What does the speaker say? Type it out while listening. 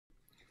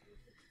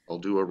I'll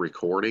do a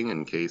recording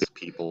in case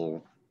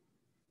people.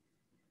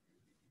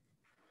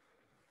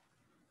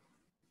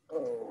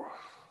 Oh.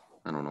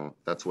 I don't know.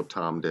 That's what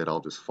Tom did.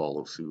 I'll just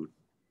follow suit.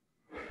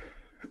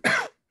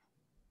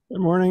 Good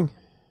morning.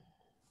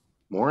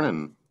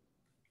 Morning.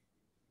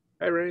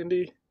 Hi,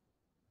 Randy.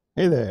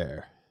 Hey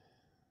there.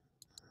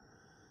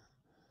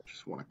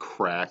 Just want to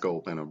crack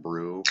open a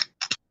brew.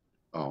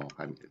 Oh,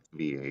 it's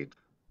V8.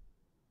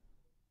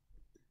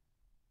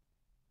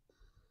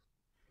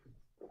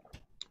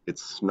 It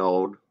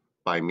snowed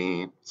by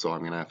me, so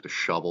I'm going to have to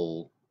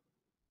shovel.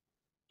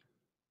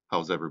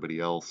 How's everybody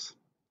else?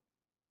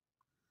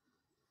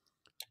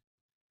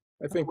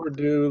 I think we're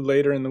due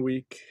later in the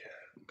week.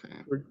 Okay.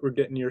 We're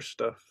getting your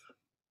stuff.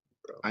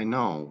 I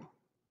know.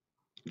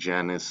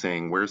 Jen is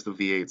saying, where's the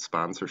V8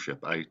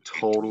 sponsorship?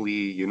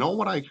 You know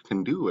what I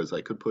can do is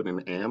I could put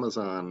an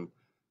Amazon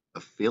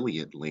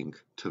affiliate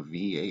link to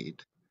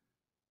V8,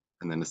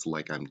 and then it's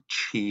like I'm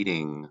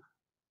cheating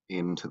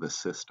into the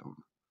system.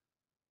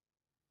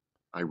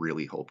 I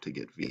really hope to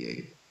get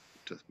V8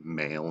 to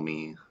mail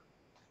me.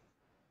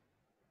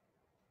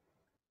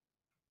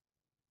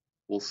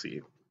 We'll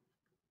see.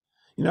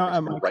 You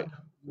know, write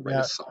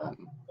a song.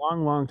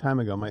 Long time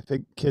ago, my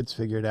kids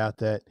figured out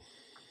that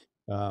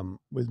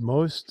with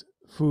most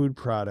food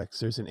products,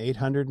 there's an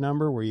 800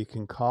 number where you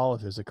can call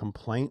if there's a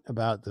complaint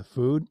about the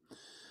food.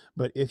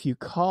 But if you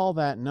call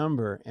that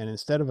number and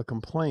instead of a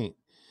complaint,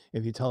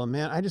 if you tell them,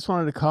 man, I just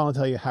wanted to call and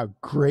tell you how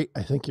great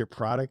I think your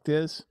product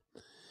is,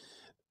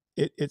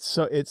 it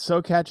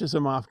so catches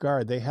them off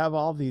guard. They have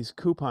all these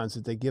coupons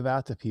that they give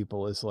out to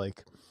people as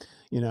like,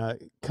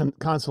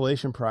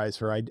 consolation prize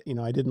for, I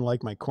didn't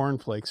like my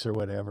cornflakes or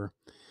whatever.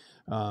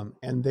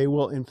 And they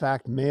will in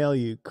fact mail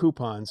you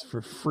coupons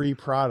for free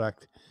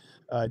product,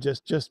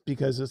 just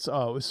because it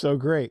was so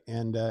great.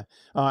 And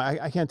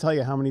I can't tell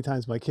you how many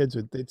times my kids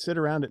they'd sit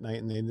around at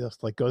night and they'd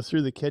just like go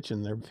through the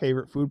kitchen, their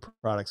favorite food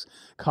products,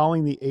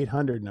 calling the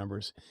 800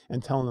 numbers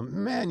and telling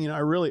them, man, I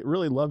really,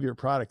 really love your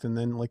product. And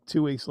then like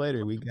 2 weeks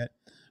later, we get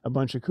a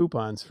bunch of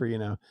coupons for,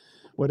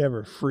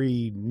 whatever,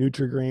 free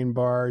Nutri-Grain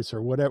bars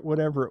or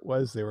whatever it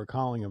was they were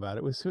calling about.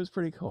 It was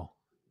pretty cool.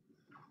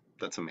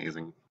 That's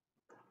amazing.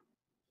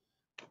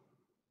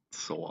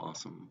 So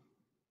awesome.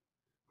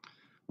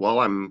 Well,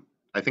 I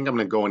think I'm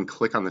going to go and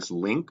click on this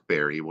link,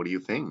 Barry. What do you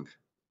think?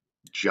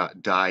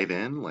 Dive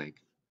in?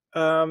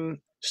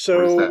 So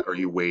or is that, are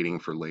you waiting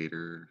for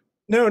later?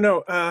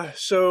 No.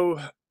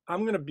 So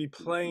I'm going to be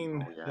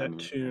playing that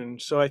tune.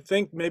 So I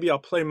think maybe I'll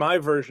play my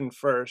version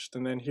first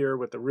and then hear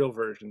what the real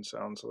version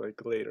sounds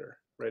like later,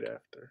 right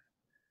after.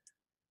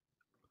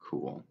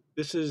 Cool.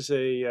 This is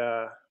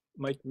a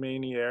Mike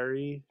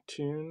Mainieri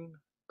tune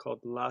called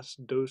Las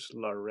Dos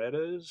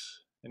Lorretas.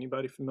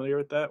 Anybody familiar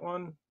with that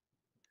one?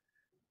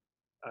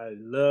 I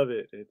love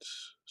it.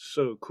 It's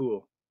so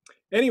cool.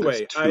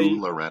 Anyway, there's two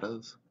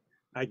Lorretas?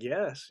 I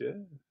guess, yeah.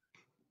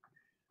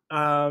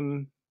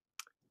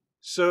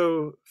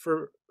 So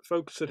for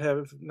folks that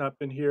have not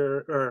been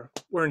here or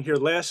weren't here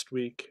last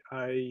week,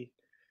 I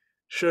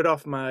showed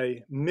off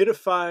my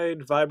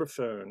midified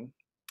vibraphone.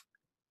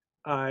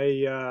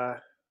 I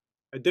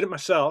did it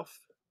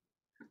myself.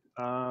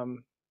 I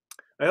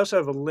also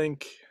have a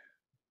link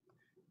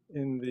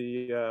in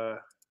the.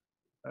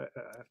 I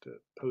have to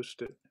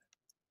post it.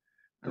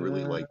 I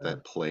really like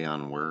that play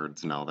on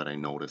words now that I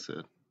notice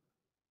it.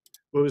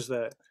 What was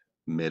that?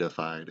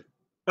 Midified.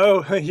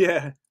 Oh,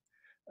 yeah.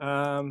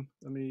 Let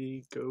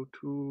me go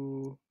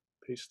to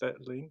paste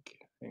that link.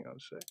 Hang on a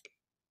sec.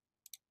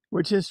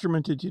 Which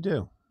instrument did you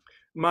do?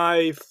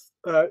 My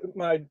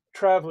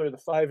Traveler, the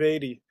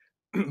 580,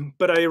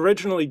 but I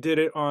originally did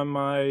it on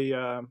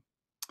my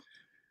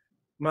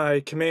my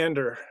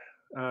Commander.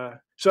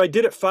 So I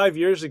did it 5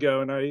 years ago,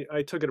 and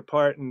I took it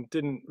apart and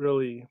didn't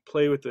really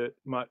play with it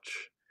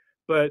much.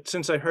 But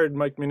since I heard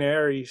Mike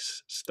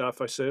Mainieri's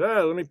stuff, I said,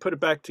 let me put it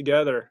back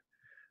together.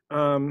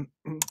 So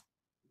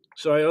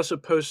I also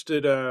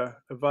posted a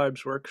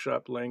Vibes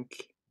Workshop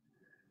link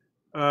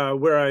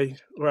where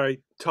I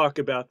talk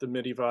about the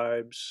MIDI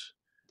vibes,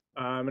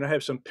 and I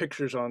have some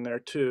pictures on there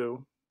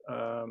too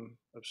of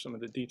some of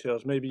the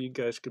details. Maybe you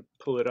guys could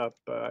pull it up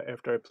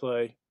after I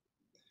play.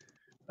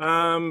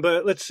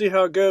 But let's see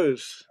how it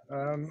goes.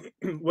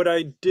 What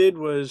I did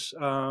was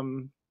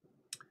I'm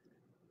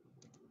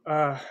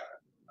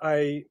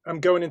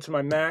going into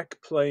my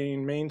Mac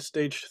playing Main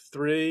Stage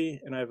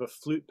 3, and I have a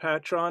flute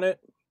patch on it.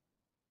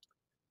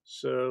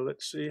 So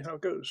let's see how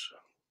it goes.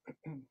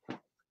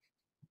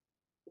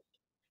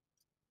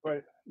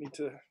 Right, need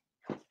to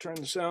turn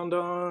the sound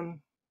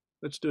on.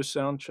 Let's do a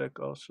sound check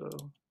also.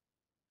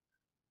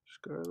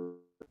 Just go.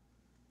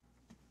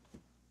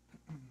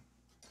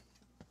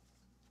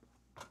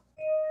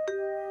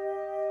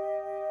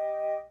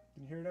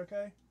 Can you hear it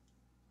okay?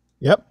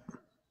 Yep.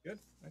 Good?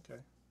 Okay.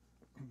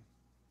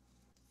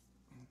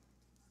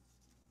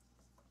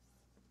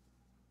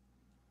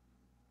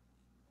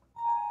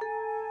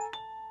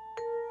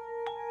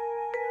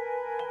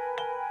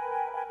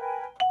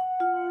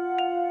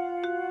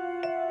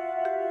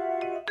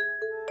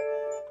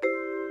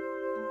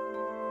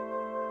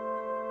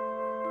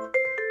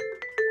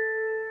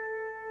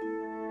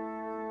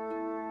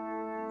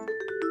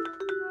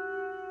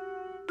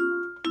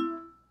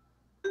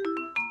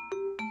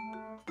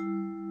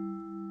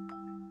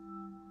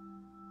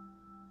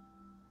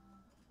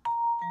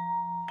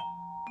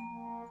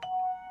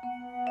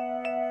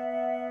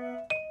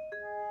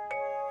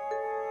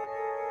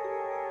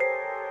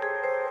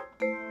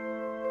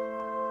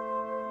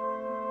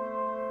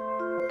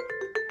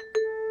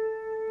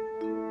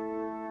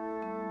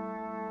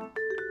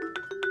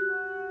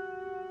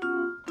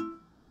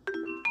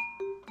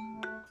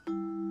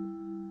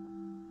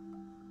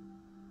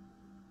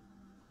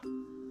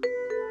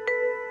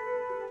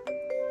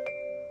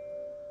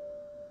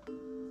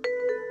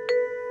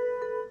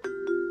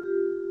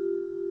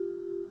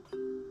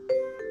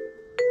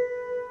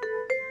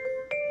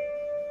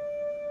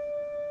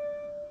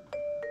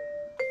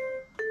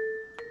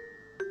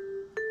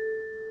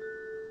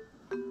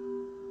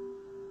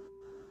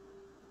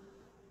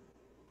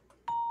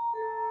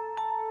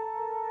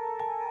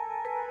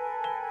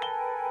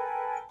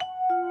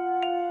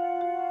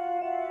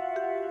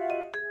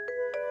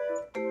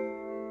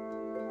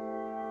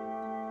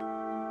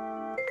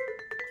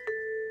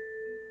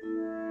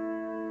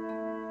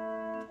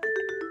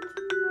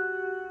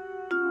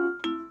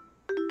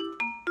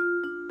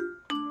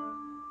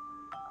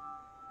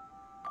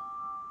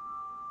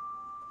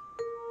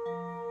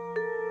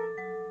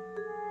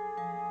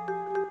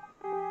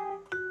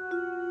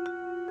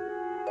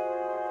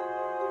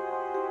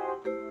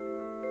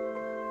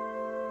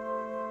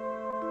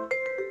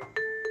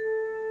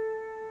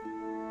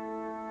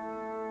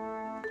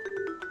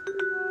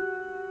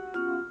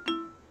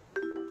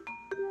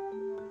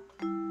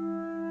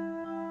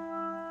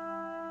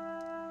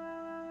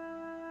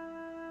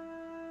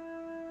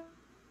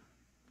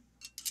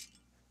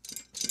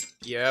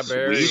 Yeah,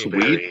 Barry.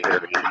 Sweet.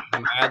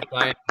 I'm mad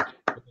scientist.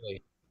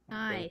 Really.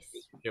 Nice.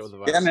 Get with the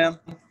Yeah, vibes. man.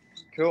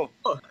 Cool.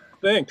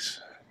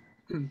 Thanks.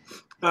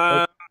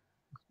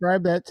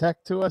 Describe that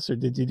tech to us, or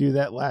did you do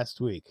that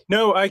last week?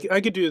 No, I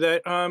could do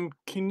that.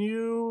 Can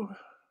you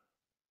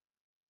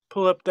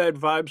pull up that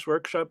Vibes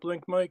Workshop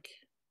link, Mike?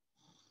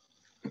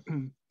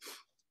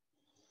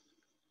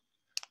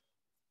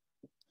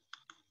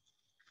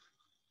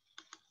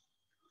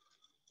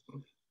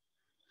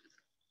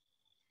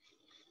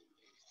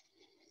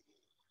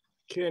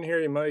 Can't hear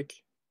you, Mike.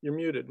 You're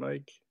muted,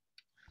 Mike.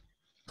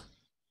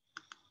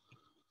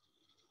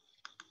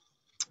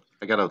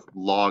 I gotta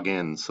log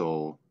in,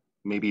 so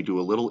maybe do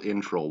a little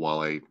intro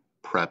while I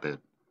prep it.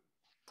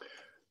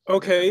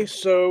 Okay,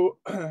 so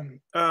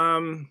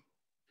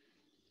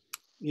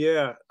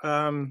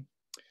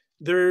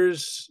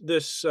there's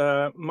this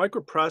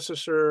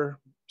microprocessor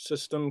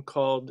system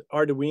called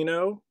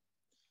Arduino,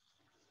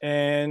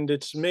 and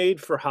it's made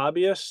for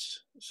hobbyists.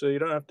 So you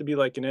don't have to be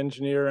like an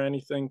engineer or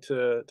anything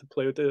to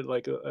play with it.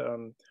 Like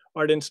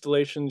art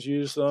installations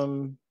use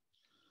them.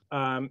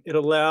 It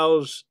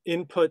allows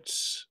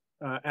inputs,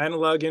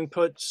 analog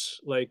inputs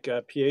like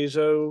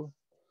piezo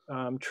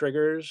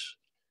triggers,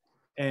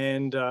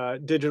 and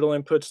digital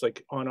inputs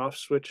like on-off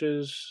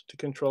switches to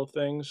control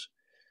things.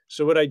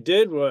 So what I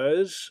did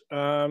was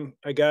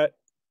I got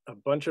a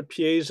bunch of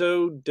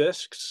piezo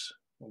discs,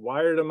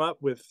 wired them up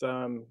with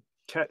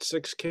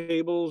Cat6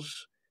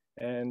 cables,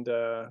 and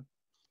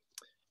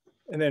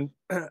then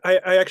I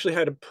actually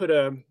had to put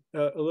a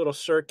little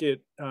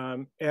circuit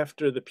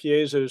after the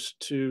piezos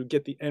to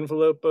get the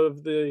envelope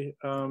of the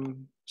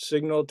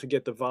signal to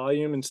get the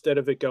volume, instead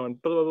of it going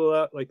blah, blah,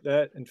 blah, like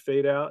that and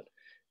fade out.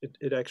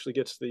 It actually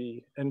gets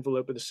the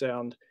envelope of the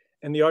sound.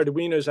 And the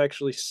Arduinos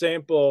actually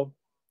sample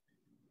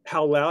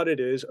how loud it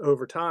is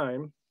over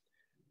time.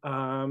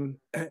 And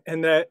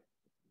that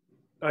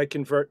I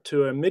convert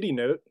to a MIDI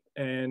note,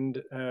 and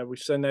we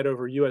send that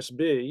over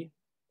USB.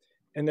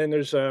 And then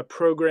there's a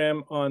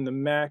program on the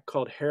Mac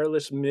called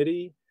Hairless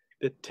MIDI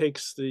that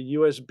takes the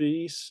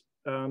USB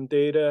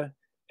data,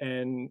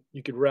 and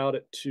you could route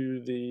it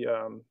to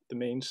the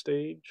main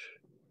stage.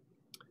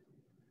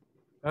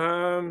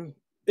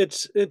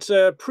 It's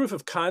a proof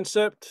of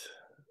concept.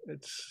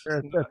 It's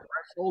There's a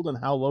threshold on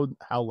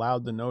how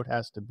loud the note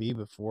has to be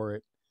before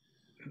it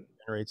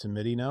generates a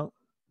MIDI note.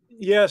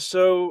 Yeah,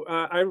 so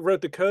I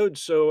wrote the code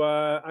so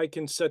I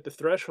can set the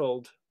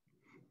threshold,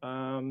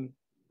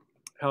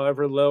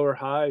 however low or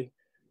high.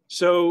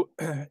 So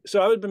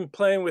I've been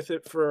playing with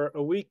it for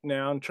a week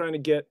now. I'm trying to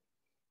get,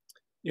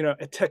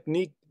 a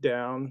technique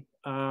down.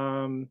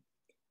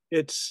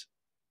 It's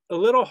a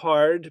little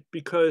hard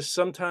because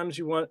sometimes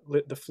you want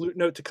the flute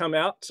note to come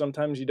out,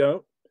 sometimes you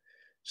don't.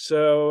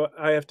 So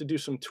I have to do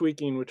some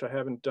tweaking, which I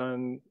haven't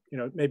done.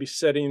 Maybe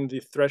setting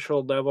the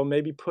threshold level,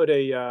 maybe put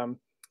a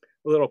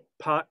little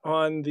pot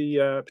on the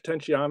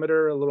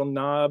potentiometer, a little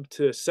knob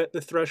to set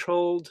the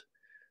threshold.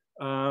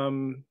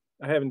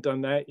 I haven't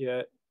done that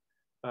yet.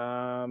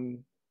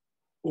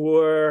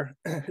 Or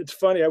it's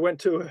funny, I went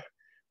to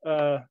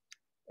a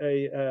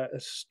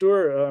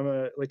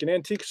store, like an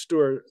antique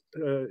store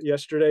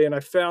yesterday, and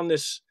I found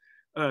this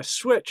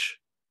switch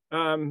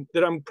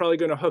that I'm probably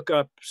going to hook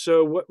up.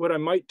 So what I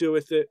might do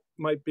with it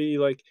might be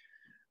like,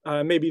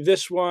 maybe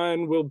this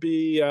one will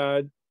be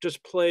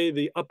just play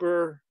the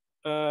upper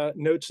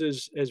notes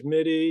as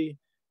MIDI,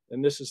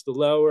 and this is the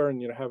lower,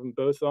 and have them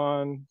both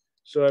on.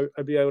 So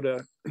I'd be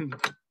able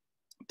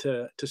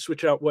to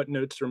switch out what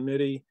notes are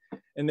MIDI,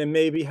 and then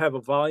maybe have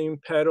a volume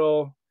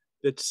pedal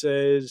that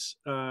says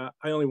I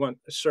only want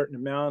a certain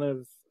amount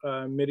of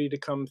MIDI to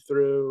come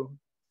through.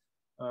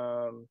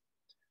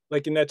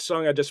 Like in that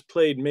song I just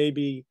played,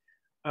 maybe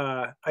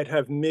I'd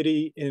have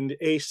MIDI in the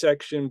A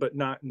section but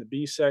not in the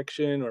B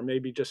section, or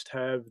maybe just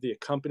have the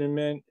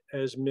accompaniment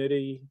as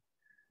MIDI.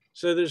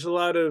 So there's a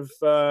lot of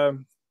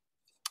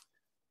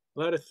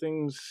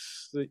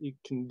things that you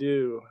can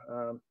do.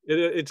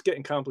 It's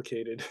getting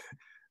complicated.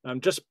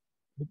 Just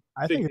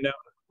I think figuring it's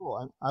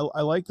cool.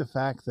 I like the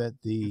fact that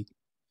the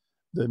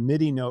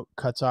MIDI note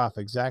cuts off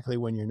exactly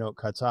when your note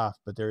cuts off,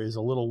 but there is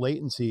a little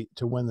latency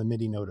to when the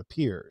MIDI note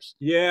appears.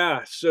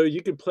 Yeah, so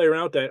you could play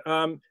around with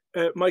that.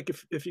 Mike,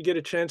 if you get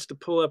a chance to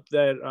pull up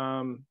that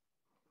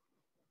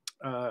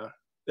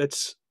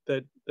that's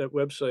that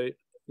website,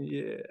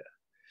 yeah,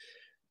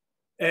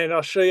 and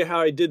I'll show you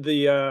how I did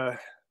the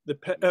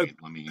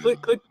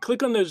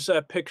click on those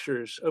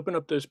pictures. Open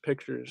up those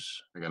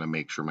pictures. I gotta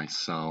make sure my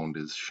sound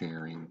is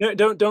sharing. No,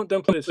 don't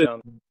play the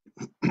sound.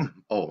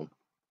 Oh,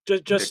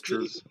 just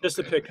pictures?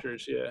 the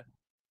pictures, yeah.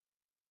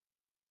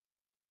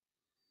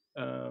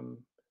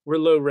 We're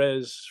low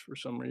res for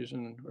some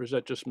reason, or is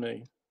that just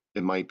me?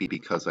 It might be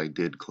because I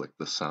did click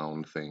the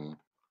sound thing.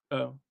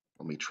 Oh.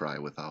 Let me try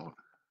without.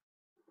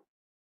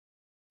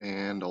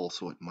 And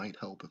also it might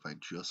help if I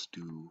just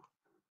do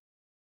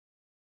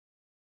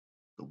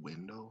the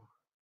window.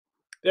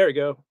 There we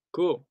go.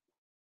 Cool.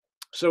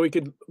 So we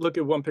could look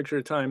at one picture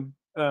at a time.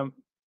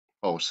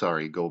 Oh,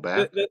 sorry, go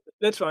back.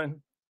 That's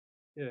fine.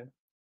 Yeah.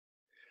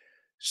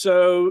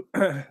 So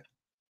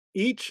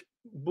each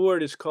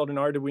board is called an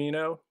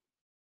Arduino,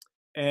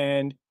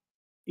 and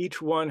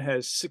each one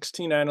has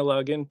 16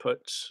 analog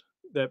inputs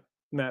that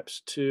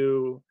maps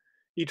to,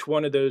 each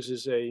one of those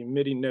is a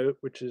MIDI note,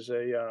 which is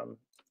a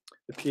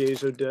the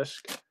piezo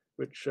disc,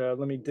 which let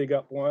me dig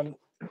up one.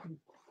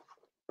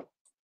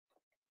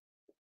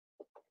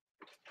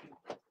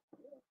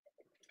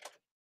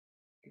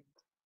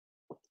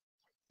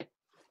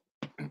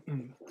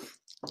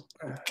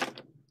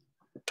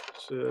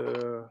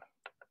 So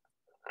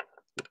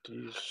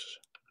these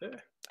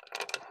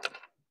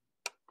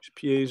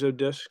piezo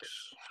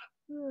discs,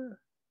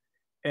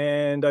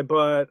 and I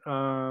bought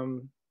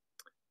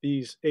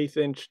these 1/8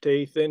 inch to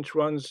 1/8 inch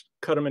ones,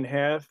 cut them in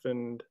half,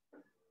 and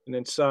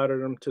then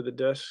soldered them to the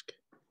disc.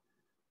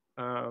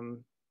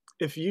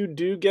 If you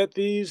do get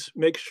these,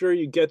 make sure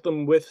you get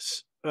them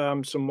with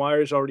some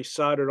wires already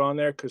soldered on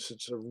there, because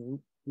it's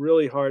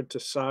really hard to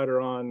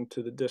solder on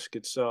to the disc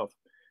itself.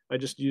 I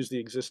just use the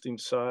existing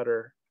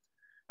solder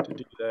to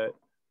do that.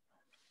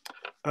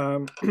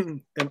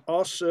 And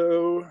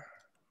also,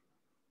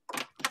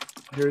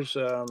 here's,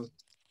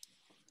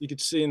 you can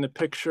see in the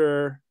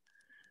picture,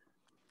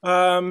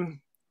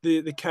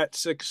 the Cat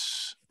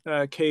 6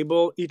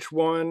 cable. Each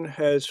one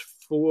has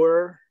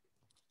 4.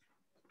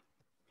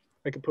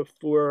 I could put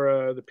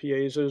 4 the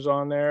piezos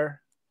on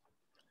there,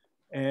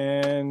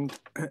 and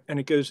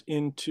it goes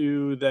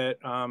into that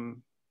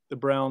the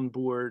brown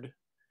board,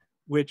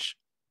 which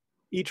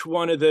each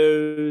one of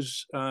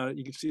those,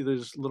 you can see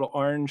those little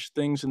orange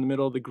things in the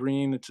middle of the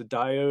green. It's a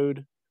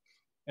diode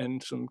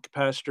and some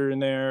capacitor in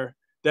there.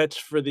 That's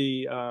for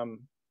the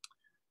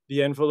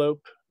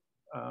envelope.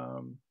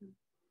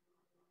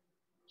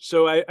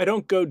 So I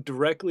don't go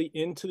directly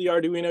into the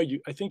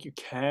Arduino. I think you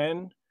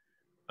can.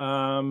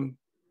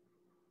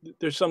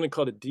 There's something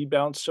called a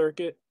debounce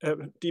circuit,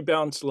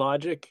 debounce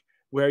logic,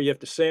 where you have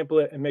to sample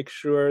it and make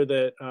sure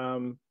that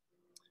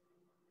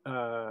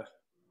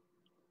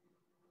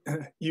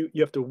you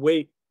have to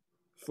wait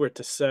for it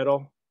to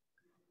settle.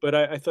 But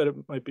I thought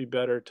it might be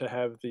better to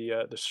have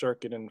the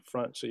circuit in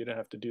front, so you don't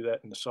have to do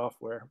that in the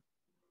software.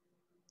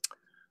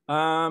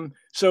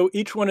 So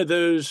each one of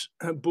those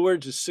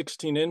boards is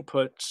 16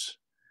 inputs,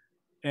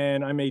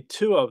 and I made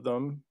 2 of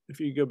them. If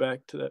you go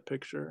back to that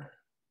picture.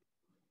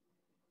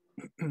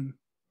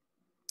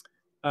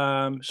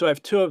 So I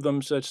have 2 of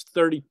them, so it's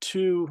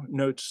 32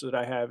 notes that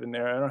I have in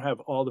there. I don't have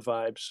all the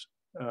vibes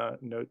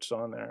notes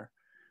on there,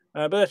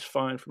 but that's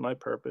fine for my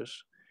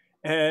purpose.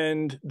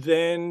 And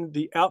then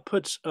the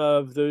outputs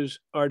of those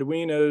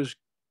Arduinos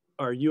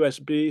are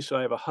USB, so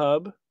I have a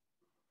hub,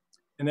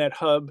 and that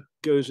hub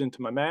goes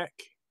into my Mac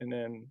and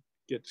then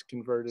gets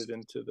converted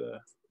into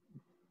the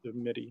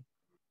MIDI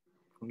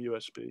from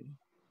USB.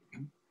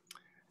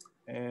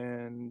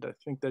 And I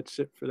think that's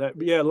it for that.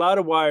 But yeah, a lot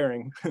of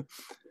wiring.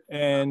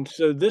 And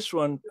so this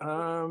one,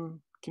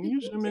 can you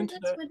zoom into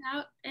that?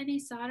 Without any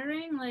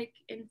soldering, like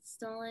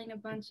installing a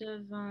bunch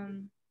of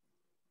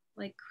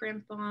like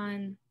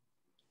crimp-on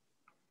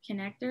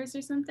connectors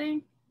or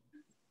something?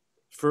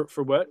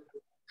 For what?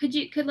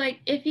 Could like,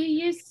 if you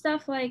use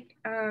stuff like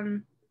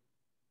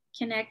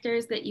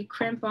connectors that you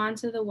crimp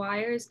onto the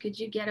wires, could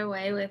you get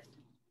away with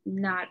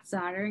not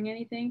soldering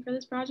anything for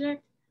this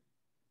project?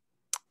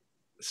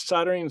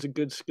 Soldering is a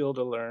good skill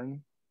to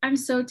learn. I'm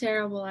so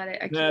terrible at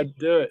it. Yeah,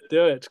 do it.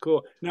 It's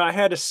cool. No, I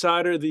had to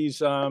solder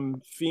these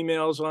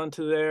females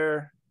onto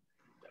there,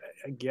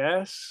 I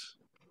guess.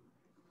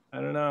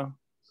 I don't know.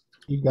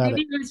 You got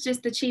Maybe it. it was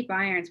just the cheap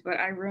irons, but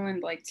I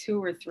ruined like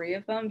 2 or 3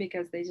 of them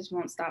because they just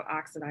won't stop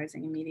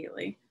oxidizing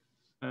immediately.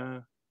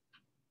 I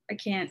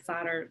can't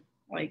solder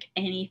like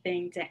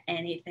anything to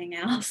anything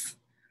else.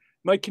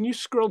 Mike, can you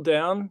scroll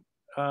down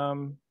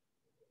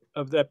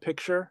of that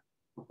picture?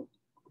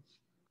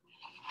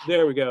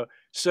 There we go.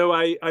 So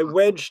I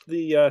wedged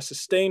the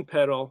sustain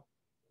pedal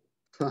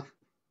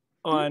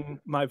on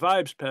my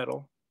vibes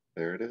pedal.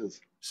 There it is.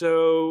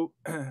 So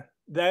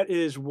that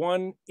is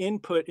one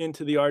input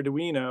into the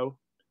Arduino.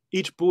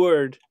 Each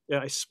board,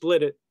 I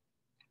split it.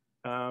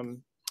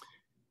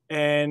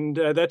 And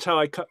that's how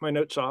I cut my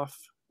notes off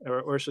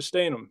or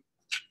sustain them.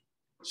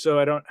 So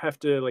I don't have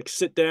to like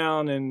sit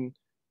down and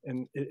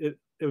it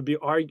would be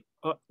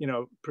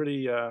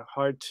pretty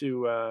hard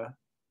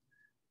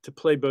to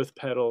play both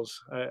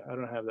pedals. I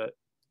don't have that.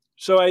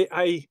 So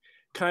I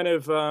kind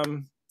of,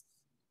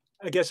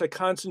 I guess I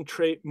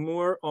concentrate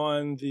more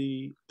on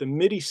the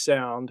MIDI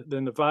sound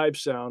than the vibe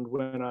sound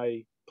when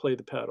I play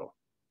the pedal.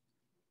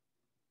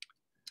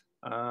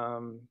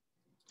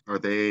 Are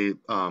they,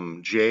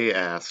 Jay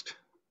asked,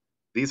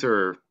 these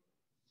are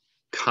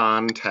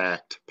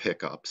contact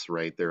pickups,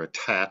 right? They're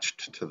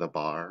attached to the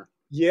bar.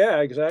 Yeah,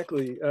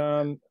 exactly.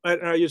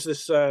 I use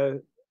this,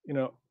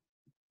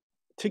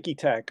 ticky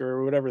tack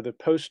or whatever, the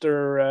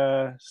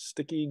poster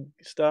sticky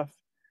stuff.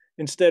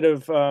 Instead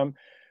of,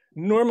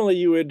 normally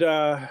you would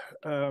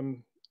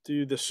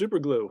do the super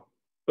glue,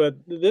 but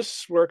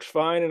this works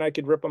fine and I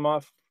could rip them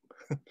off.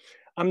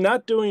 I'm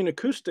not doing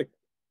acoustic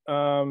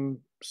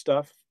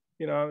stuff.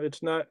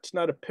 It's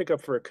not a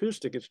pickup for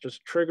acoustic. It's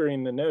just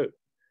triggering the note.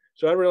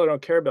 So I really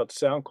don't care about the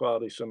sound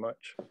quality so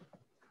much.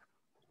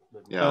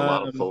 Yeah, a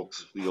lot of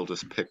folks, you'll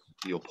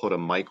put a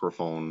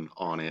microphone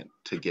on it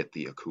to get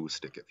the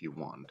acoustic if you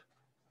want.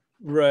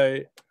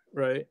 Right.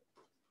 But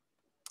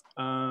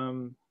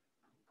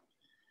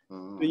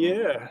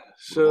yeah,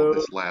 so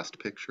this last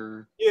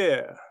picture.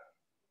 Yeah,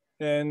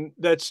 and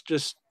that's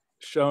just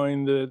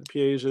showing the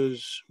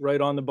piezos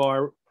right on the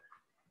bar.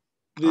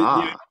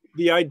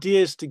 The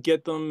idea is to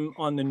get them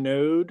on the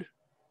node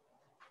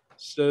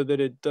so that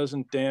it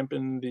doesn't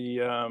dampen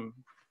the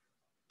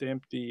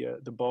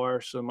bar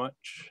so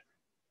much.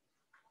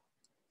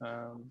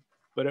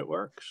 But it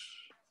works.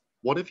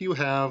 What if you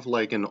have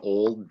like an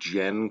old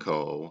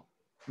Genco?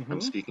 Mm-hmm. I'm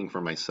speaking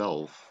for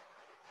myself.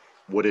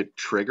 Would it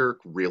trigger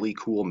really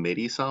cool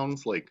MIDI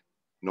sounds, like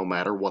no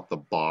matter what the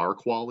bar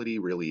quality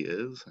really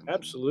is? I mean,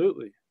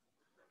 absolutely.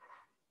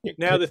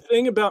 Now the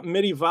thing about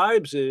MIDI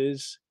vibes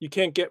is you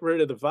can't get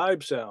rid of the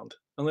vibe sound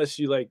unless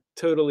you like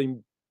totally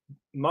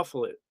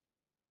muffle it.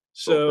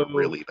 So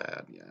really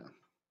bad, yeah.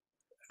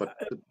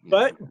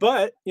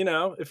 But you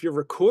know, if you're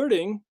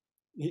recording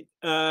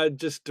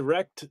just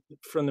direct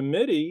from the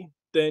MIDI,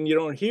 then you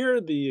don't hear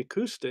the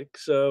acoustic.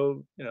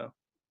 So you know,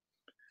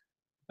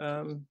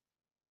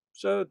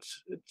 so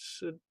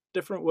it's a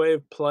different way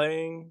of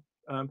playing.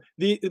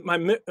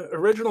 My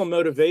original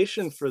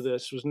motivation for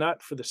this was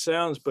not for the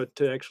sounds, but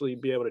to actually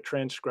be able to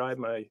transcribe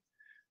my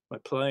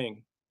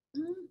playing.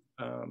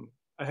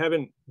 I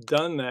haven't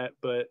done that,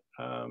 but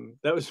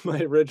that was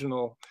my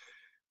original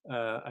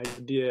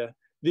idea.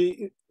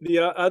 The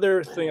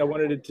other thing I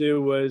wanted to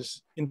do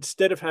was,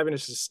 instead of having a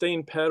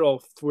sustained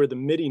pedal for the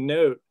MIDI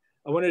note,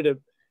 I wanted to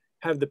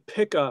have the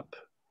pickup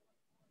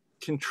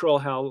control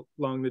how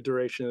long the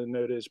duration of the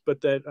note is, but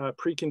that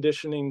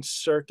preconditioning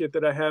circuit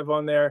that I have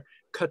on there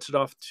cuts it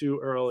off too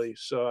early.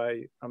 So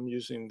I'm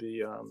using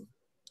the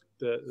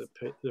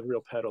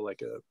real pedal,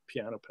 like a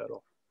piano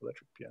pedal,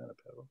 electric piano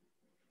pedal.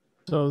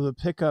 So the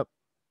pickup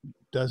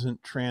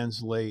doesn't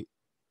translate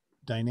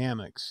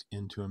dynamics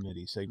into a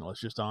MIDI signal.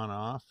 It's just on and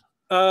off.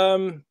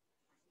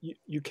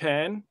 You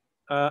can.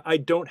 I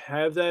don't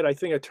have that. I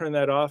think I turned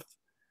that off.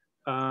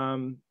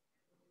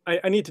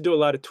 I need to do a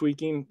lot of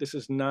tweaking. This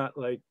is not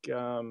like.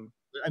 I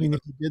mean, if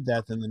you did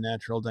that, then the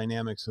natural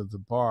dynamics of the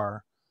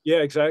bar. Yeah,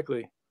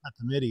 exactly. Cut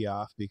the MIDI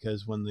off,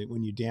 because when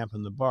you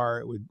dampen the bar,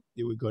 it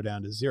would go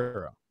down to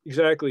 0.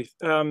 Exactly.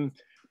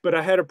 But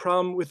I had a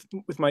problem with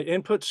my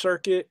input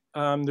circuit.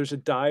 There's a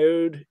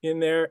diode in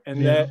there,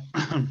 and that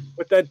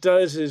what that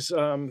does is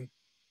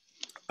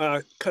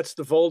cuts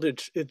the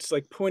voltage. It's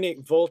like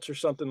 0.8 volts or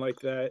something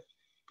like that,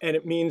 and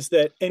it means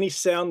that any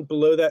sound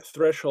below that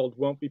threshold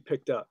won't be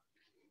picked up.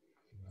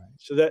 Right.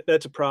 So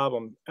that's a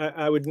problem.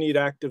 I would need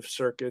active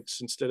circuits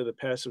instead of the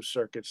passive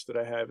circuits that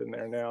I have in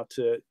there now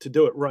to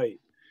do it right.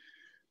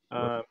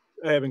 I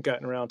haven't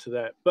gotten around to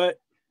that, but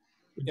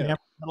the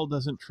damper pedal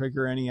doesn't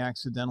trigger any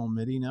accidental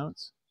MIDI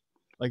notes.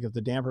 Like if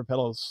the damper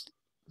pedal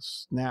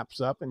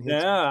snaps up and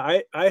hits. Yeah,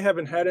 I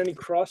haven't had any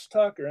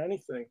crosstalk or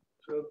anything.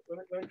 So let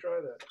me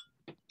try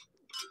that.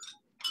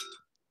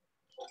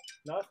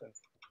 Nothing.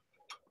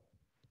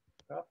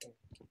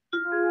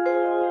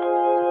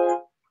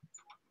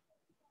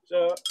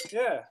 So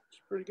yeah,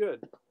 it's pretty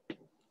good.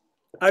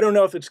 I don't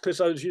know if it's because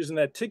I was using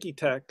that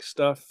ticky-tack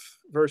stuff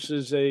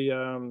versus a.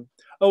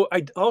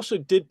 I also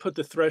did put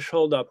the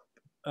threshold up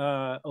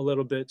a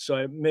little bit,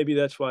 so maybe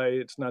that's why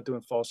it's not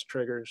doing false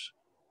triggers.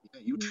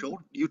 Yeah,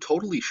 you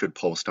totally should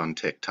post on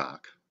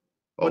TikTok.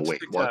 What's wait,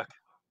 TikTok? What?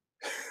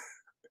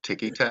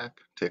 TikTok?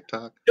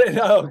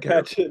 No,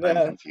 gotcha.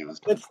 I'm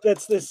confused.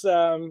 That's this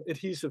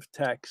adhesive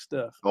tack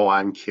stuff. Oh,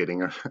 I'm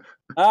kidding.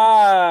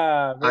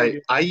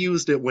 I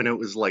used it when it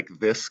was like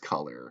this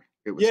color.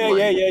 It was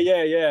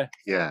yeah.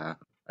 Yeah,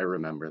 I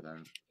remember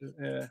that.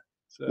 Yeah.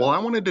 So. Well, I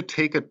wanted to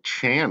take a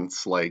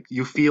chance. Like,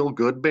 you feel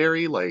good,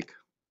 Barry? Like,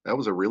 that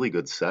was a really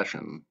good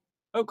session.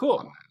 Oh,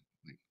 cool.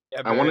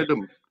 Yeah, I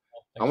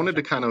wanted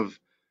to kind of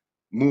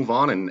move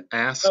on and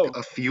ask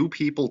a few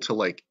people to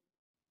like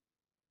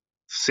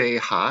say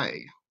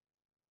hi.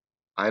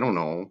 I don't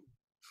know.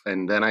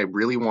 And then I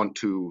really want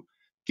to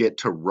get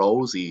to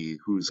Rosie,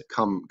 who's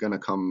gonna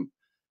come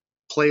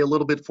play a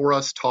little bit for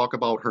us, talk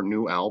about her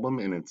new album.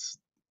 And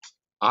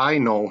I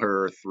know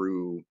her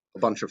through a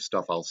bunch of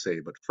stuff I'll say,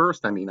 but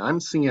first, I mean, I'm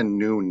seeing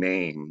new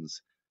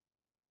names.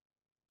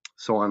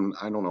 So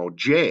I don't know,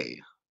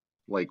 Jay,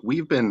 like,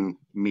 we've been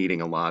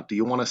meeting a lot. Do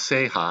you want to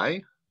say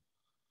hi?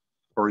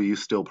 Or are you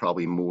still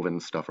probably moving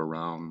stuff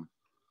around?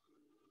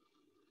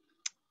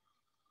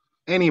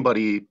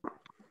 Anybody,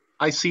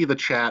 I see the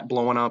chat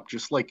blowing up,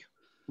 just like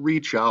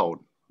reach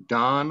out.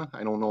 Don,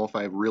 I don't know if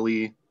I've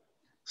really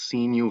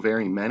seen you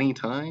very many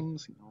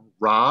times.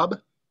 Rob?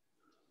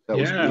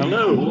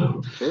 Hello.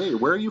 Cool. Hey,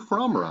 where are you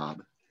from,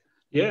 Rob?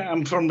 Yeah,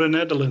 I'm from the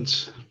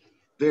Netherlands.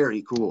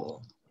 Very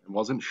cool. I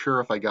wasn't sure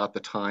if I got the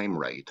time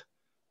right.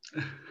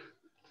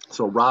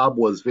 So Rob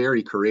was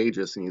very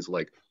courageous, and he's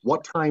like,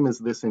 what time is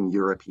this in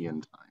European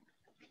time?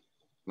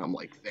 And I'm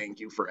like, thank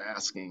you for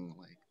asking.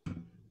 Like,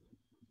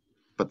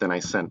 but then I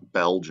sent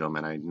Belgium,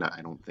 and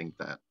I don't think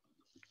that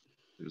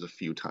there's a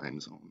few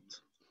time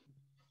zones.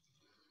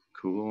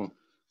 Cool.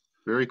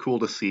 Very cool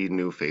to see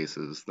new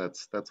faces.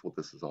 That's what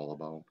this is all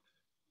about.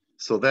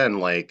 So then,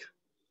 like,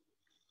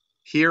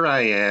 here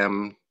I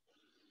am,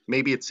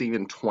 maybe it's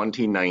even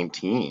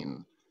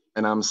 2019,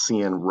 and I'm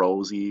seeing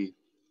Rosie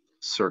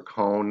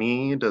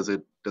Cerquone. Does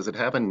it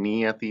have a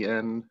knee at the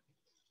end?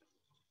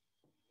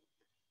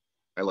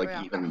 I like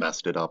even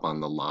messed it up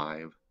on the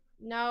live.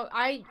 No,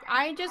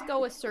 I just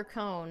go with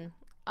Cerquone.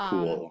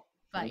 Cool.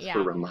 But Thanks yeah.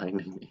 for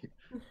reminding me.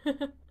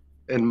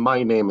 And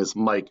my name is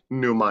Mike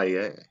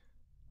Mainieri.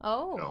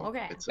 Oh, No,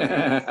 okay. It's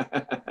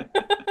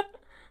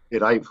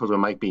it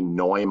might be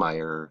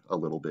Neumeier a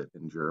little bit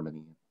in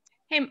Germany.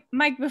 Hey,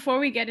 Mike, before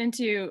we get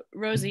into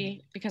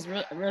Rosie, because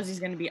Rosie's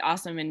going to be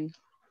awesome, and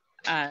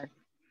I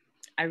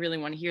really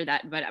want to hear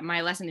that, but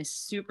my lesson is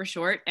super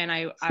short, and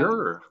I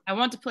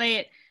want to play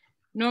it.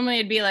 Normally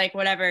it'd be like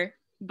whatever,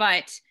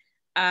 but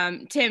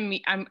Tim,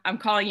 I'm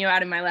calling you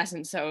out of my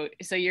lesson, so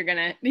you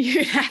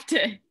have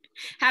to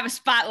have a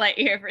spotlight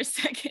here for a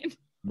second.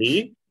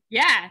 Me?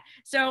 Yeah.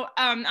 So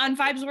on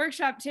Vibes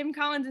Workshop, Tim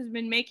Collins has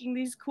been making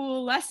these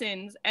cool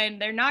lessons,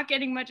 and they're not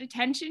getting much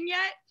attention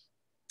yet.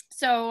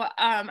 So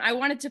I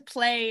wanted to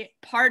play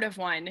part of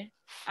one,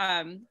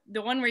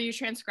 the one where you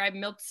transcribe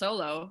Milt's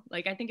solo.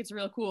 Like, I think it's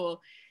real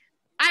cool.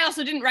 I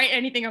also didn't write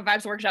anything on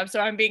Vibes Workshop, so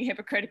I'm being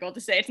hypocritical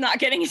to say it's not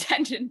getting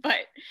attention.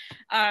 But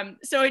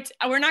so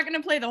we're not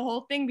going to play the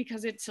whole thing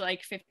because it's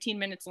like 15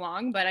 minutes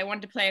long. But I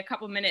wanted to play a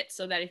couple minutes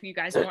so that if you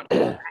guys want to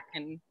go back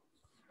and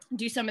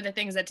do some of the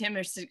things that Tim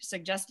is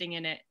suggesting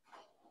in it.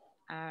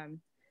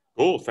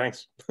 Cool,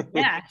 thanks.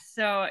 Yeah.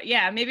 So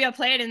yeah, maybe I'll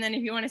play it, and then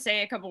if you want to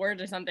say a couple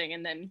words or something,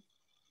 and then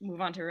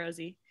move on to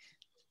Rosie.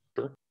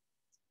 Sure.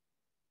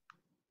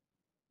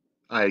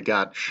 I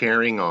got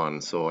sharing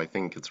on, so I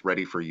think it's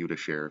ready for you to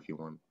share if you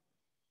want.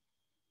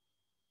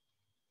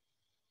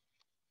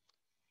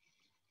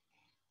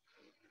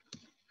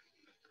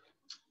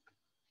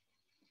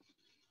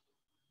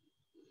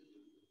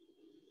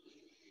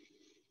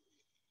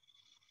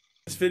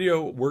 This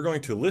video, we're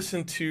going to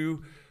listen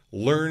to,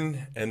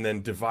 learn, and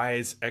then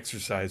devise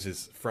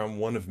exercises from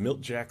one of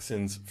Milt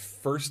Jackson's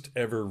first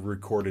ever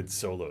recorded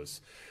solos.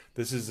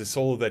 This is a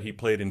solo that he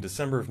played in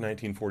December of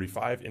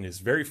 1945 in his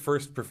very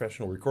first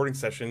professional recording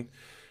session.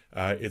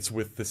 It's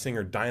with the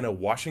singer Dinah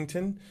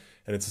Washington,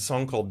 and it's a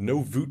song called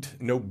No Voot,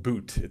 No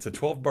Boot. It's a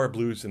 12-bar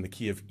blues in the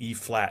key of E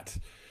flat.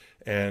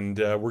 And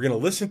we're going to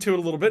listen to it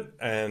a little bit,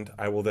 and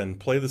I will then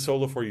play the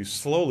solo for you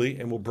slowly,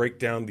 and we'll break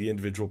down the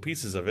individual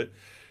pieces of it.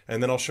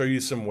 And then I'll show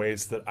you some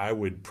ways that I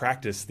would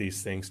practice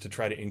these things to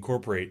try to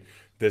incorporate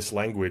this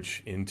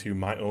language into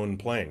my own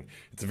playing.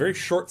 It's a very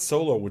short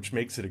solo, which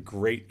makes it a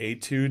great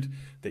etude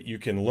that you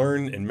can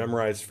learn and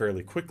memorize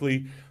fairly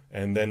quickly,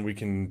 and then we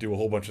can do a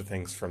whole bunch of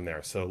things from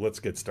there. So let's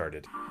get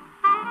started. Now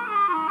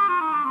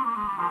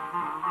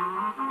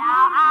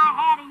I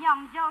had a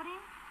young Jody,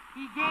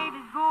 he gave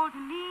his gold to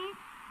me,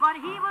 but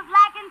he was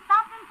lacking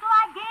something, so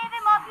I gave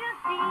him up, you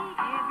see.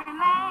 Every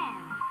man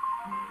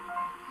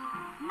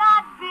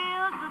not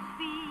built to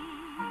speak.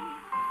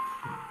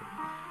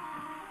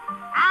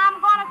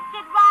 I'm gonna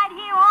sit right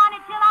here on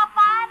it till I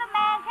find a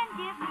man can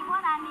give me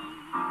what I need.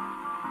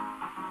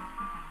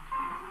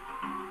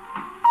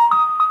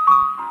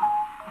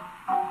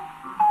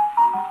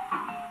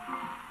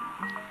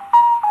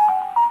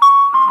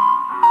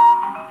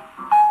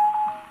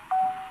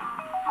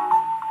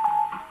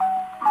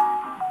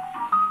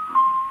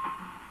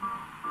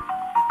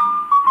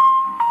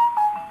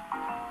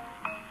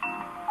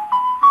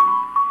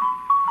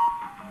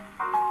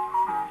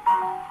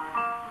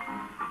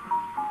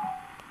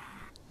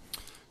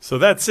 So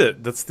that's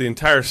it. That's the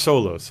entire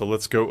solo. So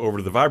let's go over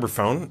to the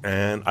vibraphone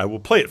and I will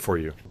play it for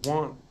you.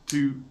 1,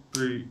 2,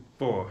 3,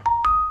 4.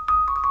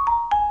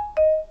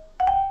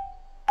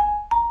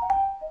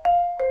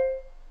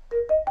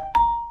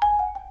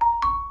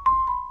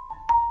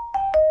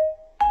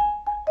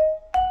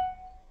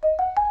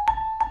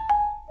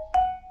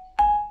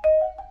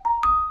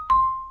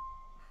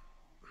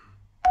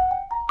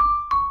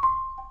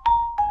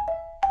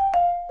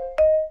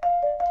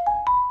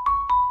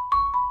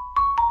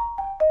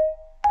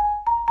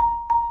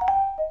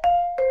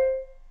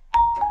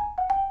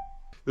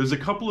 There's a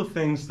couple of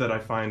things that I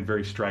find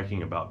very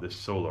striking about this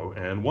solo,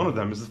 and one of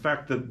them is the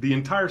fact that the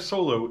entire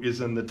solo is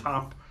in the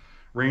top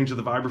range of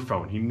the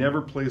vibraphone. He never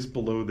plays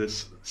below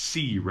this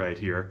C right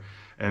here,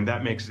 and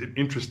that makes it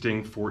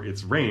interesting for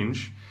its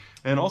range.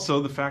 And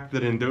also the fact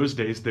that in those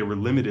days they were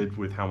limited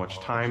with how much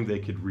time they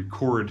could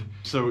record.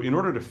 So in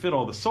order to fit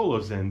all the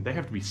solos in, they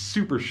have to be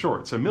super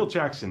short. So Milt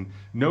Jackson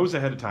knows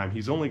ahead of time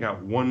he's only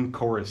got one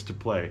chorus to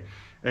play.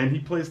 And he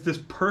plays this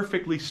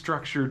perfectly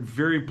structured,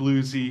 very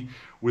bluesy,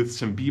 with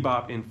some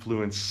bebop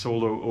influence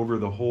solo over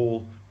the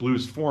whole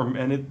blues form.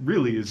 And it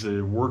really is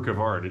a work of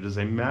art. It is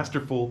a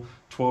masterful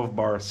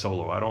 12-bar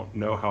solo. I don't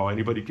know how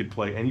anybody could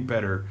play any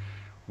better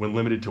when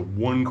limited to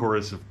one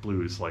chorus of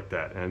blues like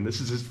that. And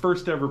this is his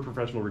first ever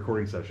professional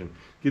recording session.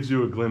 Gives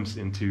you a glimpse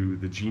into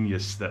the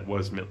genius that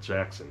was Milt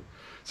Jackson.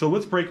 So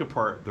let's break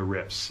apart the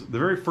riffs. The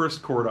very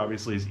first chord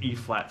obviously is E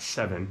flat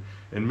 7,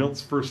 and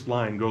Milt's first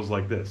line goes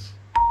like this.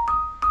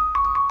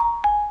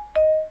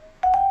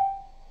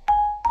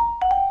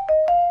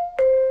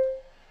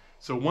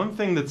 So one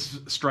thing that's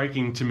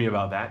striking to me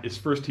about that is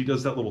first he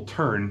does that little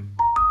turn.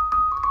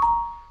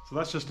 So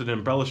that's just an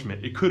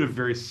embellishment. It could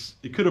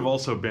have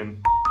also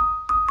been,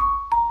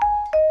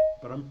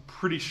 but I'm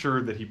pretty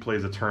sure that he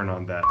plays a turn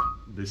on that,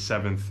 the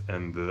 7th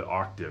and the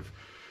octave.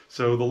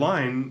 So the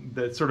line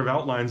that sort of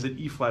outlines an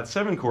E-flat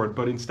 7 chord,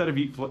 but instead of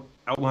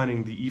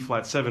outlining the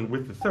E-flat 7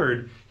 with the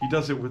 3rd, he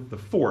does it with the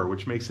 4,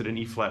 which makes it an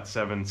E-flat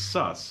 7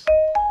 sus.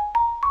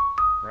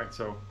 Right,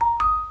 so,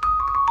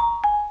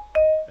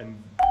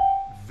 and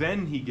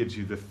then he gives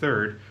you the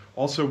 3rd,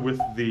 also with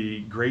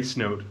the grace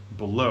note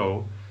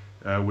below,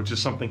 which is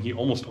something he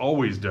almost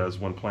always does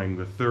when playing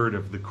the 3rd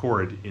of the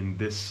chord in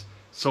this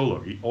solo.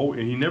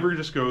 He never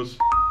just goes.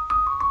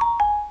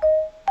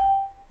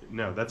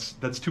 No,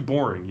 that's too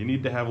boring. You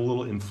need to have a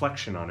little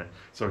inflection on it.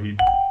 So he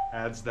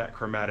adds that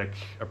chromatic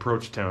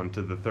approach tone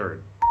to the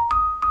 3rd.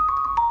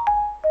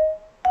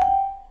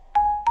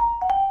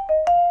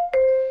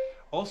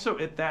 Also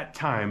at that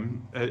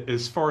time,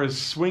 as far as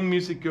swing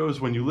music goes,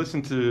 when you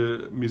listen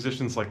to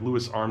musicians like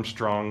Louis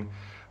Armstrong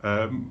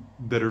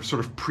that are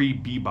sort of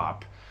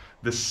pre-bebop,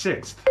 the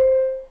 6th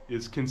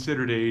is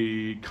considered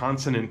a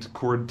consonant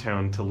chord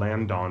tone to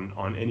land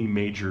on any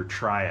major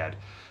triad.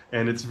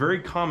 And it's very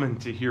common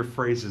to hear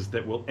phrases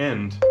that will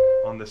end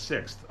on the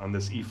 6th, on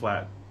this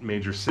E-flat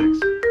major 6.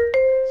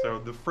 So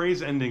the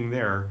phrase ending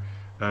there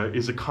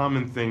is a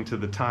common thing to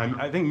the time.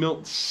 I think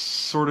Milt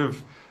sort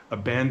of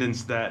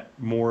abandons that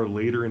more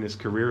later in his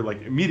career.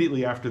 Like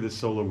immediately after this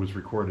solo was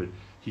recorded,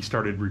 he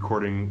started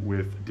recording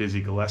with Dizzy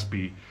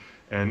Gillespie,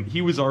 and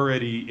he was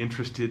already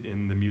interested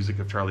in the music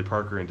of Charlie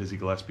Parker and Dizzy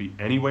Gillespie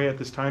anyway at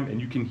this time, and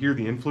you can hear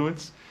the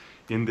influence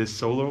in this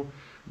solo.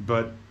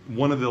 But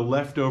one of the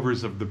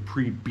leftovers of the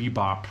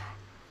pre-bebop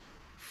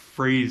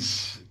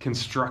phrase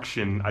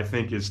construction, I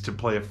think, is to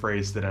play a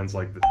phrase that ends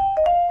like the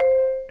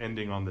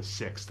ending on the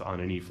 6th on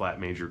an E-flat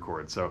major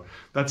chord. So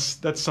that's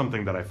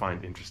something that I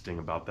find interesting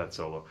about that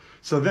solo.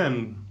 So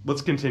then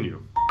let's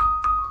continue.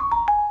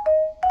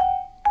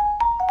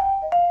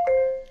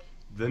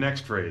 The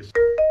next phrase.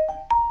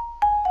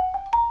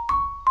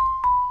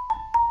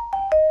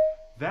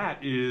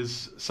 That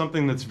is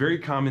something that's very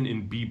common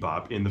in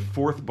bebop, in the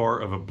 4th bar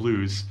of a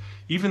blues.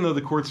 Even though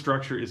the chord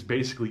structure is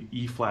basically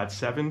E-flat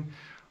 7,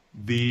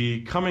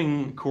 the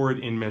coming chord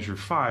in measure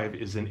 5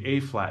 is an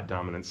A-flat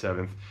dominant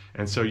 7th,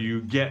 and so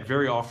you get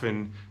very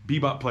often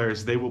bebop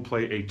players, they will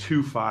play a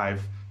 2-5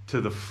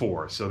 to the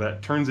 4, so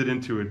that turns it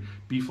into a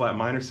B-flat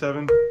minor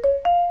 7 to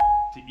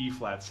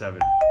E-flat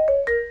 7,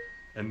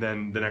 and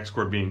then the next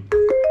chord being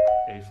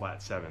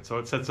A-flat 7. So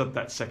it sets up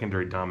that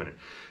secondary dominant.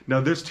 Now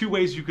there's two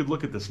ways you could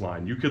look at this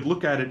line. You could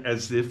look at it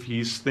as if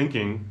he's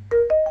thinking.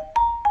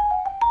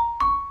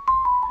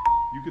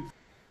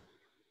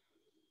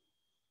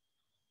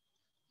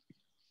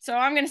 So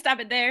I'm going to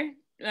stop it there.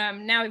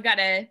 Now we've got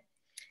a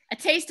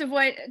taste of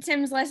what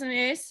Tim's lesson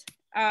is.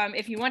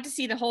 If you want to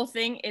see the whole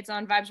thing, it's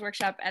on Vibes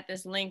Workshop at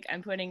this link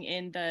I'm putting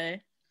in the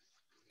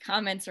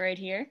comments right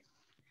here.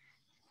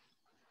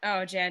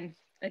 Oh, Jen,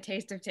 a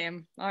taste of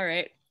Tim. All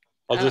right.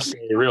 I'll just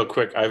say real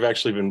quick, I've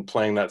actually been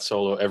playing that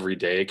solo every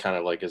day, kind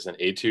of like as an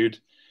etude.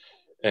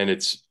 And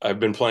I've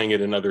been playing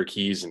it in other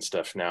keys and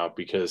stuff now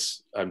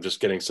because I'm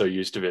just getting so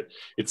used to it.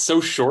 It's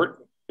so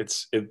short.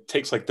 It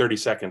takes like 30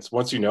 seconds.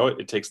 Once you know it,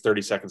 it takes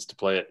 30 seconds to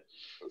play it.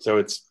 So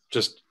it's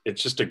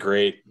a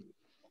great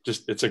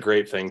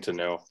thing to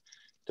know,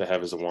 to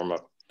have as a warm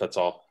up. That's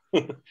all.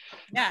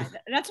 Yeah,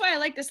 that's why I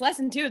like this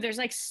lesson too. There's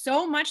like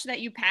so much that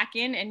you pack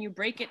in and you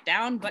break it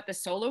down, but the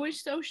solo is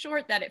so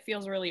short that it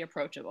feels really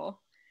approachable.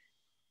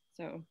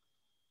 So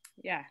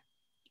yeah,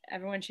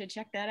 everyone should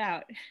check that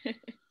out.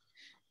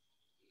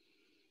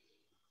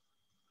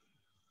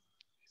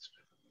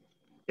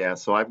 Yeah,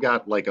 so I've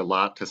got like a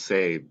lot to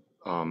say.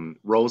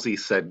 Rosie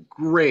said,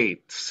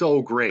 great,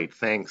 so great,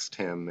 thanks,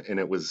 Tim. And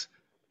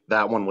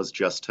that one was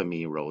just to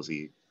me,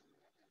 Rosie.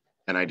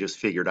 And I just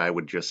figured I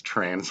would just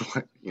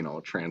transfer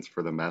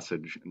the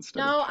message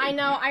instead of No, typing I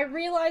know. it. I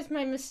realized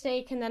my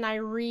mistake and then I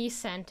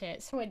resent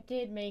it. So it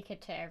did make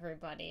it to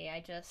everybody.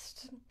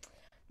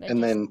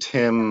 Then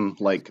Tim,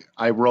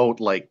 I wrote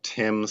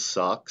Tim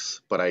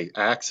sucks, but I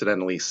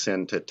accidentally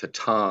sent it to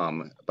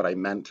Tom, but I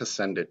meant to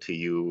send it to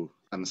you.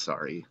 I'm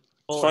sorry.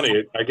 It's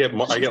funny. I get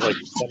like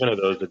 7 of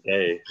those a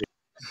day.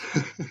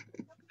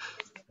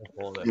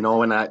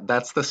 And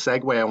that's the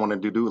segue I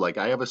wanted to do.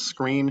 I have a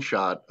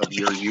screenshot of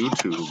your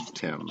YouTube,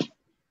 Tim.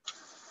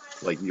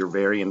 You're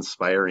very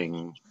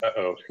inspiring.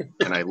 Uh-oh.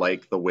 And I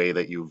like the way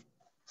that you've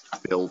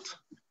built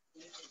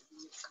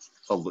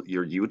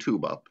your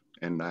YouTube up.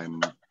 And I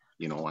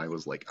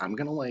was like, I'm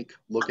gonna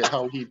look at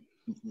how he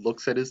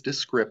looks at his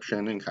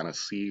description and kind of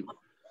see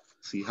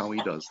how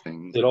he does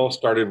things. It all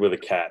started with a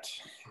cat.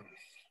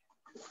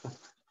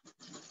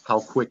 How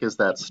quick is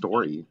that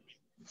story?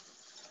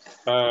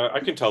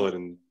 I can tell it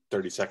in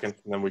 30 seconds,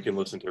 and then we can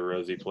listen to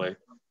Rosie play.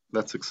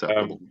 That's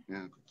acceptable.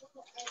 Yeah.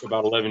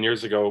 About 11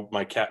 years ago,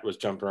 my cat was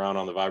jumping around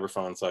on the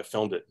vibraphone, so I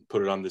filmed it and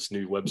put it on this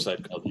new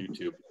website called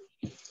YouTube.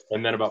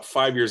 And then about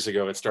 5 years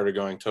ago, it started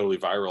going totally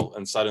viral,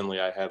 and suddenly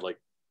I had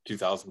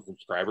 2,000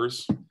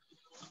 subscribers.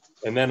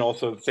 And then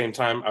also at the same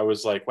time, I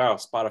was like, wow,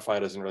 Spotify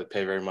doesn't really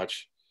pay very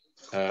much.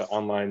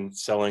 Online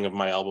selling of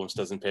my albums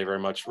doesn't pay very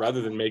much.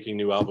 Rather than making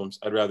new albums,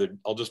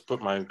 I'll just put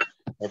my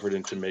effort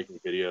into making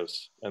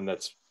videos. And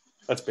that's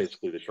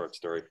basically the short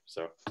story.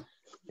 So,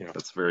 you know,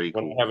 that's very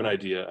cool. When I have an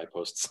idea, I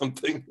post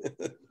something.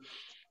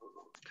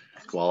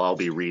 Well, I'll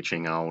be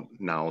reaching out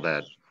now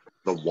that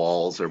the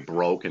walls are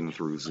broken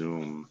through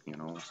Zoom, you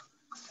know.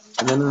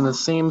 And then in the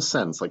same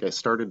sense, like I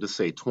started to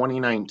say,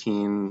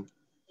 2019,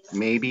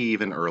 maybe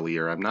even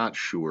earlier, I'm not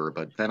sure,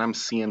 but then I'm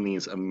seeing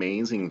these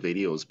amazing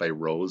videos by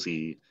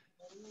Rosie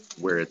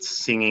where it's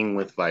singing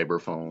with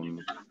vibraphone.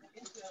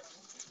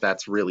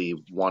 That's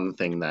really one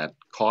thing that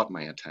caught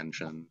my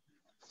attention.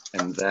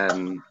 And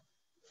then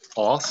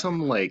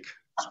awesome, like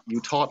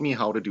you taught me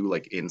how to do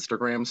like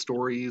Instagram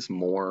stories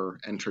more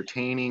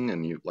entertaining,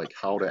 and you like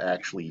how to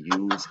actually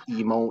use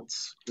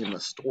emotes in the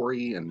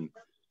story. And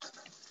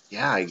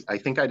yeah, I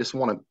think I just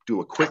want to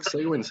do a quick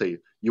segue and say,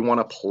 you want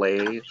to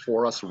play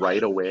for us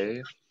right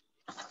away?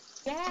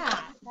 Yeah,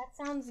 that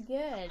sounds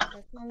good.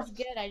 That sounds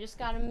good. I just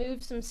got to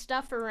move some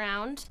stuff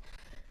around.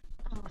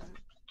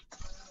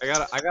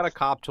 I got a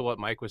cop to what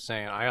Mike was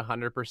saying. I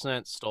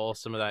 100% stole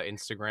some of that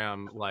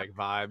Instagram like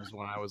vibes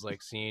when I was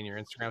like seeing your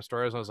Instagram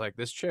stories. I was like,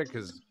 this chick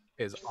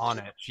is on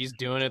it. She's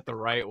doing it the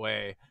right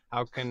way.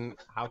 How can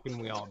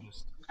we all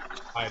just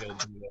try to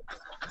do this?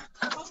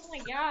 Oh my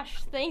gosh,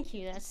 thank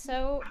you. That's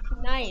so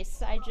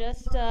nice. I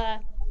just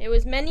it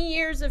was many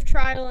years of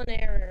trial and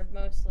error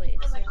mostly.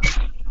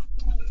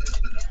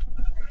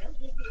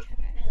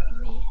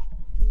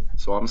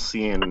 So I'm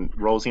seeing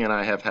Rosie and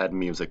I have had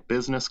music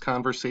business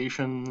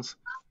conversations,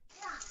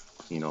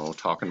 you know,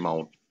 talking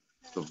about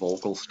the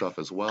vocal stuff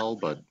as well,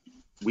 but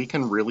we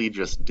can really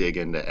just dig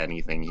into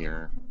anything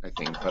here, I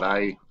think. But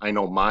I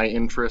know my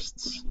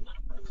interests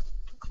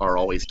are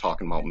always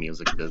talking about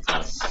music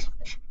business.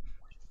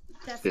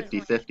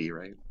 50-50,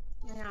 right?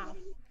 Yeah.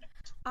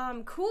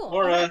 Cool.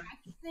 Laura. Okay, I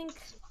think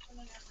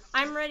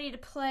I'm ready to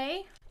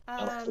play.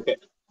 Okay.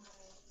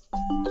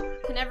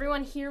 Can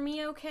everyone hear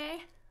me okay?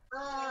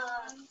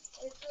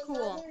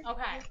 Cool.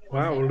 Okay.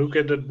 Wow, look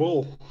at that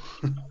ball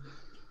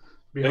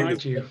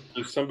behind you.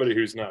 There's somebody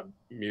who's not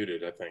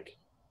muted, I think.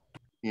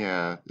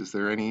 Yeah, is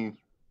there any?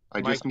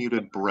 I Mike, just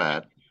muted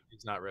Brett.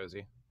 It's not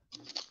Rosie.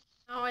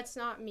 No, it's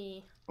not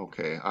me.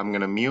 Okay, I'm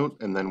gonna mute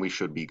and then we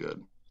should be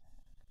good.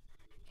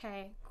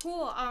 Okay,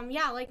 cool.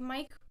 Yeah, like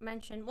Mike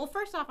mentioned, well,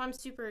 first off, I'm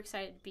super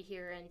excited to be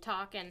here and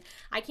talk, and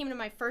I came to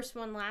my first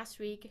one last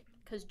week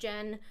because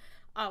Jen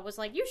was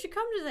like, you should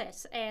come to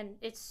this, and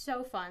it's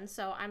so fun,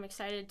 so I'm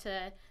excited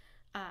to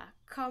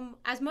come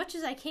as much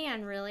as I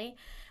can, really.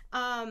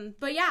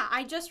 But yeah,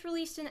 I just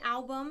released an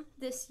album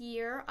this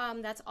year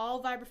that's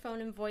all vibraphone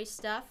and voice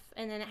stuff,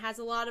 and then it has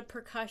a lot of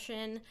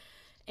percussion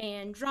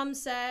and drum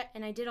set,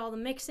 and I did all the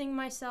mixing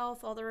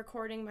myself, all the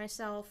recording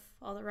myself,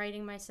 all the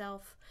writing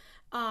myself.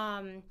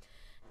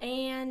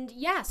 And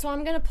yeah, so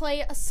I'm gonna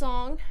play a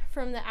song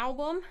from the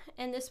album,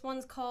 and this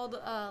one's called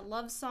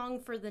Love Song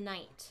for the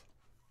Night.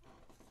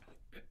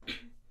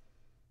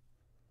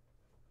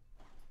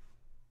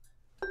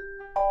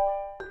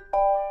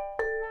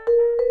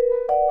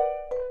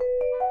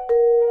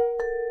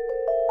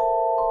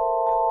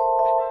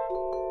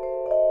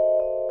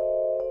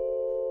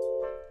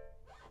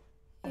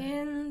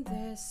 In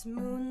this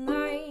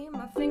moonlight,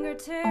 my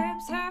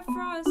fingertips have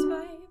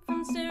frostbite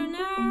from staring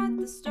at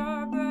the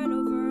star bright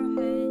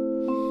overhead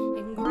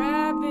and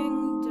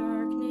grabbing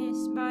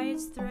darkness by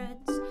its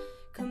threads,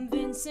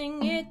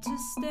 convincing it to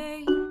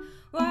stay.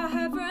 Why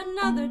have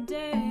another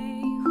day?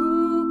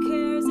 Who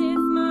cares if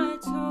my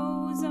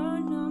toes are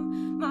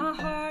numb? My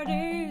heart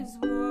is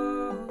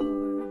warm.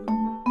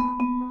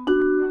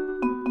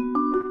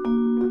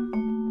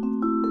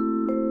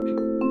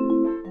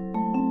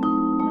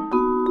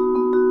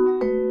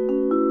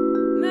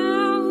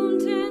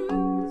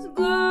 Mountains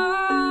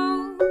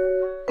glow,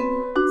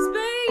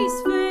 space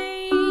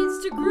fades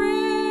to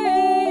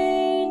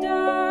gray,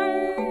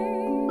 dark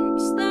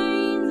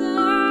stains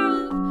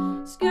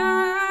of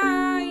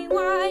sky,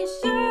 white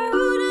shadow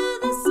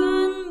of the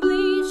sun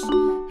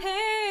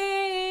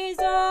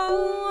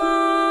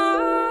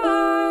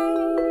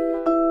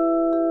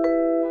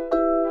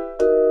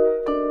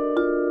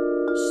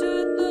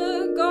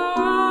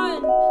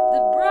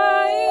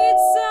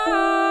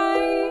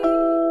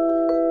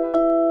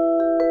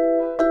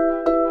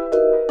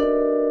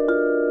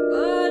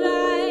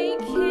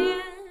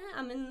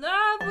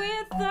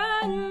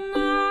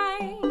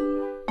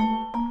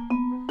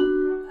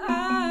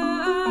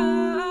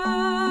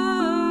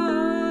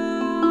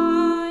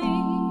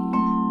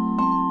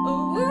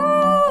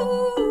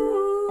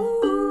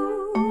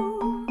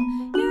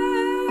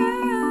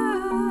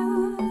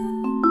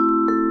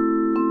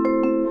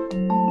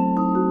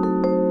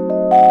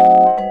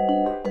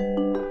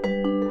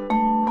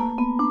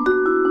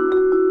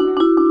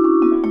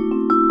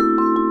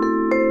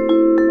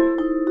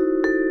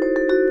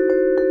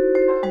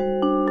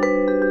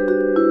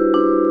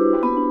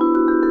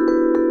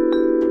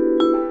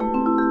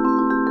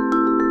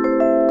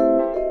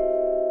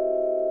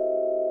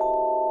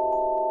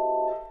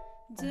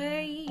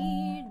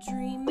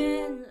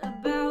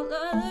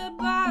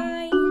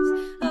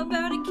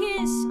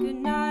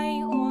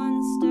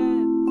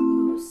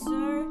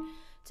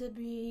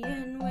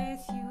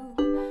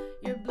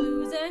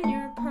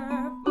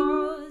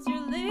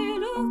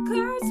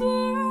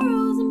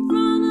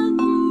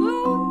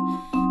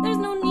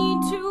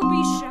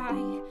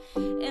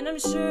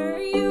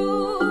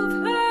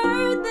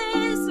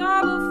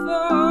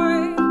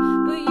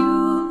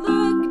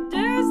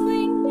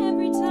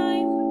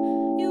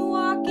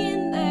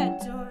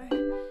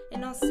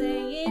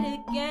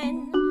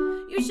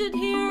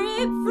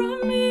it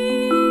from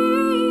me.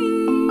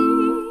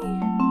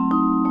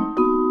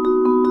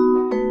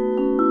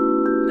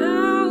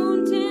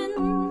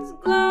 Mountains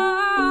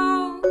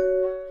glow,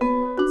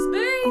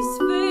 space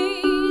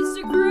fades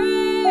to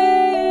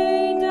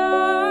gray,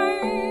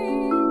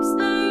 dark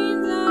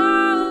stains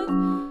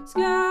of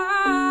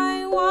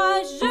sky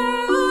wash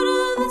out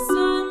of the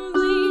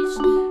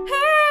sun-bleached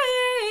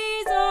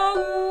haze of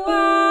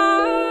white.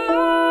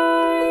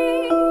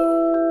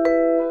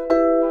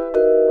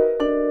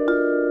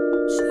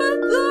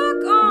 Should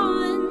look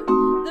on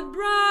the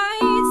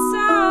bright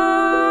side,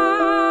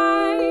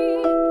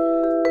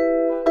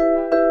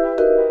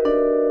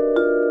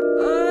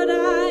 but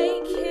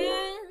I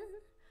can't.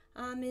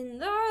 I'm in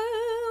love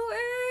with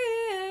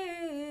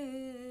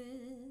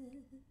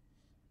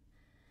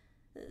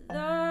the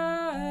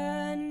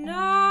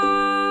night.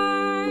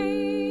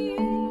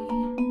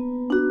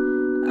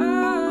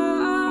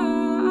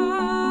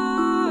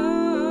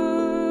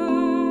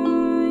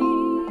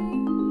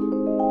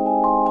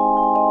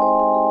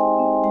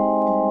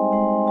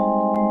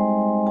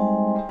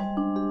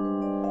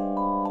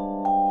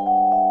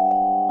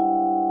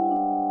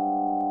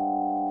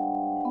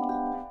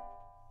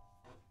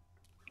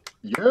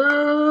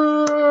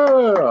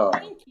 Yeah.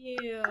 Thank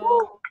you.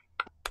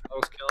 That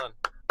was killing.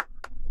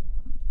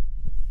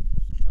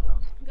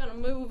 I'm gonna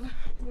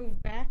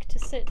move back to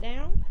sit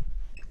down.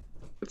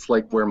 It's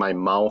like where my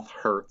mouth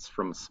hurts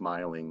from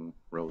smiling,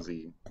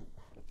 Rosie.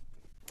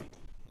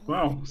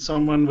 Wow,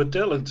 someone with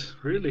talent,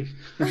 really.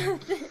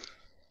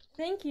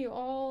 Thank you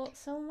all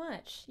so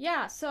much.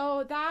 Yeah,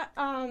 so that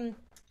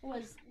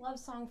was Love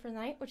Song for the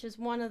Night, which is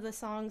one of the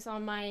songs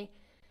on my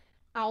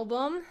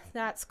album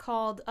that's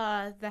called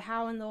The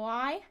How and the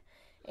Why,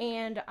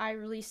 and I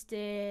released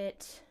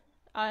it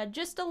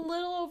just a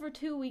little over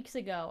 2 weeks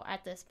ago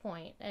at this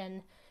point,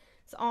 and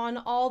it's on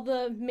all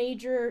the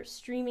major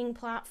streaming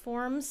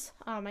platforms.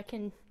 I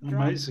can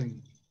drop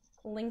Amazing.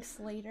 links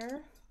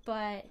later,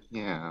 but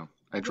Yeah,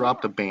 I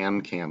dropped a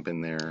Bandcamp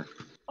in there.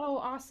 oh,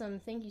 awesome!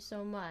 Thank you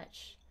so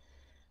much.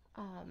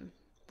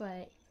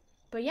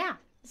 But yeah,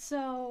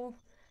 so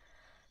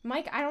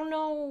Mike, I don't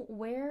know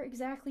where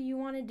exactly you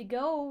wanted to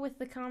go with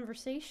the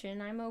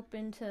conversation. I'm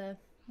open to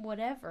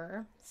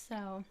whatever.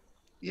 So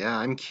Yeah,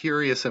 I'm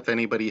curious if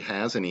anybody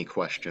has any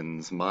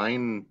questions.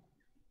 Mine,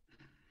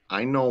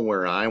 I know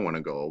where I want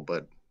to go,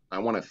 but I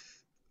want to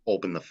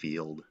open the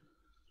field.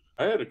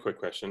 I had a quick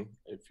question,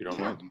 if you don't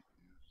Yeah.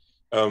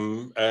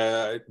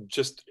 mind.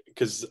 Just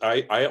because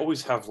I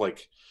always have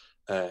like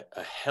a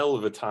hell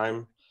of a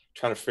time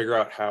trying to figure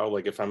out how,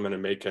 like, if I'm going to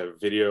make a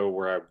video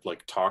where I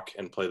like talk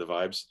and play the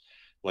vibes.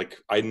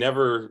 Like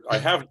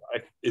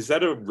is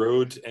that a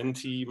Rode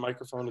NT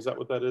microphone? Is that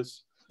what that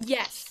is?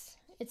 yes,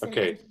 it's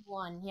Okay. an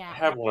one. Yeah. I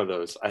have one of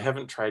those. I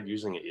haven't tried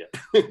using it yet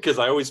because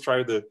I always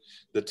try the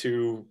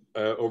two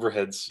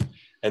overheads,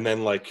 and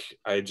then like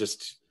I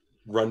just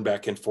run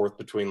back and forth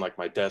between like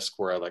my desk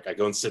where I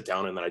go and sit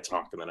down and then I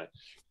talk and then I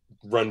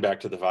run back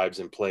to the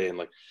vibes and play,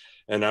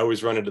 and I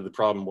always run into the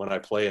problem when I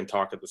play and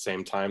talk at the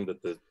same time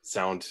that the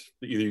sound,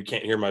 either you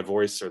can't hear my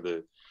voice or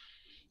I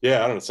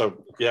don't know.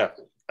 So yeah,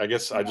 I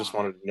guess I just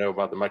wanted to know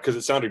about the mic because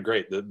it sounded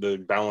great.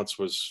 The balance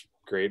was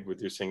great with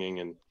your singing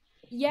and.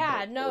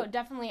 Yeah, no,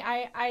 definitely.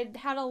 I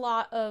had a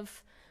lot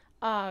of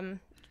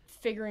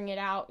figuring it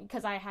out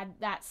because I had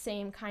that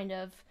same kind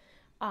of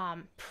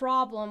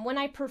problem. When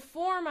I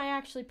perform, I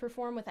actually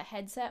perform with a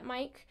headset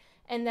mic,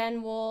 and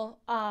then we'll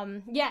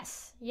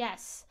yes.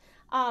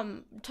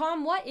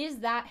 Tom, what is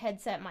that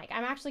headset mic?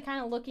 I'm actually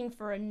kind of looking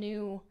for a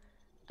new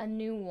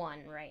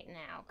one right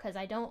now because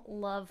I don't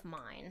love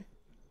mine.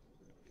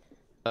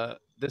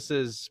 This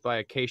is by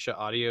Acacia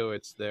Audio.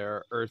 It's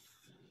their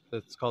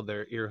it's called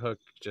their Earhook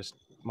just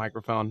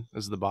microphone.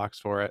 This is the box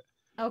for it.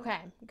 Okay,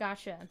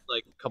 gotcha.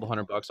 Like a couple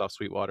 $100 off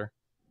Sweetwater.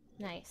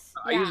 Nice.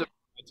 I use it.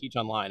 I teach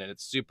online, and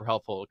it's super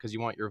helpful because you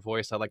want your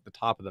voice at like the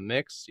top of the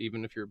mix,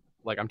 even if you're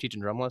like I'm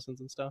teaching drum lessons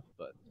and stuff.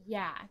 But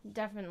yeah,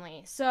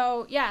 definitely.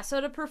 So yeah,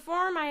 so to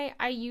perform,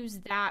 I use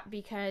that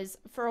because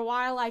for a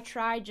while I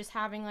tried just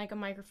having like a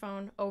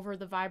microphone over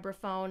the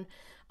vibraphone,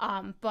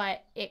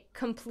 but it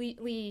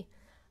completely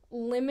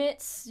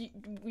limits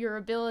your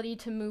ability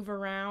to move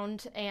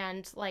around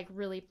and like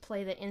really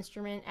play the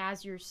instrument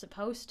as you're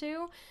supposed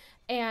to.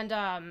 And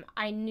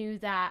I knew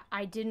that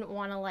I didn't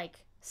want to like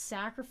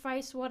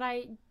sacrifice what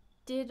I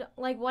did,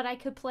 like what I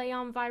could play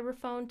on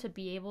vibraphone to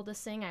be able to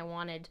sing. I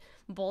wanted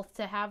both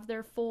to have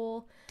their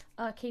full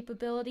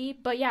capability.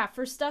 But yeah,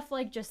 for stuff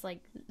like just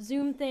like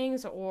Zoom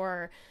things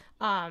or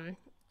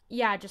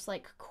just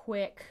like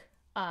quick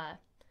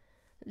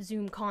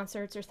Zoom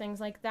concerts or things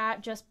like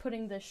that, just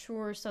putting the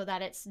Shure so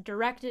that it's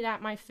directed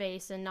at my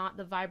face and not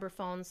the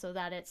vibraphone, so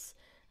that it's,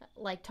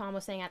 like Tom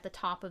was saying, at the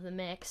top of the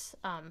mix,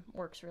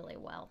 works really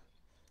well.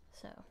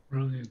 So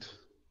Brilliant.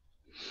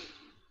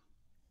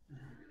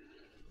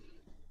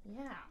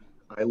 Yeah.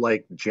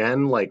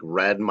 Jen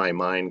read my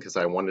mind because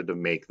I wanted to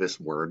make this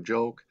word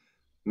joke.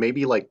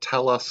 Maybe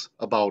tell us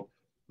about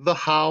the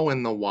how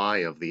and the why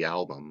of the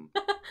album.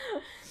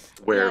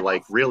 Where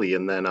really,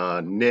 and then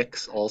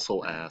Nick's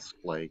also asked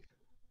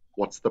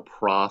what's the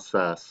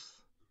process?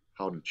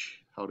 How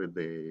did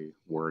they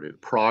word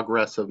it?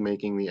 Progress of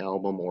making the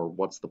album, or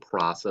what's the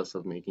process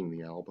of making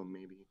the album,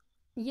 maybe?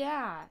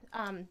 Yeah,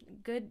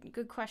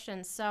 good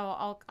questions. So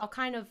I'll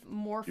kind of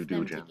morph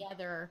them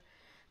together.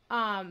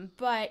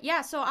 But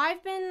yeah, so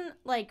I've been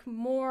like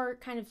more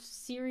kind of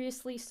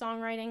seriously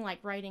songwriting, like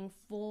writing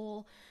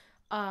full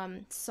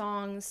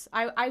songs.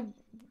 I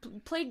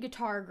played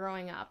guitar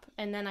growing up,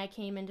 and then I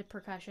came into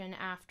percussion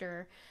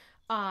after.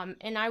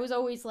 And I was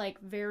always like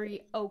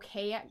very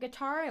okay at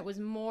guitar. It was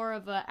more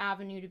of an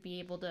avenue to be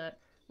able to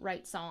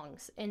write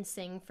songs and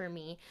sing for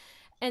me.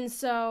 And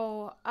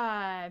so,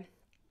 yeah,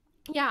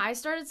 I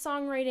started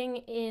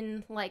songwriting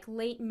in like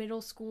late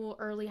middle school,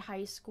 early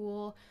high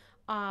school.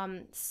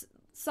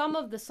 Some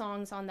of the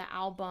songs on the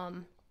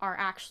album are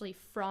actually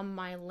from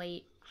my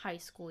late high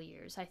school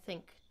years. I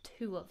think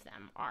 2 of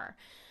them are.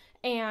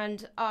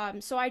 And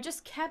so I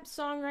just kept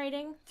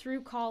songwriting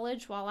through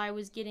college while I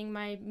was getting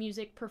my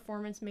music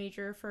performance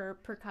major for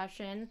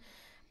percussion.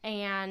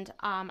 And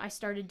I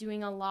started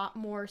doing a lot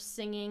more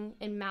singing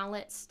and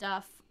mallet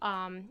stuff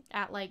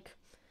at like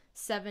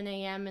 7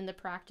 a.m. in the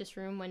practice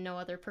room when no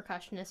other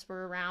percussionists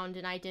were around,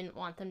 and I didn't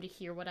want them to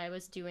hear what I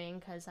was doing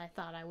because I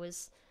thought I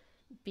was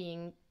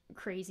being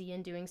crazy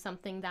and doing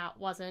something that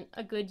wasn't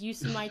a good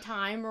use of my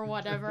time or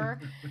whatever.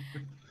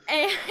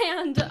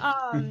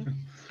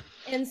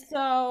 And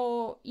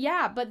so,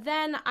 yeah, but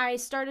then I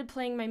started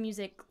playing my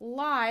music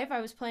live. I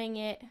was playing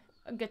it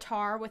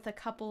guitar with a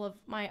couple of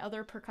my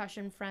other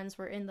percussion friends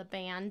were in the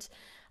band.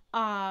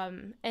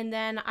 And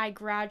then I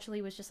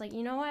gradually was just like,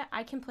 you know what?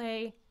 I can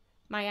play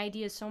my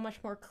ideas so much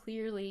more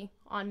clearly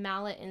on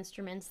mallet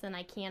instruments than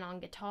I can on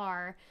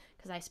guitar,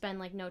 because I spend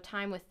like no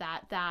time with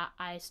that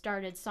I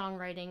started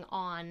songwriting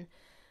on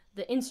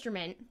the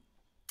instrument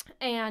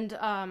and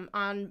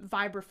on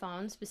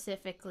vibraphone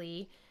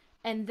specifically.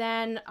 And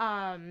then,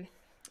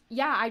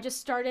 yeah, I just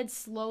started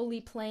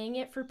slowly playing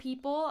it for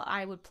people.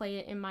 I would play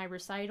it in my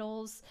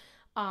recitals.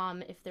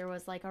 If there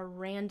was like a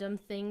random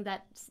thing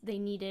that they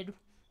needed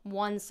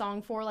one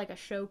song for, like a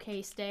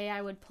showcase day,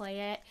 I would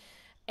play it.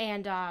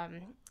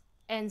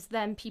 And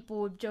then people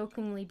would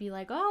jokingly be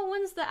like, oh,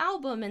 when's the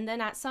album? And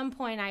then at some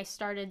point I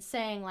started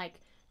saying like,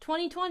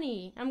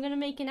 2020, I'm going to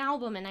make an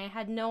album. And I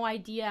had no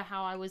idea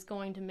how I was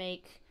going to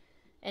make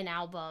an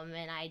album.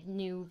 And I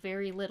knew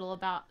very little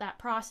about that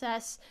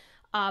process.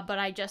 But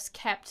I just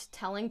kept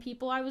telling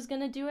people I was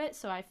going to do it.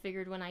 So I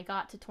figured when I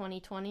got to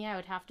 2020, I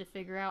would have to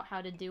figure out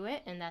how to do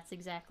it. And that's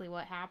exactly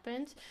what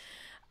happened.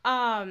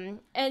 And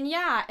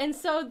yeah, and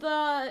so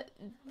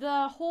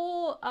the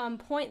whole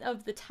point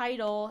of the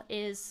title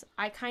is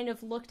I kind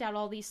of looked at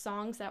all these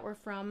songs that were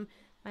from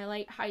my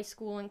late high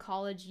school and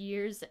college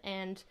years,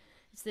 and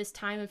it's this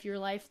time of your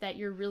life that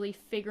you're really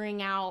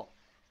figuring out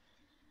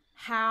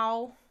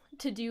how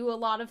to do a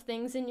lot of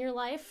things in your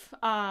life,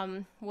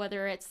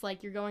 whether it's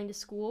like you're going to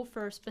school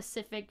for a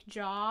specific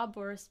job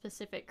or a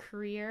specific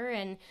career,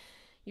 and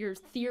you're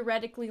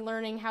theoretically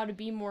learning how to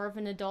be more of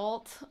an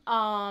adult,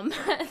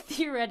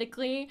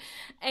 theoretically,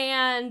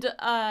 and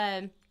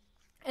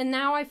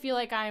now I feel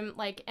like I'm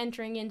like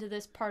entering into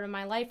this part of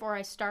my life, or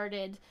I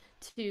started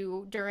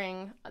to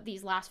during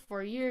these last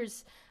 4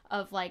 years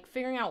of like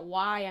figuring out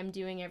why I'm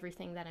doing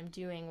everything that I'm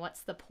doing.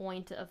 What's the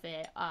point of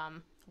it?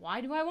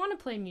 Why do I want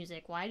to play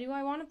music? Why do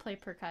I want to play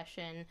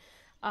percussion?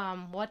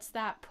 What's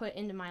that put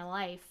into my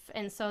life?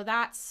 And so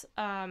that's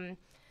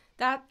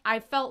that I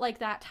felt like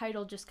that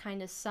title just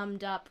kind of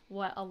summed up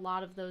what a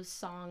lot of those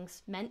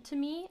songs meant to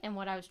me and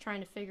what I was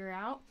trying to figure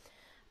out.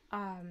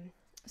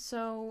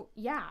 So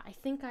yeah, I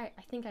think I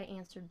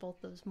answered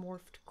both those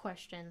morphed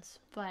questions,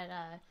 but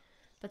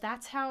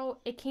that's how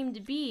it came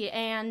to be.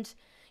 And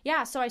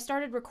yeah, so I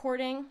started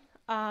recording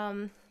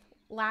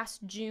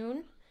last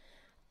June.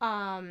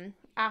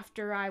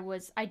 After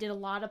I did a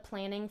lot of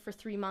planning for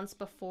 3 months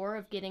before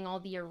of getting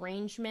all the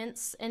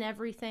arrangements and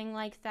everything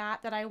like that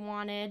I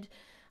wanted.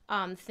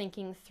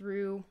 Thinking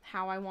through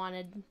how I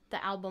wanted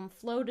the album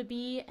flow to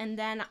be, and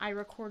then I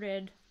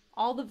recorded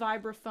all the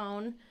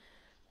vibraphone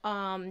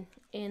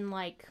in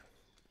like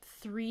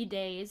 3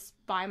 days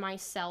by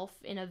myself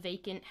in a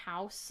vacant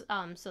house,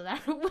 so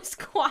that it was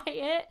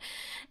quiet,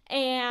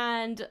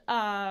 and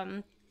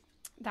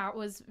that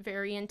was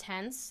very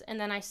intense. And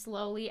then I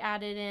slowly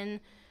added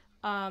in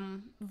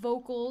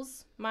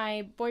vocals.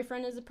 My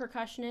boyfriend is a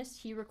percussionist.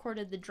 He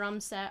recorded the drum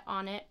set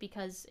on it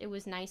because it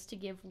was nice to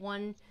give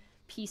one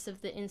piece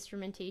of the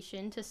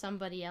instrumentation to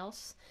somebody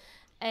else,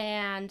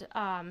 and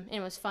it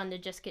was fun to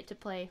just get to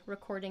play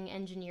recording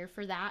engineer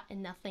for that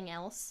and nothing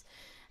else.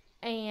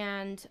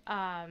 And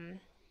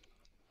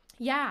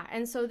yeah,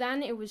 and so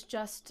then it was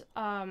just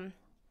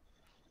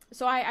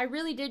so I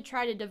really did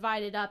try to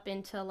divide it up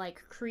into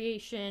like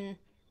creation,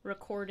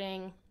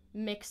 recording,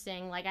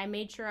 mixing. Like I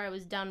made sure I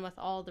was done with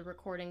all the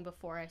recording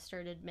before I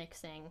started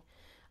mixing,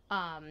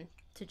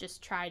 to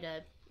just try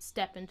to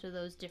step into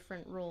those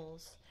different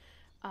roles.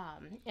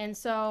 And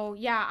so,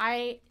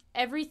 yeah,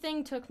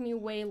 everything took me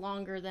way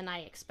longer than I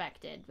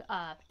expected,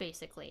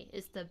 basically,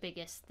 is the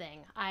biggest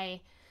thing.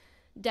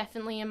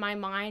 definitely in my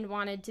mind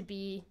wanted to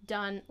be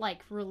done,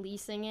 like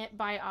releasing it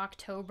by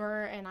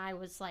October, and I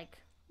was like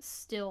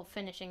still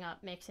finishing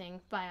up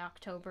mixing by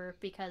October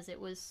because it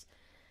was,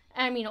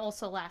 I mean,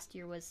 also last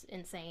year was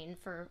insane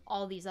for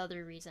all these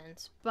other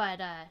reasons. But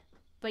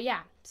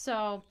yeah,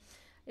 so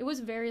it was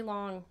a very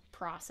long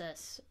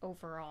process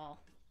overall,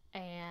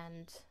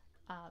 and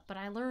but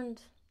I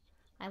learned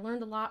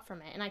a lot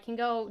from it, and I can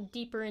go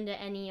deeper into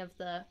any of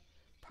the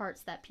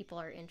parts that people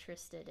are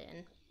interested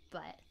in.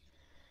 But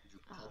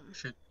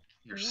publish it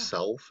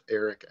yourself? Yeah.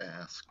 Eric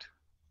asked.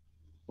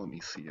 Let me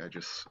see. I'm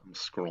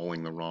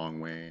scrolling the wrong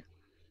way.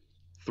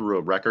 Through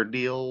a record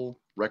deal,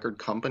 record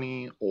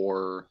company,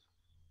 or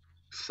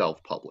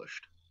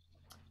self-published?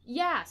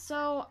 Yeah,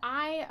 so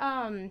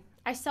I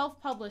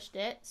self-published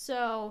it.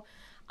 So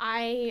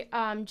I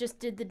just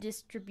did the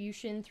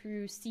distribution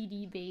through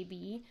CD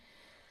Baby.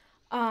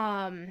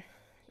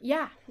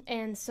 Yeah,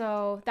 and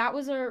so that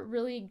was a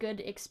really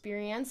good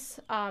experience.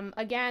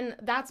 Again,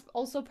 that's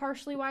also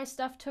partially why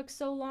stuff took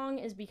so long,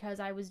 is because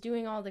I was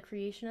doing all the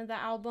creation of the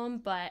album,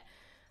 but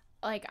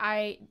like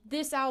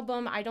this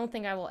album, I don't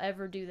think I will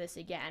ever do this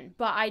again.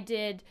 But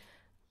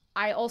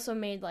I also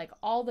made like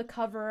all the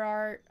cover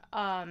art.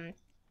 I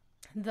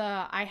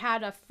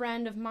had a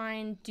friend of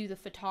mine do the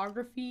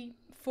photography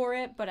for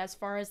it, but as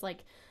far as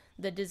like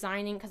the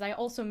designing, because I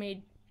also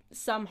made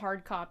some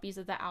hard copies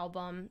of the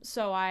album,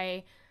 so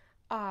I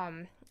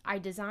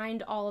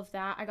designed all of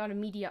that. I got a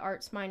media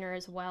arts minor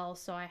as well,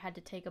 so I had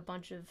to take a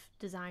bunch of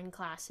design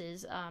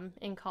classes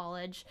in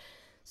college.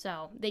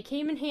 So they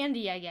came in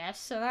handy, I guess,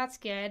 so that's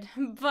good.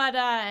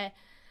 But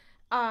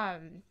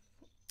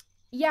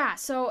yeah,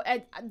 so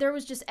there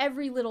was just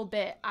every little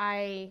bit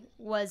I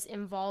was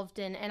involved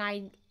in, and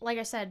I, like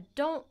I said,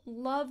 don't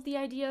love the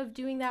idea of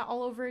doing that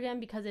all over again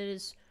because it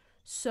is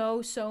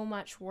so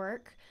much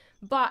work.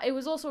 But it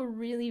was also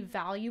really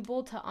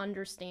valuable to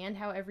understand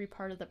how every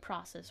part of the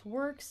process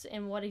works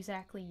and what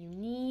exactly you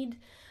need.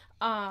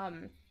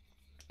 And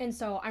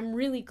so I'm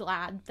really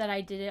glad that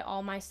I did it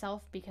all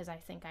myself, because I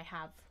think I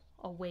have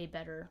a way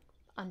better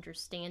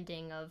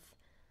understanding of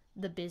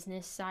the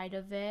business side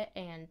of it,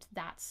 and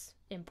that's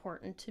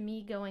important to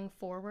me going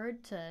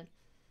forward, to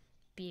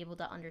be able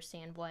to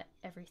understand what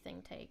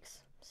everything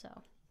takes. So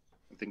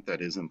I think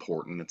that is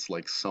important. It's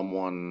like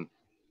someone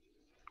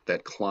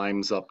that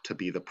climbs up to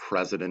be the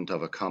president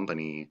of a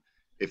company.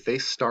 If they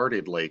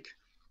started like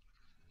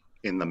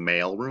in the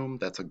mailroom,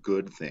 that's a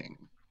good thing,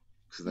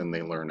 because then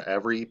they learn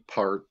every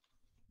part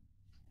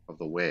of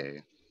the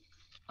way.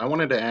 I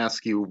wanted to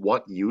ask you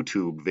what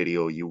YouTube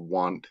video you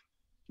want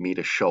me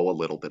to show a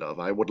little bit of.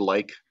 I would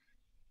like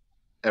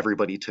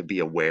everybody to be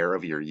aware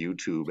of your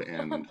YouTube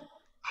and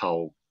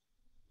how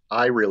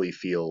I really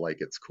feel like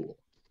it's cool.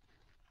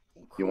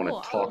 You want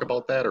to talk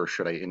about that, or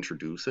should I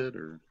introduce it?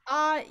 Or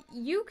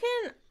you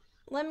can,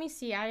 let me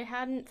see, I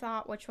hadn't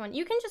thought which one.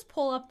 You can just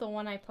pull up the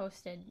one I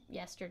posted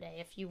yesterday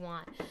if you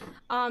want.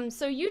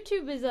 So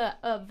YouTube is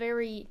a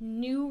very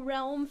new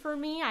realm for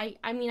me.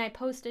 I mean, I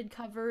posted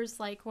covers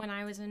like when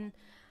I was in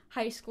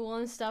high school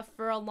and stuff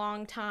for a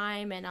long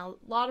time, and a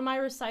lot of my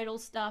recital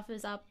stuff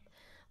is up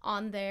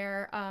on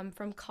there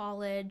from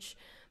college.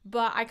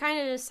 But I kind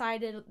of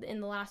decided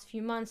in the last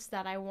few months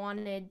that I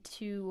wanted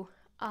to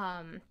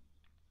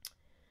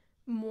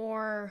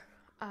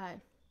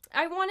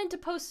I wanted to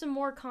post some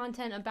more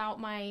content about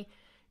my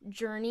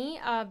journey,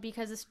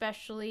 because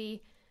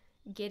especially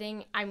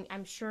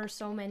I'm sure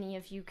so many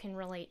of you can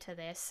relate to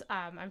this.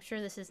 I'm sure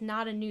this is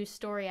not a new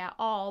story at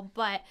all,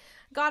 but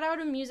got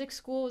out of music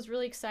school, was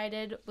really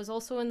excited, was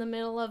also in the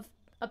middle of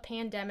a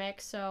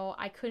pandemic, so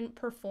I couldn't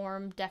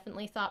perform.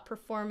 Definitely thought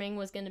performing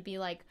was going to be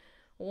like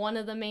one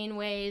of the main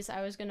ways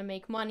I was going to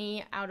make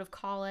money out of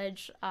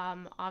college.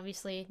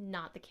 Obviously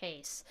not the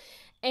case.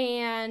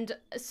 And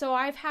so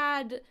I've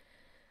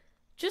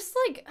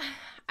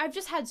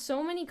just had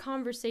so many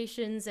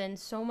conversations and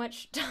so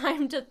much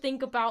time to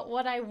think about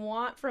what I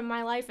want from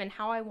my life and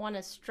how I want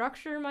to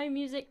structure my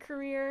music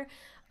career,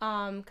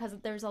 because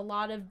there's a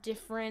lot of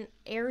different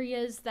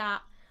areas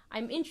that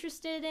I'm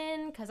interested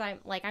in, because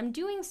I'm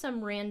doing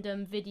some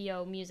random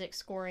video music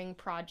scoring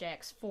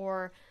projects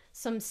for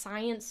some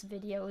science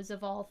videos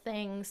of all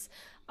things.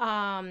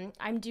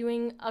 I'm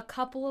doing a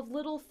couple of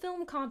little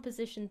film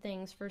composition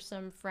things for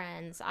some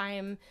friends.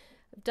 I'm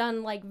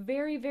done like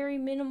very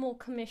minimal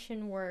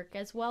commission work,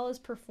 as well as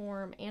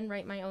perform and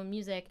write my own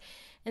music.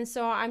 And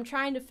so I'm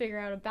trying to figure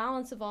out a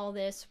balance of all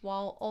this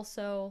while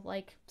also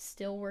like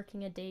still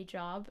working a day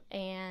job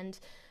and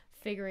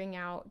figuring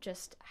out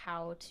just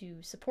how to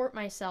support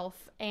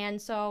myself. And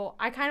so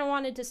I kind of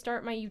wanted to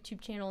start my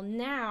YouTube channel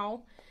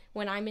now,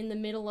 when I'm in the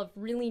middle of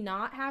really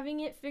not having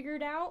it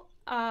figured out,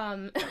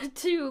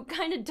 to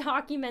kind of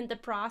document the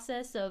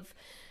process of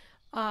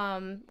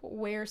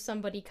where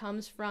somebody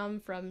comes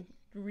from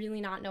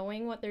really not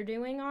knowing what they're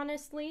doing,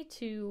 honestly,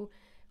 to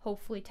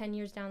hopefully 10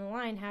 years down the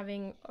line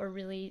having a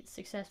really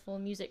successful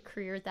music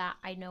career that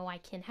I know I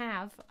can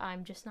have.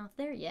 I'm just not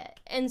there yet.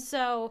 And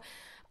so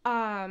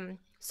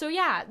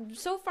yeah,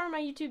 so far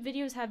my YouTube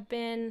videos have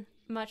been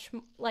much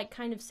like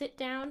kind of sit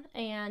down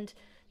and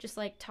just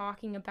like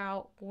talking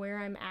about where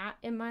I'm at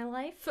in my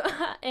life.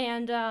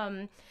 And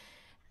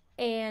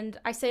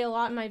I say a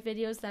lot in my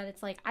videos that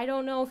it's like, I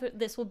don't know if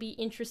this will be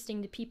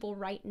interesting to people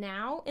right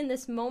now in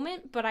this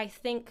moment, but I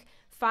think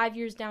 5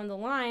 years down the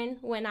line,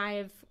 when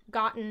I've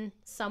gotten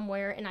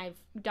somewhere and I've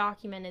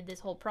documented this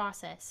whole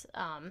process,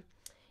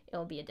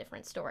 it'll be a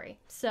different story.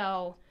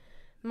 So,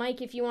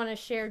 Mike, if you want to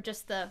share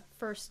just the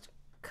first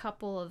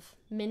couple of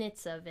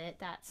minutes of it,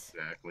 that's...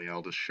 Exactly.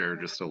 I'll just share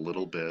just a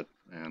little bit.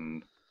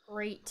 And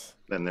great.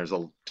 then there's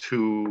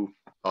two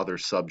other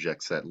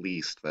subjects at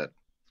least that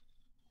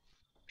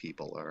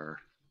people are...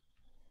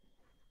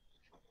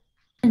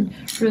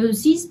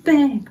 Rosie's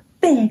back.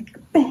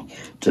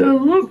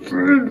 Tell a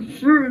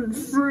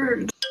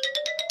friend.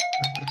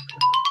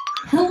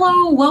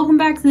 Hello, welcome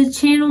back to the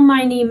channel.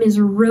 My name is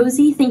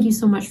Rosie. Thank you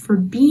so much for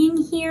being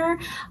here.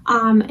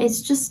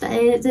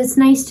 It's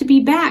nice to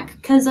be back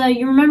because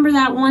you remember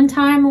that one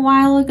time a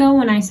while ago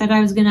when I said I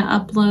was going to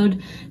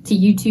upload to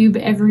YouTube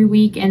every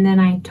week, and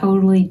then I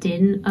totally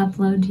didn't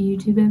upload to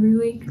YouTube every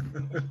week?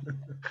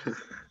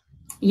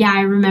 Yeah,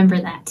 I remember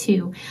that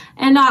too.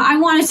 And I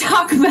want to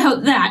talk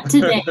about that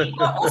today.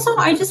 Also,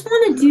 I just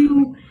want to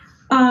do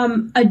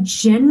a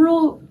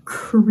general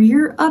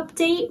career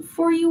update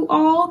for you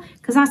all,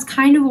 because that's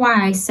kind of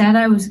why I said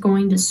I was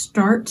going to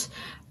start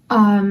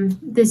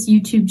this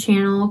YouTube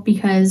channel,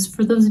 because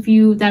for those of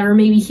you that are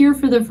maybe here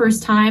for the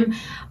first time,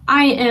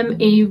 I am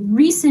a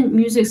recent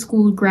music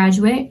school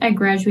graduate. I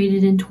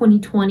graduated in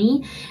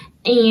 2020,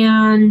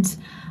 and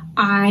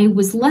I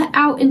was let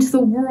out into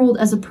the world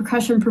as a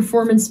percussion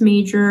performance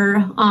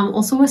major,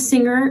 also a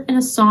singer and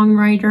a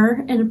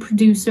songwriter and a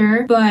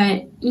producer.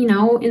 But, you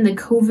know, in the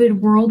COVID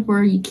world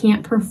where you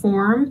can't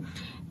perform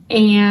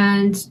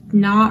and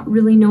not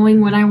really knowing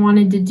what I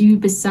wanted to do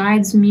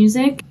besides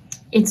music,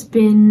 it's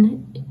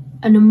been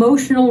an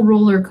emotional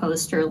roller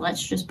coaster,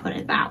 let's just put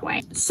it that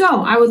way.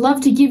 So I would love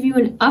to give you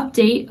an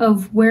update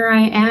of where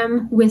I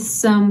am with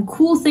some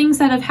cool things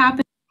that have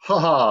happened.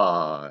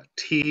 Ha!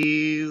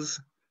 Tease.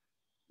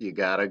 You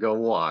gotta go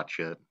watch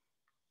it.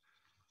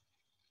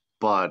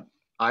 But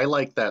I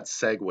like that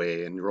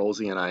segue, and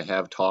Rosie and I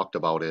have talked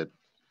about it,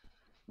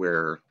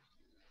 where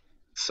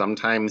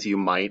sometimes you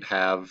might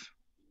have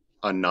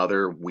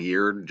another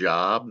weird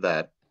job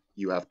that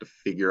you have to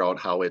figure out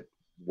how it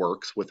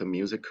works with a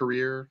music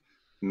career.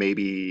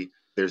 Maybe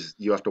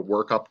you have to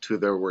work up to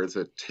where it's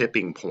a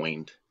tipping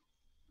point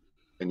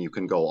and you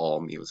can go all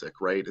music,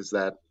 right? Is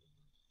that?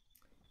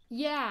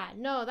 Yeah,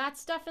 no,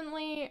 that's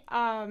definitely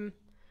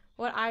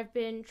what I've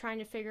been trying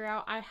to figure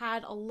out. I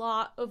had a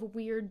lot of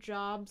weird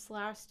jobs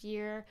last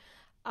year.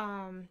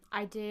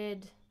 I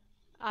did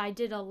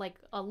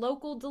a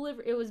local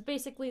delivery. It was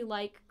basically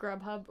like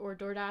Grubhub or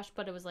DoorDash,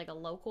 but it was like a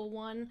local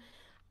one.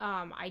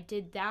 I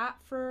did that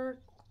for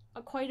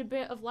quite a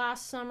bit of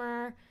last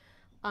summer.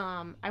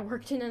 I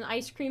worked in an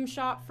ice cream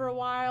shop for a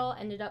while,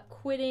 ended up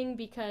quitting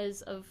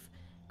because of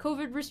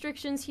COVID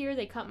restrictions here.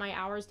 They cut my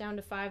hours down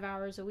to 5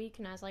 hours a week,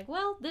 and I was like,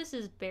 well, this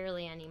is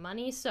barely any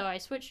money, so I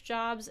switched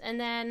jobs. And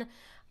then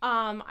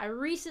I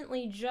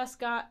recently just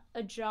got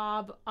a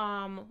job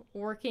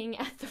working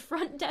at the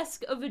front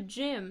desk of a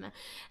gym,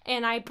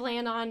 and I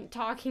plan on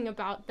talking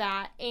about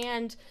that.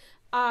 And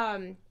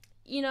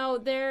you know,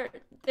 they're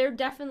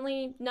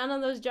definitely, none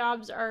of those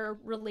jobs are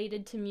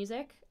related to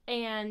music,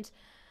 and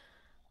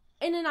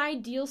in an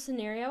ideal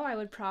scenario, I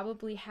would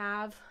probably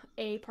have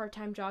a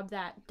part-time job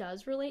that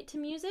does relate to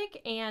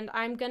music, and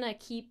I'm gonna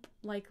keep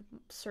like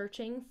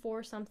searching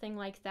for something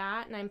like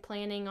that. And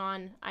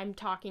I'm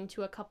talking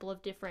to a couple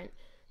of different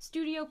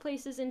studio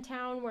places in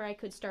town where I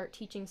could start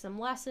teaching some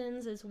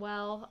lessons as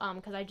well,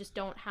 because I just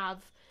don't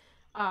have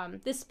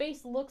this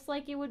space. Looks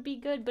like it would be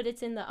good, but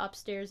it's in the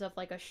upstairs of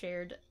like a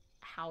shared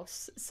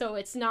house, so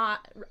it's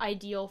not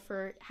ideal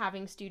for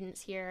having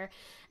students here.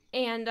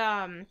 And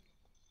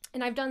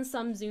I've done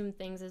some Zoom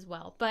things as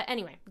well. But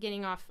anyway,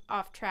 getting off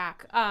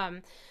track.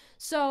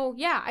 So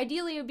yeah,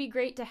 ideally it would be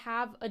great to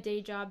have a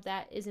day job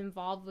that is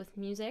involved with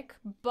music.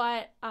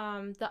 But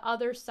the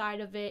other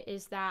side of it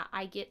is that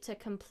I get to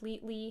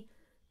completely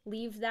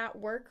leave that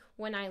work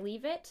when I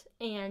leave it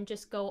and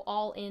just go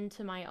all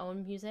into my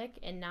own music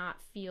and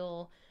not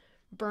feel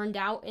burned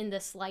out in the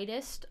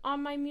slightest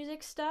on my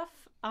music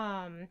stuff.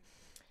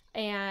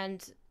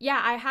 And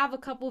yeah, I have a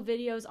couple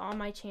videos on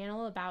my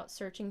channel about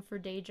searching for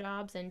day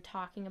jobs and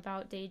talking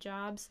about day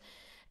jobs.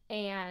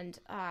 And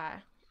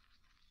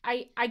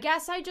I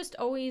guess I just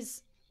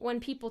always,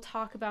 when people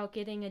talk about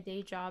getting a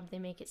day job, they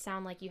make it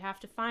sound like you have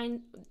to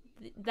find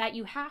that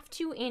you have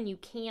to, and you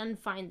can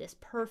find this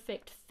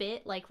perfect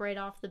fit, like right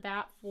off the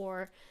bat,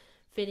 for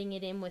fitting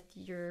it in with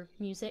your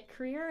music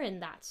career.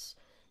 And that's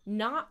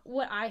not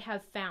what I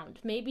have found.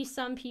 Maybe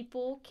some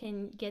people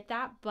can get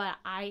that, but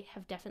I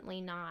have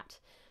definitely not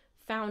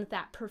found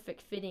that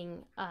perfect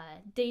fitting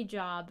day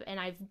job. And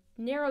I've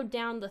narrowed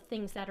down the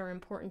things that are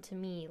important to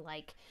me,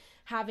 like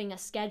having a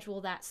schedule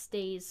that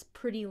stays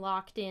pretty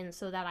locked in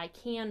so that I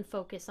can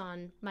focus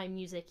on my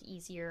music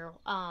easier,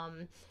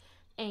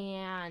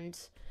 and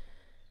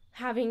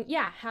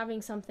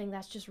having something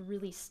that's just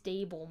really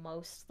stable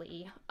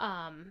mostly.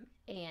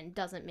 and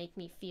doesn't make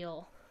me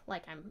feel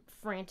like I'm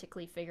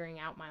frantically figuring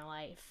out my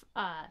life.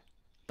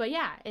 But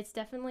yeah,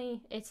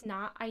 it's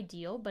not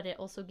ideal, but it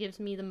also gives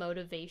me the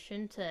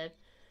motivation to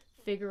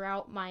figure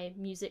out my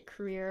music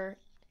career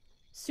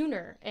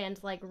sooner and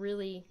like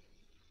really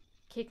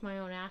kick my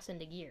own ass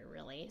into gear,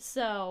 really.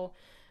 So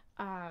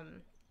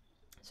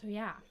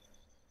yeah,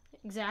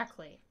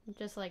 exactly.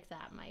 Just like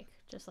that, Mike.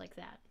 Just like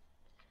that.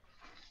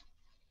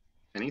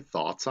 Any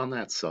thoughts on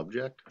that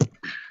subject?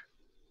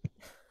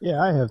 Yeah,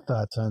 I have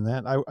thoughts on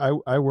that.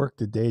 I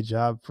worked a day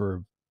job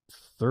for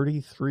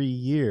 33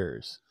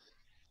 years,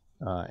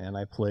 and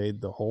I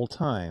played the whole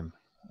time.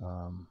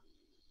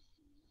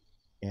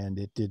 And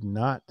it did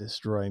not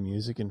destroy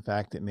music. In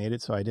fact, it made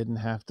it so I didn't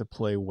have to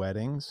play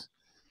weddings,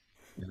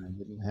 and I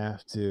didn't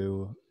have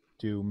to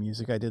do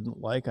music I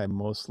didn't like. I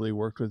mostly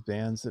worked with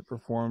bands that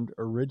performed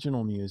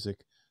original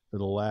music for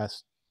the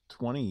last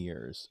 20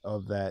 years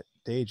of that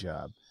day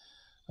job.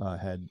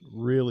 Had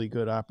really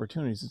good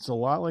opportunities. It's a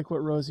lot like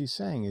what Rosie's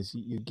saying, is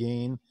you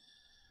gain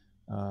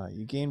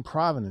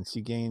provenance,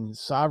 you gain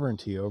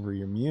sovereignty over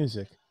your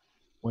music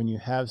when you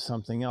have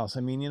something else.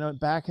 I mean,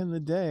 back in the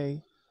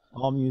day,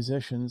 all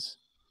musicians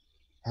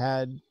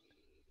had,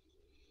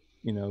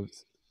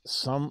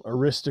 some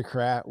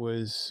aristocrat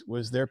was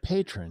their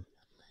patron,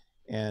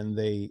 and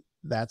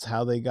that's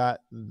how they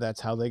got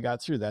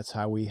through. That's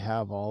how we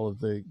have all of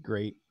the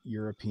great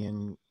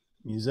European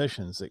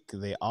musicians.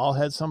 They all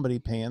had somebody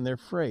paying their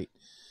freight.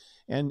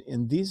 And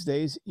in these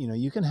days,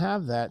 you can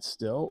have that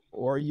still,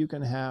 or you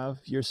can have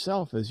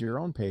yourself as your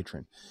own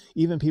patron.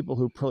 Even people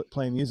who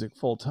play music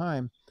full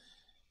time,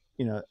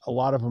 a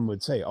lot of them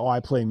would say, oh, I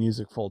play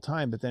music full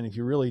time. But then if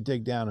you really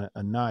dig down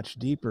a notch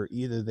deeper,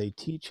 either they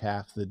teach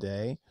half the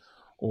day,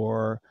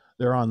 or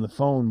they're on the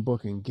phone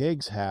booking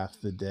gigs half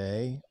the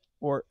day,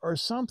 or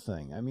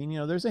something. I mean,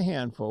 there's a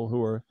handful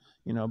who are,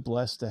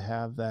 blessed to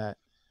have that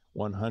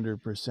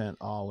 100%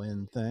 all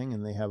in thing,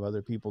 and they have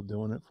other people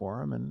doing it for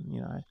them.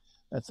 And,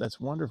 that's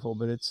wonderful,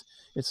 but it's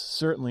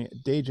certainly,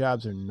 day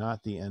jobs are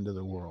not the end of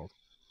the world.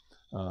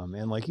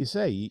 And like you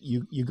say,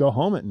 you go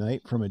home at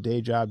night from a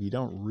day job you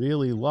don't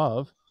really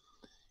love,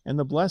 and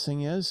the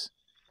blessing is,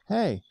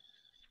 hey,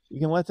 you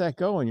can let that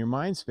go and your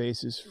mind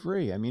space is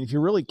free. I mean, if you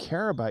really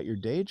care about your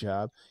day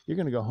job, you're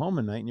going to go home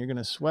at night and you're going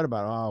to sweat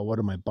about, oh, what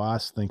did my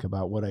boss think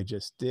about what I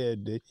just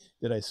did?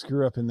 Did I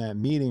screw up in that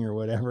meeting or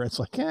whatever? It's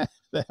like,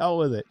 the hell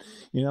with it.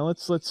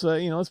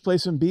 Let's play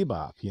some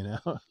bebop,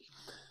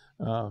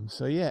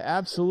 So yeah,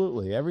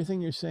 absolutely.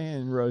 Everything you're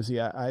saying,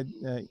 Rosie, I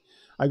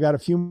got a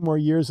few more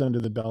years under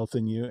the belt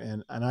than you,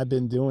 and I've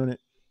been doing it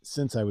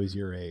since I was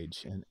your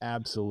age. And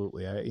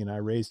absolutely, I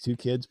raised 2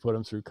 kids, put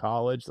them through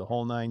college, the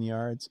whole 9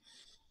 yards.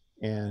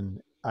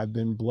 And I've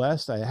been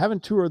blessed. I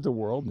haven't toured the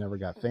world, never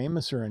got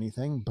famous or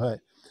anything, but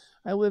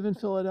I live in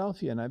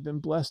Philadelphia, and I've been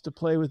blessed to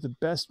play with the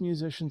best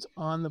musicians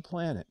on the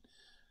planet.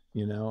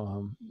 It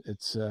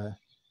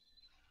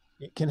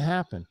can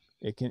happen.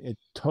 It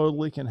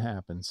totally can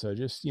happen. So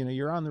just,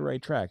 you're on the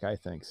right track, I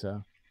think.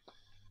 So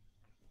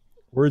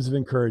words of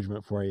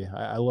encouragement for you.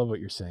 I love what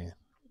you're saying.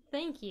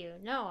 Thank you.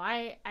 No,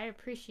 I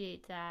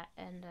appreciate that.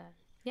 And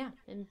yeah,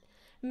 it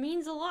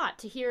means a lot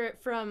to hear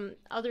it from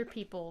other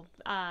people.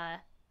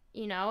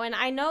 And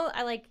I know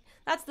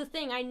that's the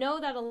thing. I know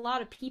that a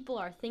lot of people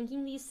are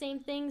thinking these same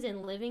things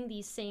and living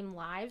these same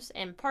lives.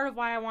 And part of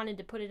why I wanted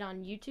to put it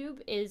on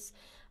YouTube is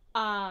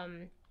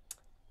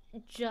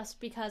just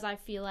because I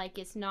feel like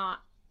it's not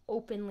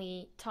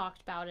openly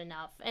talked about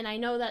enough. And I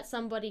know that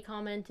somebody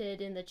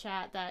commented in the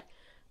chat that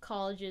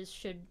colleges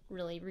should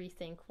really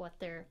rethink what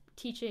they're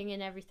teaching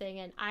and everything,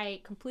 and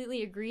I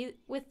completely agree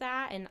with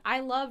that. And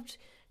I loved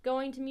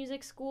going to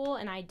music school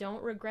and I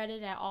don't regret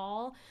it at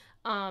all,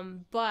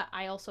 but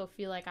I also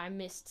feel like I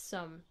missed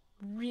some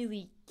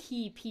really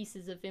key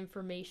pieces of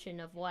information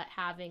of what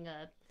having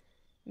a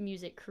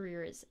music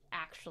career is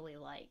actually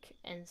like.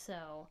 And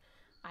so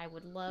I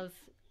would love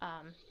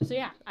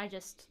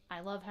I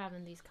love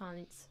having these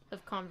kinds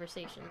of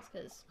conversations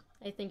because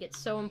I think it's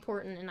so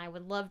important, and I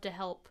would love to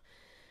help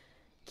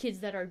kids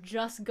that are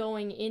just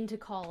going into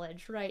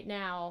college right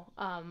now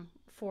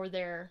for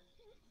their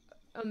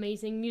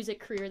amazing music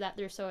career that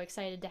they're so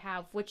excited to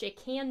have, which it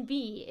can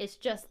be. It's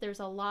just there's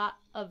a lot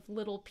of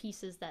little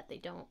pieces that they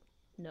don't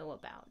know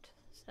about.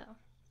 So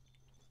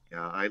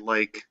yeah, I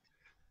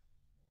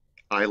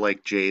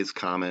like Jay's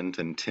comment,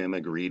 and Tim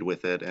agreed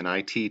with it, and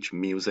I teach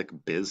music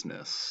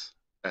business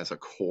as a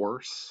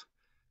course,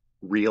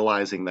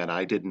 realizing that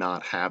I did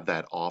not have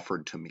that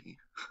offered to me.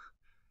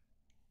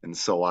 And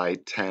so I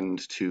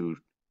tend to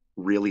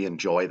really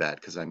enjoy that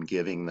because I'm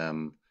giving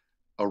them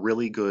a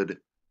really good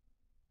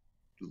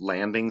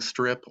landing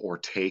strip or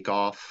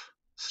takeoff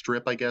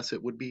strip, I guess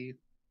it would be.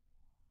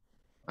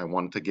 I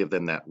want to give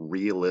them that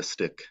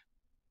realistic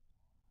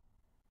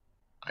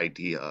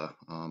idea.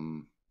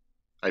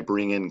 I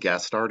bring in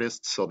guest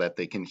artists so that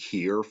they can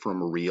hear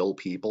from real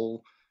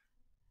people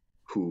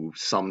who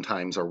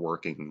sometimes are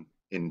working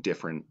in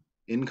different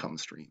income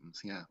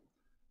streams. Yeah.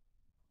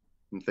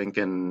 I'm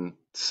thinking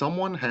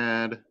someone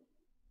had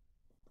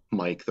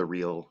Mike the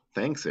real.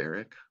 Thanks,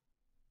 Eric.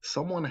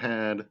 Someone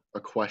had a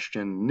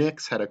question.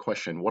 Nix had a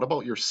question. What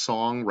about your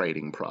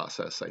songwriting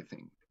process, I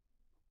think?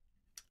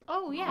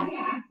 Oh,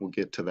 yeah. We'll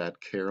get to that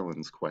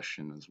Carolyn's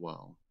question as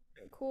well.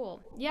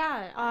 Cool.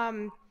 Yeah.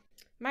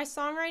 My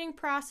songwriting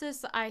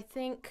process, I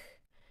think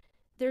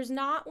there's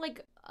not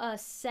like a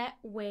set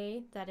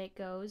way that it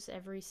goes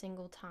every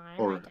single time.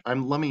 Or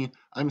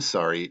I'm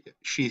sorry.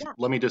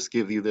 Let me just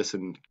give you this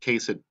in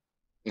case it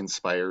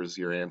inspires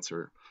your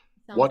answer.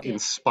 What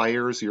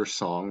inspires your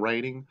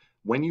songwriting?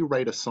 When you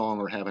write a song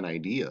or have an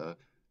idea,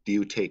 do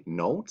you take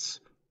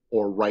notes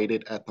or write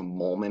it at the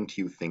moment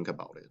you think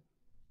about it?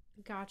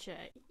 Gotcha.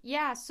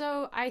 Yeah,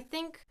 so I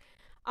think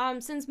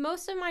since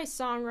most of my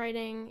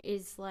songwriting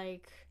is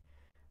like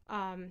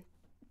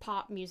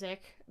pop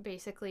music,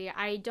 basically,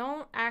 I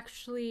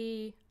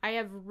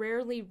have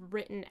rarely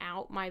written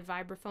out my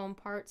vibraphone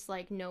parts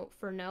like note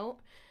for note.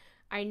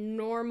 I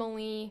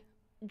normally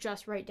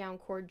just write down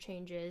chord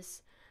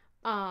changes.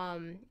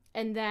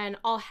 And then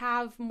I'll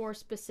have more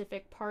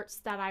specific parts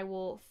that I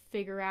will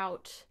figure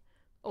out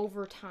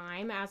over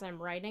time as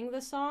I'm writing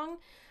the song.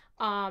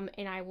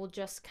 And I will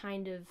just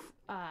kind of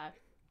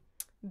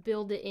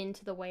build it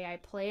into the way I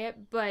play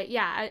it. But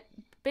yeah,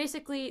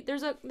 basically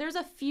there's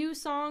a few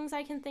songs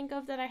I can think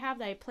of that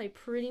I play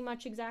pretty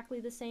much exactly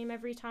the same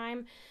every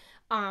time.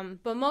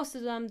 But most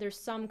of them there's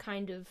some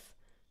kind of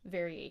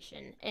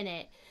variation in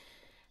it.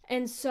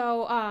 And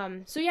so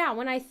yeah,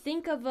 when I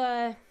think of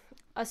a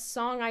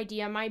song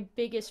idea, my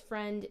biggest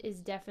friend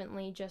is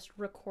definitely just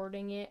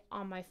recording it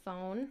on my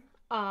phone.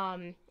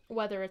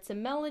 Whether it's a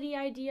melody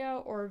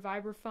idea or a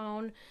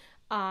vibraphone,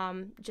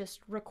 just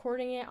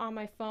recording it on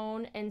my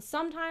phone. And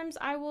sometimes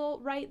I will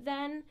right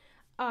then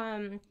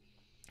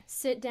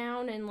sit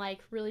down and like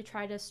really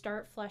try to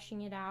start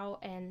fleshing it out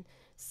and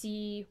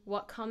see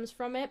what comes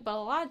from it. But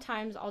a lot of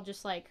times I'll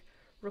just like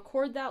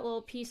record that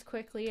little piece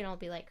quickly and I'll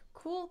be like,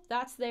 cool,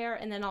 that's there,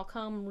 and then I'll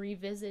come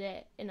revisit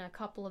it in a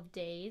couple of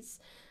days.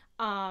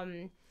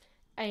 Or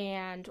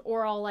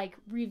I'll like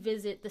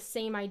revisit the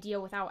same idea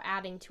without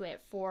adding to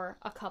it for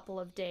a couple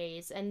of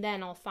days, and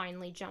then I'll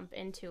finally jump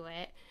into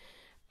it.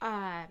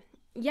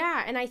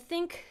 Yeah, and I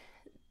think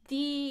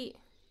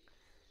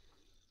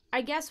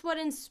I guess what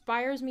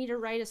inspires me to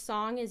write a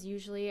song is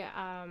usually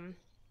I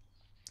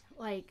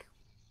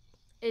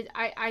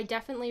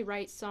definitely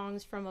write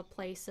songs from a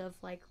place of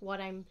like what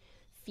I'm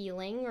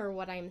feeling or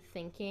what I'm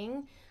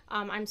thinking.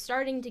 I'm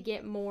starting to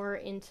get more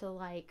into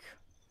like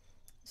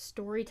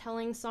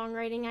storytelling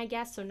songwriting, I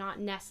guess, so not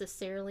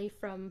necessarily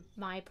from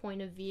my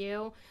point of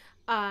view,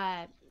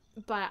 but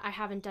I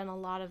haven't done a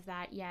lot of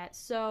that yet.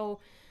 So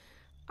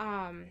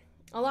a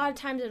lot of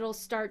times it'll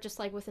start just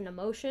like with an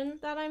emotion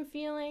that I'm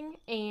feeling,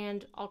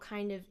 and I'll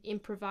kind of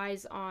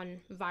improvise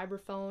on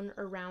vibraphone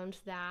around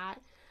that.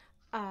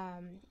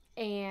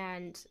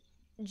 And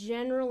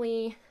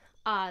generally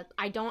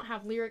I don't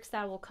have lyrics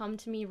that will come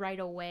to me right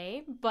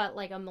away, but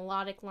like a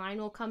melodic line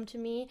will come to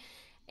me.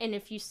 And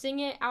if you sing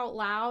it out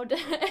loud,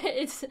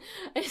 it's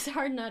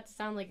hard not to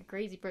sound like a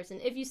crazy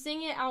person. If you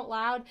sing it out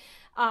loud,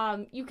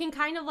 you can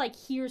kind of like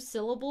hear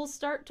syllables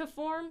start to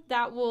form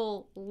that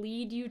will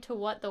lead you to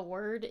what the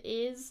word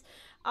is.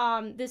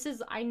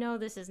 I know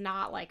this is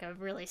not like a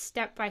really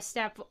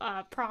step-by-step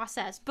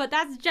process, but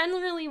that's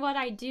generally what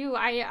I do.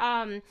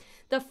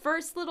 The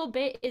first little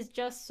bit is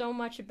just so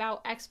much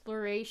about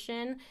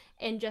exploration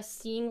and just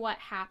seeing what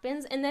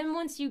happens. And then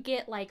once you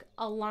get like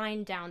a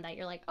line down that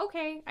you're like,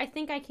 okay, I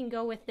think I can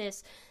go with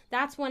this,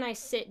 that's when I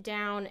sit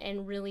down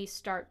and really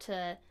start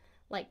to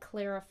like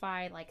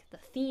clarify like the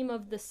theme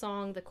of the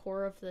song, the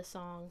core of the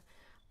song.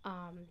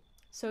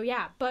 So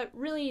yeah, but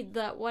really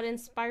what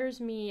inspires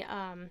me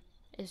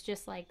is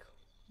just like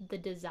the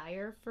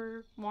desire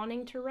for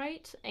wanting to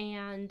write,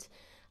 and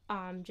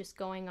just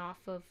going off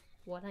of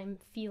what I'm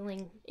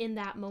feeling in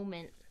that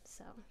moment.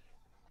 So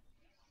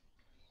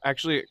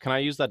actually, can I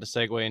use that to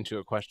segue into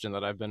a question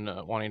that I've been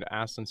wanting to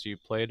ask since you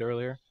played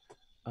earlier?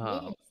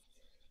 Yes.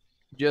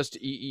 Just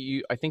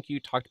I think you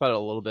talked about it a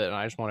little bit, and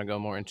I just want to go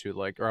more into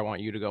I want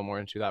you to go more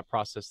into that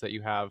process that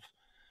you have.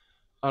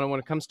 I don't know,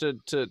 when it comes to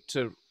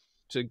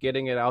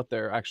getting it out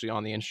there actually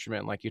on the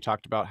instrument. Like you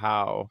talked about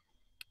how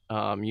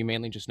you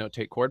mainly just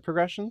notate chord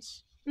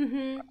progressions.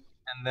 Mm-hmm.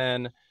 And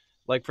then,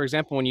 like for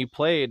example, when you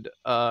played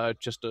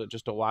just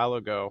a while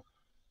ago,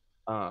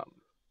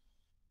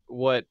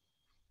 what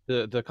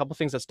the couple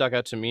things that stuck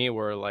out to me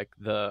were like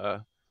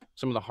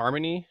some of the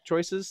harmony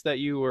choices that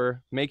you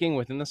were making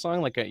within the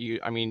song. Like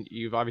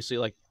you've obviously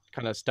like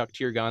kind of stuck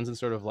to your guns and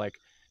sort of like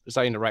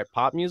deciding to write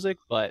pop music,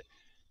 but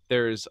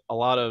there's a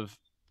lot of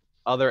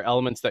other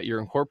elements that you're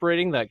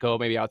incorporating that go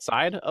maybe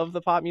outside of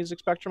the pop music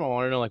spectrum. I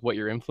want to know like what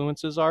your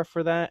influences are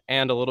for that,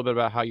 and a little bit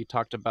about how you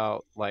talked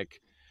about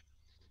like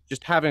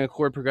just having a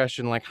chord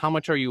progression. Like how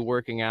much are you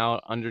working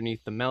out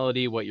underneath the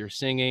melody, what you're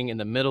singing in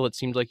the middle? It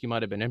seems like you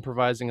might have been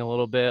improvising a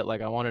little bit.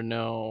 Like I want to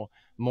know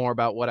more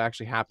about what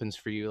actually happens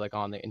for you like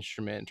on the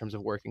instrument in terms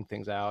of working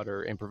things out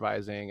or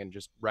improvising and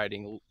just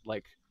writing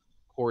like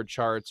chord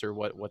charts, or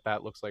what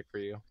that looks like for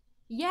you.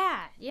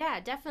 Yeah,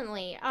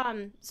 definitely.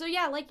 So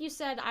yeah, like you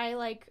said, I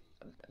like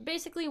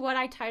basically what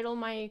I title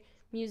my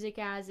music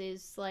as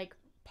is like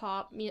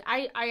pop music.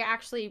 I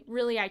actually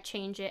really I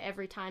change it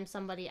every time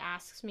somebody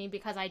asks me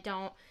because I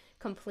don't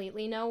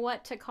completely know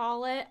what to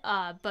call it.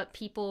 But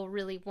people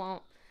really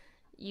won't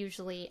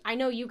usually. I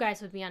know you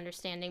guys would be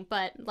understanding,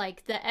 but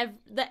like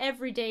the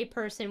everyday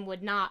person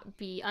would not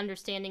be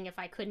understanding if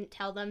I couldn't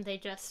tell them. They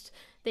just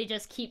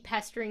keep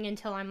pestering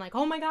until I'm like,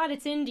 oh my god,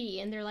 it's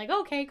indie, and they're like,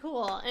 okay,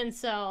 cool. And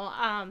so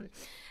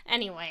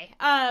anyway,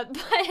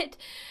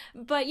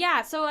 but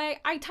yeah, so I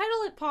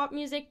title it pop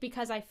music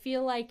because I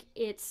feel like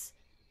it's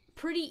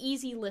pretty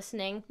easy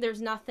listening.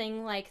 There's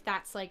nothing like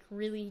that's like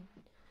really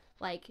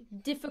like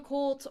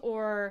difficult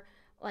or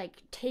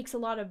like takes a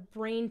lot of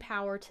brain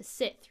power to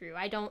sit through.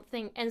 I don't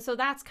think, and so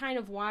that's kind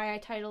of why I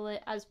title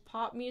it as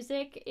pop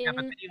music. Yeah,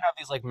 but then you have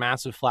these like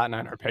massive flat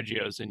nine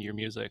arpeggios in your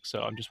music,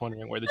 so I'm just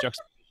wondering where the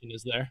juxtaposition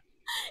is there.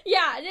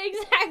 Yeah,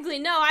 exactly.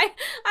 No, I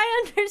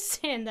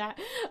understand that.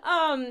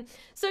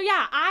 So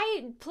yeah,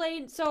 I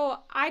played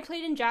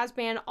in jazz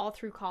band all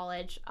through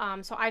college.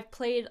 So I've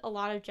played a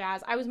lot of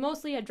jazz. I was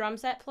mostly a drum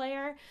set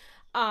player.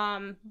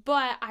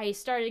 But I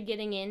started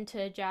getting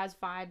into jazz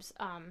vibes.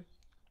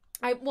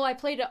 I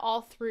played it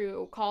all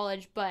through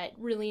college, but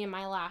really in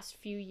my last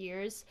few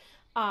years,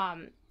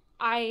 I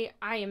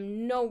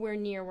am nowhere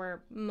near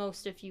where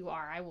most of you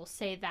are. I will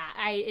say that.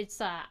 I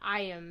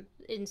am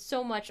in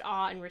so much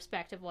awe and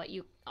respect of what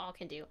you all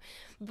can do.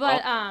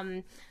 But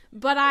yeah,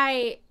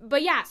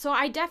 so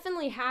I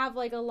definitely have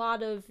like a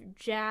lot of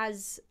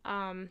jazz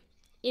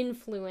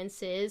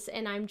influences,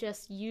 and I'm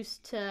just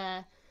used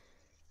to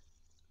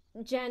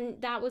Jen,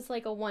 that was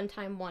like a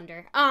one-time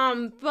wonder.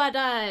 But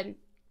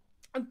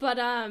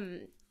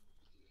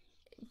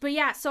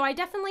yeah, so I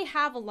definitely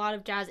have a lot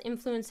of jazz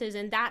influences,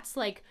 and that's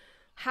like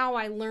how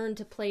I learned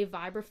to play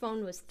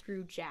vibraphone was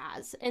through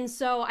jazz. And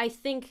so I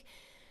think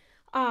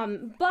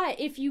but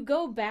if you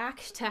go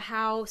back to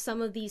how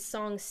some of these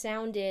songs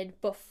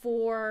sounded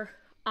before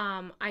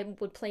I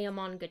would play them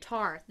on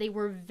guitar, they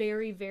were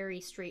very, very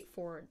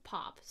straightforward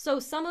pop. So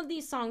some of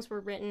these songs were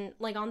written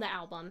like on the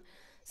album.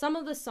 Some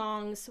of the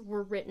songs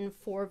were written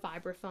for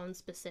vibraphone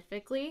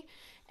specifically,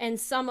 and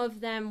some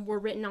of them were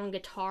written on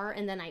guitar,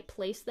 and then I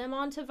placed them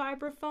onto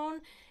vibraphone,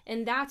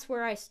 and that's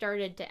where I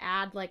started to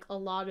add like a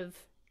lot of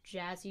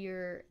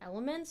jazzier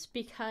elements,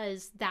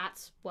 because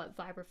that's what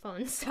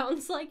vibraphone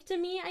sounds like to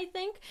me, I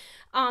think.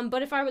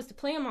 But if I was to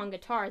play them on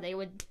guitar, they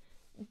would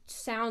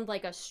sound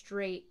like a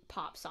straight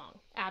pop song.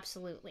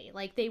 Absolutely.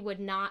 Like they would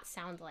not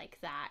sound like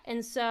that.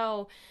 And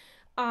so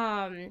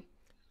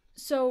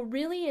so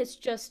really it's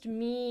just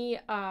me,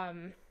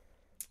 I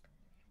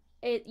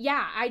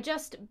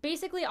just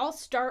basically I'll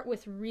start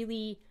with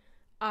really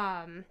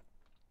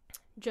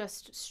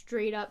just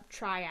straight up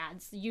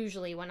triads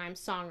usually when I'm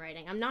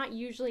songwriting. I'm not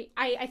usually,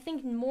 I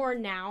think more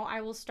now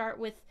I will start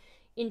with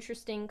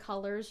interesting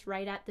colors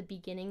right at the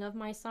beginning of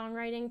my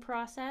songwriting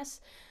process.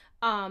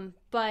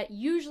 But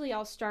usually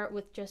I'll start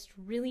with just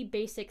really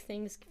basic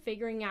things,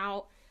 figuring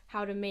out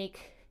how to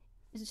make,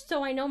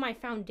 so I know my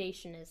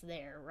foundation is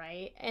there,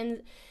 right?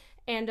 And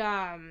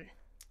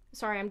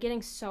sorry, I'm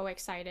getting so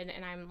excited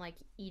and I'm like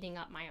eating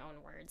up my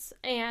own words.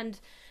 And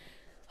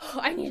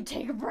I need to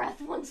take a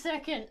breath. 1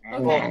 second.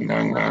 Okay.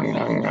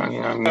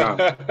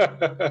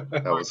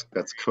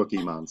 That's Cookie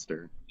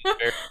Monster.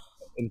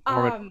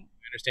 Informative. I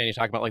understand you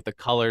talking about like the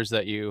colors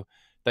that you're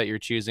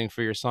choosing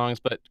for your songs,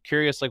 but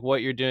curious like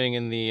what you're doing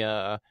in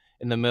the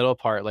middle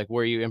part. Like,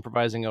 were you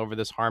improvising over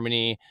this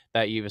harmony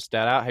that you've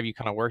set out? Have you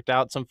kind of worked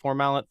out some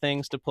formality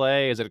things to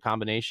play? Is it a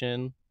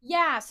combination?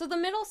 Yeah, so the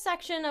middle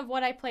section of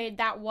what I played,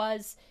 that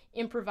was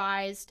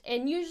improvised.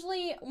 And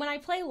usually when I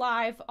play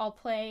live, I'll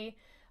play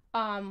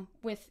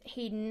with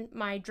Hayden,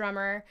 my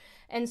drummer.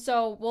 And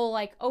so we'll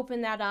like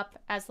open that up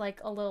as like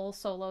a little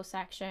solo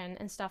section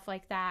and stuff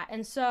like that.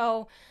 And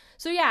so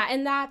yeah,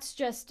 and that's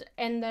just,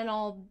 and then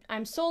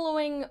I'm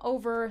soloing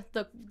over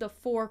the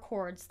 4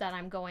 chords that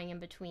I'm going in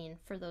between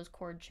for those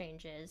chord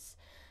changes.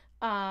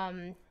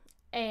 And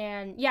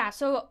yeah,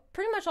 so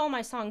pretty much all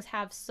my songs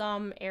have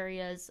some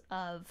areas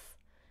of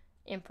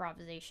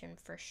improvisation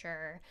for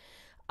sure.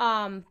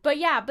 But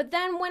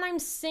then when I'm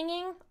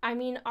singing, I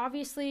mean,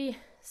 obviously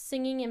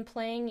singing and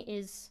playing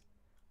is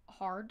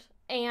hard.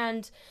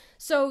 And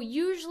so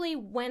usually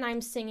when I'm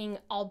singing,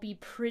 I'll be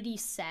pretty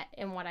set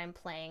in what I'm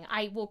playing.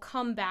 I will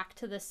come back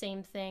to the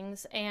same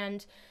things.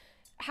 And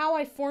how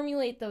I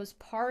formulate those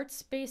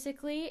parts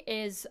basically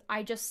is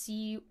I just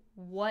see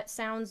what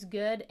sounds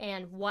good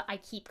and what I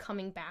keep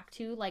coming back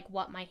to, like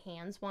what my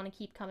hands want to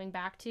keep coming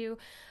back to.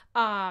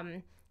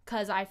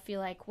 Because I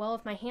feel like, well,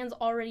 if my hands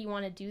already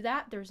want to do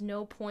that, there's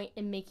no point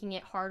in making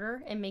it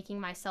harder and making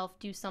myself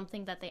do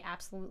something that they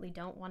absolutely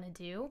don't want to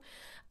do.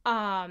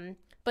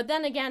 But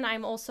then again,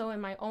 I'm also in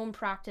my own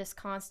practice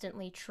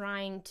constantly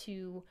trying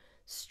to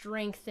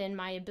strengthen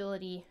my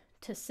ability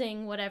to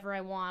sing whatever I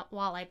want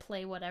while I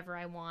play whatever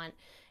I want,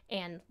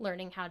 and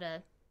learning how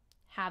to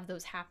have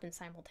those happen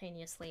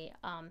simultaneously.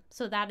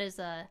 So that is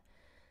a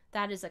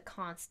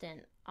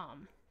constant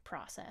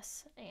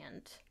process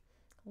and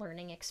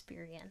learning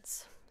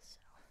experience.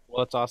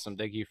 Well, that's awesome.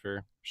 Thank you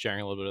for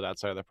sharing a little bit of that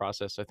side of the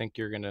process. I think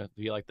you're going to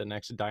be like the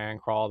next Diane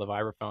Krall, the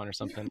vibraphone or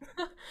something.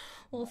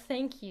 Well,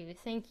 thank you.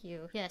 Thank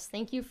you. Yes,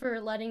 thank you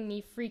for letting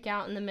me freak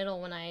out in the middle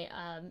when I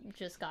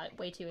just got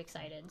way too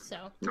excited.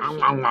 So,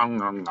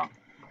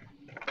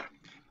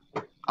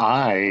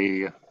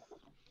 I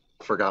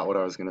forgot what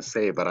I was going to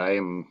say, but I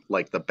am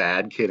like the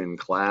bad kid in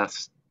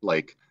class,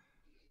 like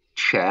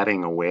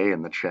chatting away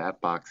in the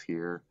chat box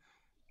here.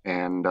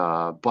 And,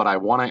 but I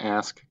want to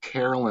ask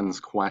Carolyn's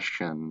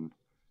question.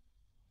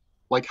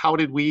 Like, how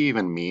did we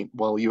even meet?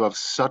 Well, you have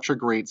such a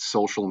great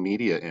social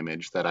media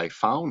image that I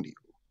found you.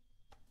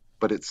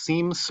 But it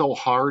seems so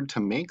hard to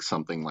make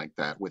something like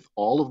that with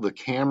all of the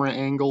camera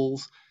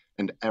angles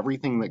and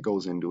everything that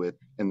goes into it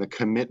and the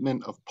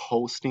commitment of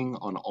posting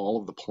on all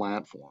of the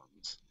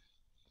platforms.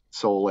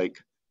 So, like,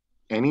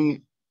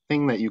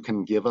 anything that you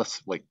can give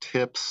us, like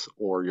tips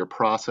or your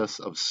process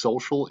of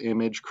social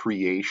image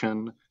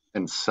creation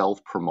and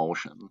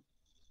self-promotion.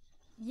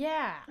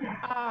 yeah.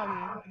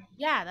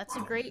 That's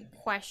a great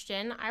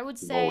question. I would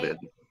say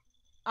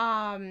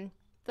Loaded.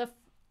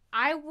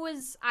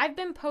 I've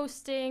been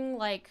posting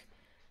like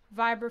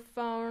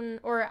vibraphone,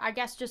 or I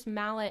guess just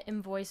mallet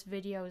and voice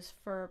videos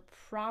for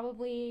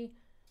probably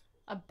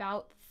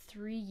about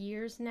 3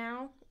 years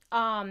now.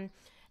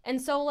 And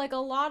so like a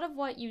lot of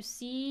what you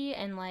see,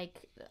 and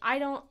like I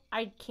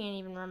can't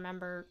even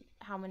remember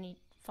how many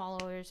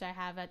followers I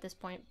have at this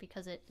point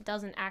because it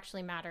doesn't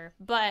actually matter.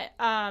 But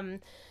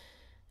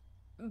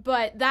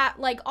that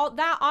like all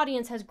that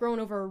audience has grown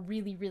over a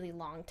really, really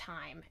long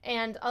time.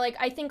 And like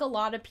I think a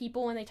lot of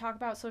people, when they talk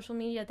about social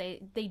media,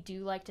 they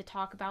do like to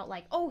talk about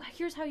like, oh,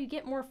 here's how you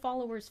get more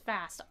followers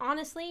fast.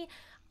 Honestly,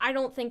 I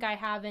don't think I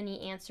have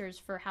any answers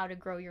for how to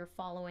grow your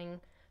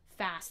following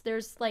fast.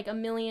 There's like a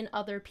million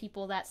other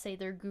people that say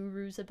they're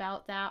gurus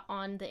about that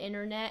on the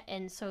internet,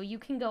 and so you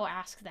can go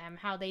ask them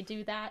how they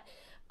do that.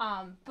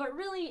 But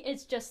really,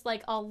 it's just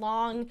like a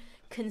long,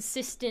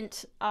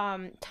 consistent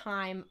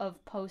time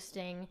of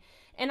posting.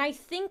 And I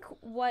think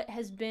what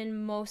has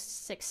been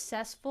most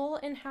successful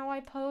in how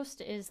I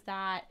post is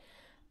that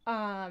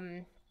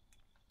I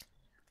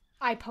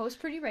post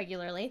pretty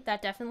regularly.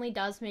 That definitely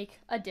does make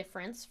a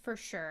difference for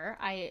sure.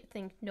 I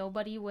think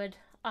nobody would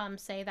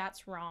say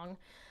that's wrong.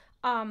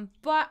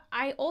 But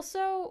I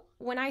also,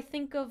 when I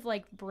think of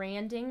like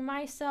branding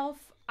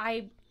myself,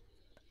 I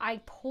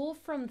pull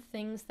from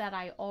things that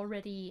I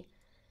already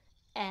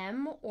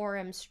am or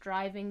am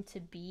striving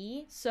to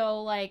be.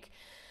 So like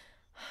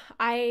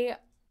I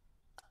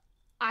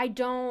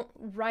don't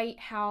write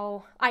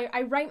how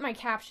I write my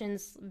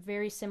captions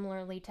very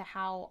similarly to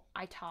how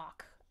I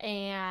talk,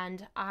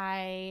 and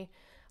I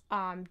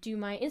do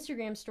my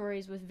Instagram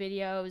stories with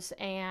videos.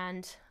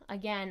 And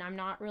again, I'm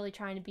not really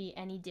trying to be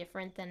any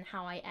different than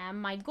how I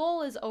am. My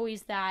goal is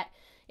always that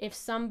if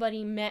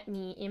somebody met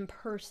me in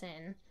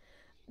person,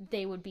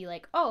 they would be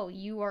like, oh,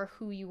 you are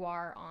who you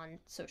are on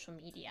social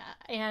media.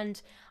 And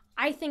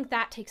I think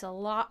that takes a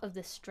lot of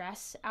the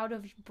stress out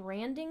of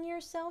branding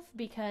yourself,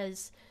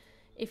 because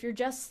if you're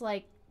just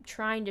like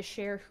trying to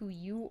share who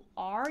you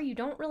are, you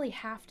don't really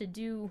have to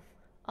do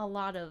a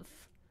lot of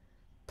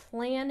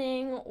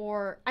planning.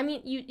 Or I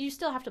mean, you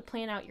still have to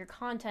plan out your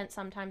content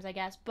sometimes, I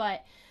guess,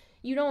 but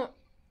you don't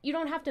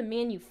have to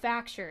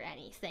manufacture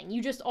anything.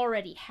 You just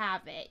already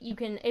have it. You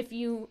can, if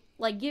you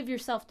like give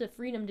yourself the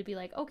freedom to be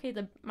like, okay,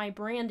 my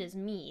brand is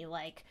me.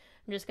 Like,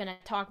 I'm just going to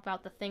talk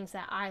about the things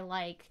that I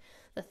like,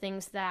 the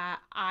things that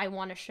I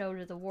want to show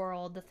to the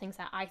world, the things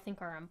that I think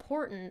are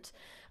important.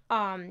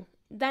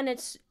 Then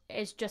it's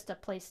just a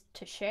place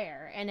to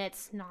share, and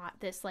it's not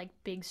this like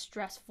big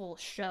stressful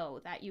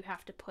show that you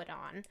have to put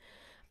on.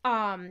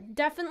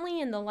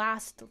 Definitely in the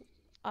last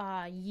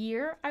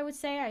year, I would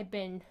say I've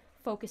been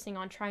focusing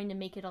on trying to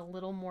make it a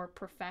little more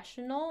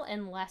professional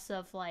and less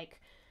of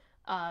like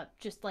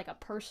just like a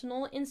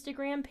personal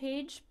Instagram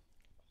page.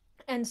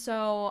 And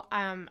so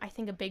I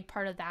think a big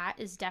part of that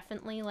is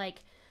definitely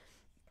like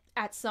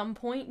at some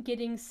point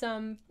getting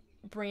some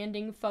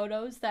branding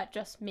photos that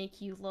just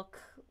make you look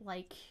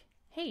like,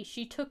 hey,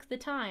 she took the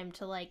time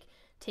to like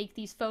take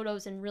these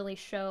photos and really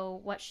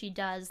show what she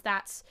does.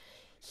 That's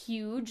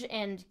huge,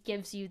 and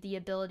gives you the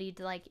ability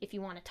to like, if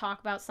you want to talk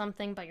about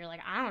something but you're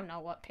like, I don't know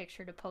what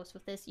picture to post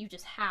with this, you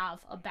just have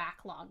a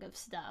backlog of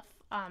stuff.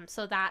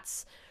 So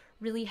that's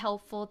really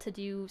helpful to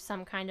do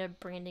some kind of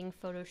branding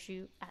photo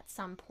shoot at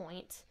some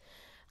point.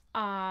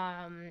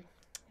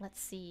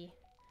 Let's see.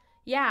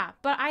 Yeah,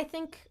 but I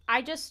think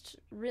I'm just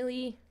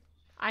really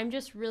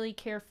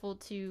careful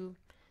to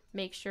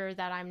make sure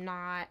that I'm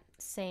not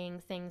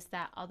saying things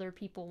that other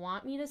people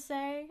want me to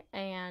say,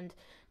 and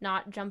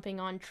not jumping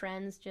on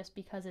trends just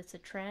because it's a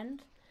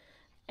trend.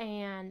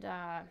 And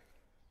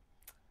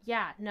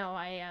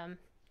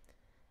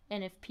and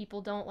if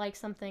people don't like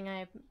something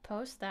I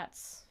post,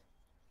 that's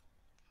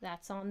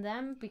on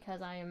them,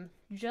 because I am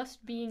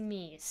just being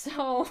me.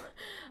 So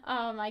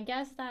I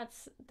guess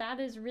that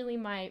is really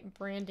my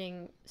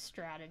branding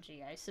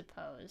strategy, I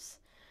suppose.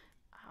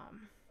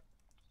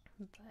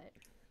 But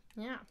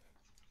yeah.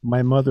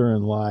 My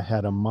mother-in-law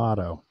had a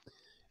motto.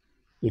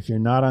 If you're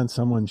not on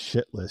someone's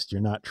shit list, you're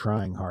not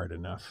trying hard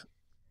enough.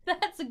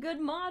 That's a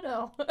good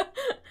motto.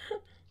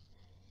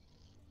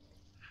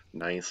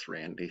 Nice,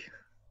 Randy.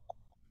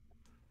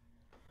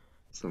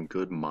 Some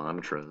good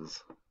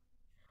mantras.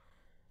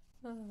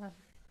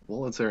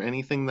 Well, is there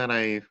anything that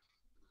I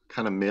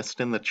kind of missed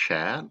in the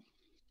chat? I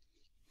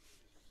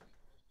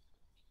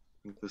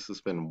think this has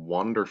been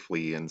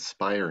wonderfully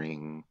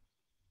inspiring.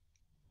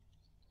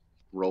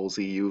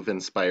 Rosie, you've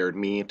inspired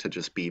me to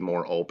just be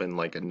more open.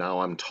 Like, and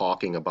now I'm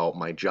talking about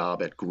my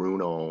job at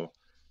Gruno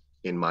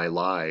in my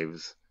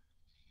lives,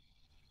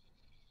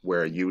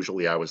 where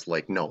usually I was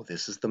like, no,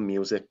 this is the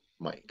music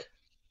mic.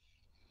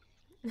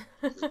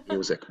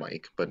 Music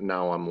mic. But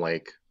now I'm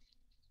like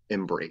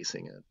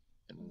embracing it.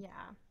 And yeah.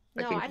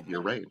 I think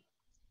you're right.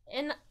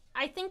 And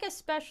I think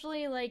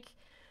especially like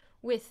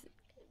with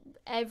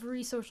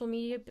every social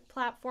media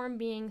platform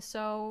being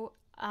so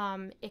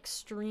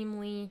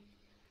extremely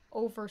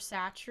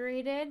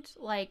oversaturated,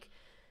 like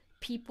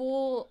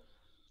people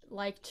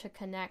like to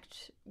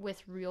connect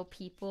with real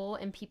people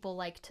and people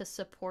like to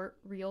support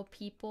real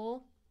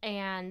people,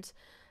 and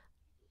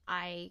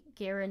I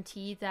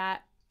guarantee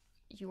that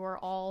you are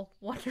all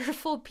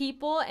wonderful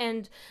people,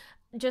 and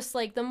just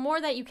like the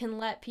more that you can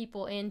let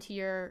people into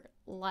your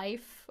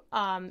life,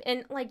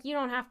 and like you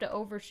don't have to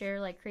overshare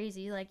like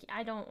crazy. Like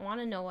I don't want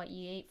to know what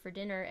you ate for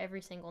dinner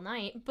every single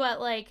night, but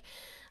like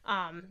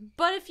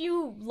but if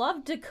you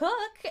love to cook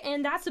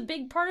and that's a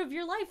big part of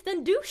your life,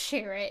 then do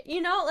share it,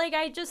 you know? Like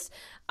I just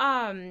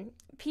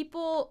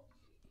people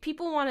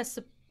want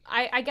to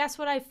I guess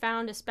what I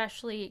found,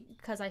 especially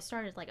because I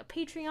started like a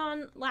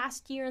Patreon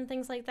last year and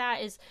things like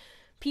that, is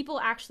people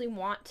actually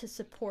want to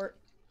support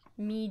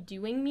me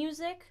doing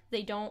music.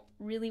 They don't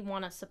really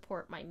want to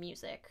support my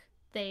music.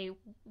 They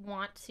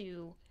want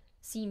to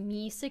see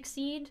me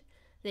succeed.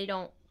 They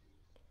don't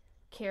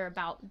care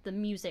about the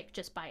music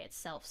just by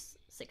itself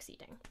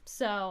succeeding.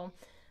 So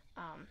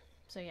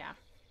yeah,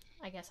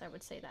 I guess I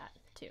would say that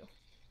too.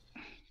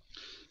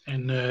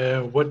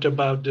 And what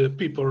about the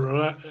people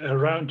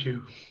around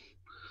you?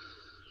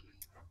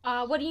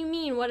 What do you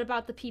mean? What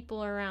about the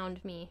people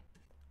around me?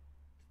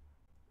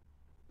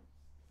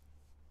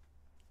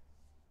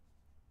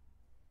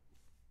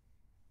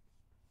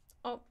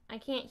 Oh, I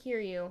can't hear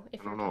you.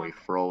 I don't know, he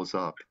froze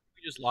up.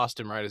 We just lost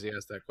him right as he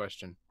asked that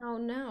question. Oh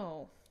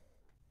no.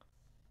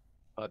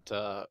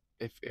 But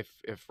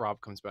if Rob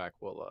comes back,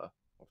 we'll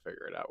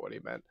figure it out what he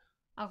meant.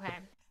 Okay.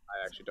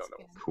 I actually don't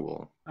know.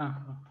 Cool.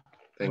 Uh-huh.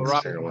 Thanks,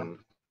 Rob, Carolyn.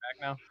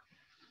 Back now.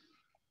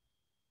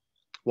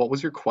 What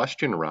was your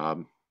question,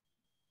 Rob?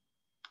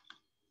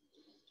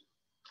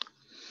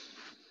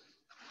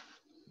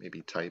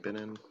 Maybe type it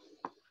in.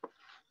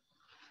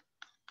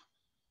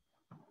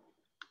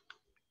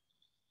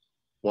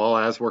 Well,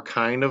 as we're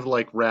kind of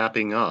like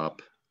wrapping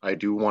up, I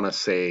do want to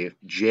say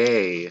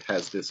Jay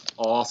has this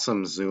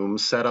awesome Zoom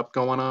setup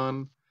going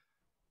on.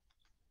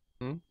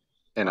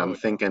 And I'm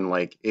thinking,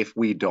 like, if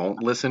we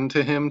don't listen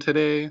to him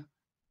today,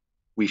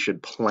 we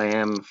should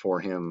plan for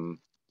him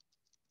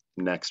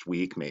next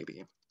week,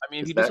 maybe. I mean,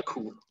 if Is you that just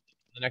cool?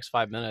 The next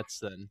 5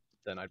 minutes,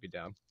 then I'd be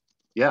down.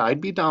 Yeah,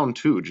 I'd be down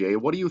too, Jay.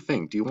 What do you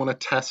think? Do you want to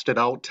test it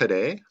out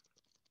today?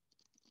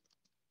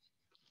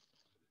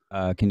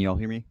 Can you all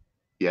hear me?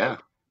 Yeah.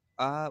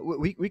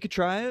 We could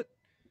try it.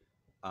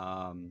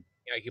 Yeah,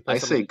 you can play I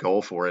say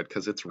go for it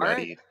because it's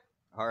ready.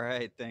 All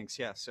right, thanks.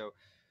 Yeah, so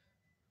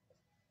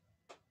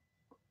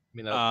I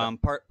mean,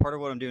 part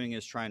of what I'm doing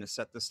is trying to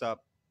set this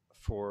up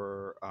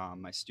for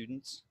my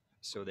students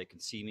so they can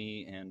see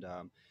me, and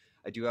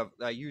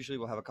I usually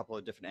will have a couple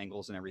of different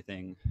angles and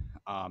everything,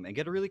 and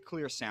get a really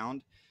clear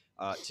sound.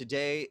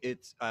 Today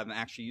I'm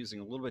actually using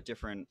a little bit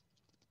different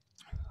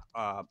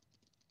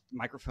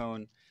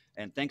microphone,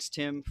 and thanks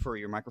Tim for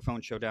your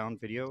microphone showdown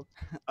video.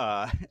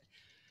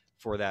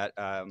 For that,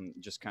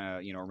 just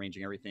kind of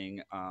arranging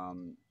everything,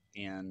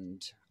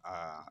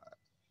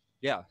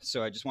 yeah,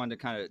 so I just wanted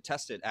to kind of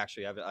test it.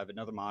 Actually, I have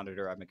another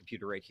monitor. I have my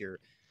computer right here,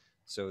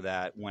 so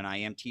that when I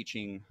am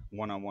teaching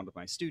one-on-one with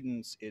my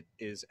students, it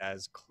is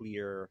as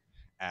clear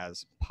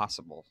as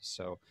possible.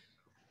 So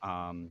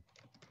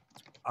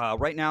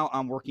right now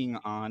I'm working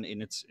on,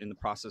 and it's in the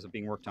process of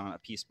being worked on, a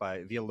piece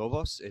by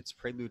Villa-Lobos. It's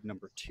Prelude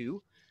number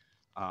 2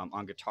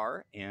 on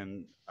guitar.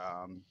 And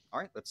all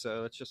right, let's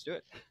just do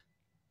it.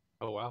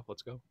 Oh wow,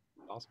 let's go.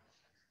 Awesome.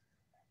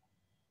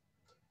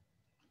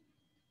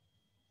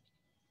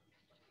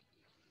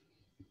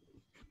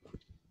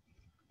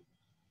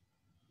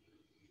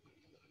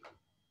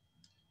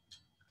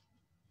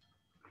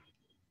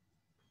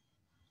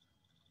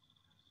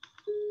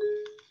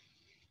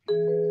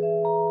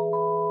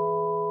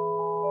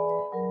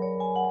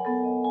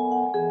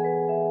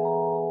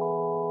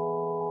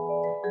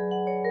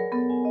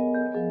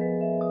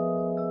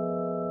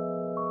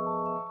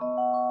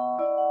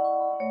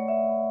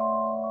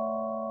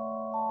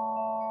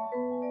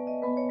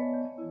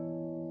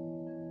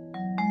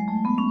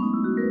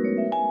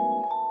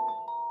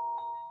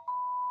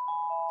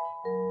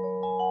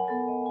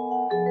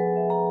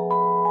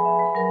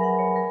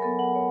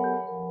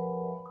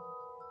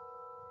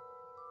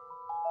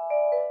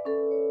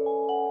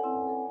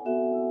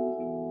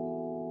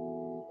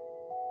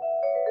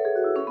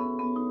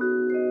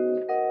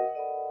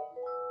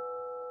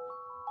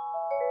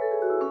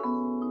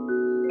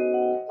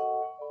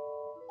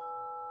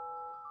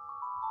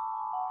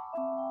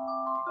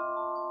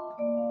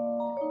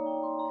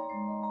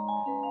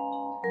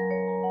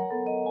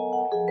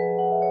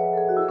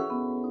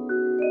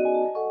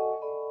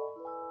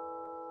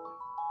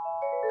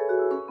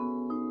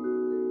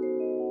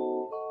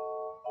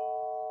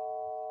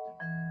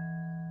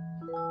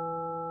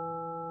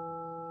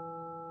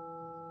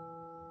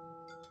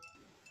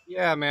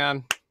 Yeah,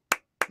 man.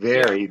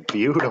 Very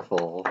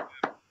beautiful.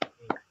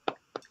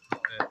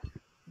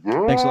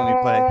 Thanks for letting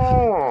me play.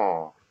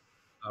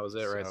 That was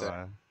it right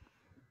there.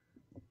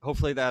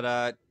 Hopefully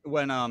that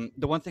when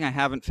the one thing I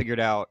haven't figured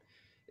out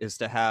is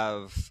to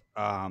have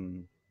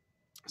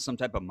some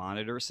type of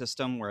monitor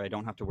system where I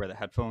don't have to wear the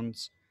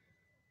headphones.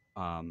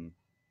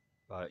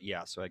 But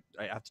yeah, so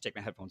I have to take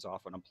my headphones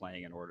off when I'm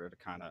playing in order to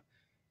kind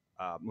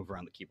of move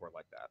around the keyboard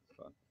like that.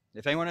 But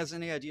if anyone has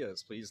any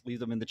ideas, please leave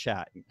them in the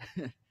chat.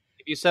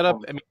 If you set up,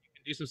 I mean, you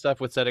can do some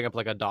stuff with setting up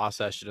like a DAW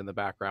session in the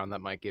background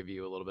that might give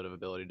you a little bit of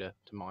ability to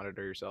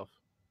monitor yourself.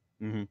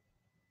 And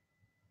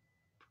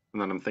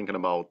then I'm thinking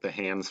about the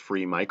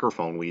hands-free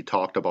microphone. We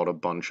talked about a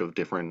bunch of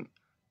different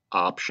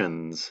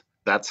options.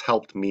 That's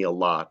helped me a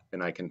lot,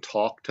 and I can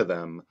talk to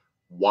them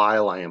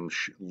while I am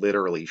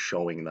literally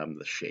showing them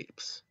the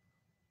shapes.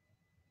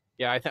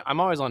 Yeah, I think I'm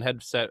always on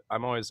headset. I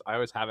always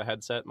have a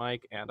headset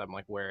mic, and I'm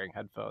like wearing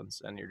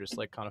headphones, and you're just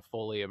like kind of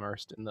fully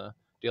immersed in the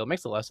deal. It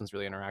makes the lessons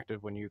really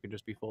interactive when you can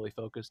just be fully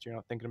focused. You're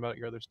not thinking about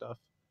your other stuff.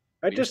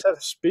 I just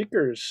have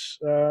speakers.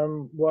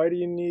 Why do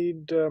you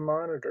need a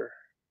monitor?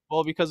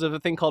 Well, because of a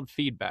thing called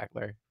feedback,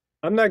 Larry.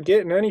 I'm not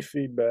getting any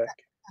feedback.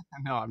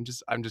 No, I'm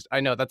just. I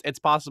know that it's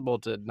possible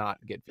to not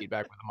get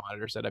feedback with a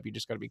monitor setup. You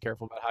just got to be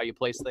careful about how you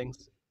place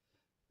things.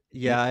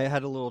 Yeah, I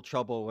had a little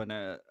trouble when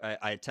I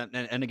attempt,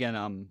 and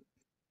again,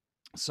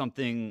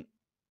 something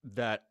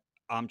that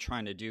I'm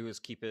trying to do is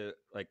keep it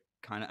like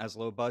kind of as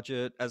low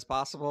budget as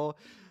possible.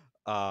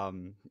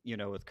 You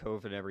know, with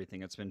COVID and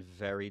everything, it's been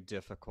very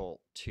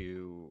difficult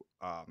to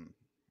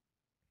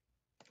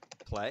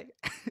play.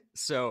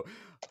 So,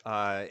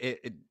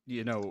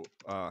 you know,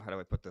 how do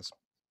I put this?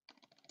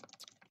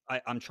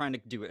 I'm trying to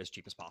do it as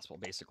cheap as possible,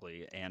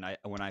 basically. And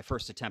when I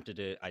first attempted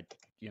it,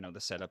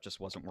 the setup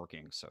just wasn't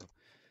working. So,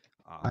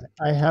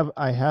 I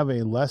have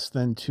a less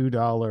than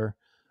 $2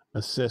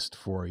 assist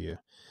for you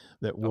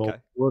that will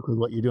work with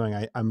what you're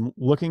doing. I'm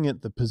looking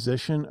at the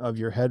position of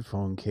your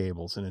headphone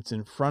cables, and it's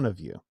in front of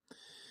you.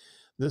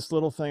 This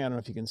little thing, I don't know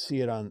if you can see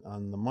it on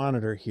the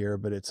monitor here,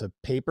 but it's a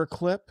paper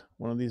clip,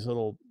 one of these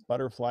little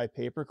butterfly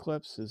paper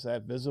clips. Is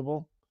that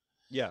visible?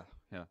 Yeah.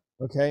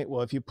 Okay.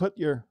 Well, if you put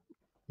your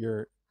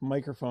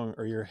microphone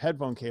or your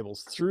headphone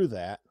cables through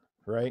that,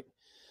 right,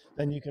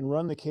 then you can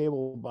run the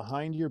cable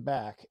behind your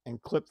back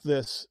and clip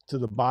this to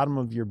the bottom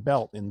of your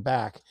belt in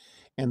back,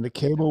 and the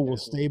cable will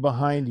stay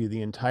behind you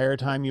the entire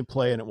time you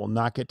play, and it will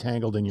not get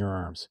tangled in your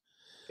arms.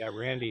 Yeah,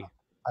 Randy.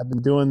 I've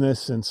been doing this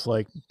since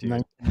like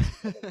 19.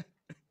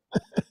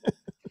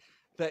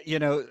 That, you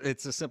know,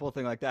 it's a simple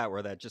thing like that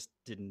where that just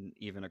didn't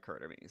even occur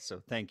to me.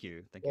 So thank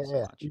you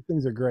so much. These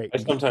things are great. I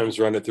sometimes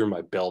run it through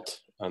my belt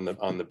on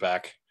the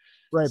back.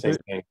 Right, Same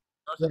but, thing.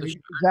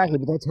 exactly.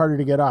 But that's harder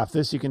to get off.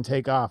 This you can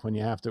take off when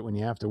you have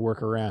to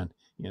work around.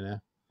 You know.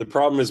 The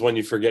problem is when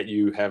you forget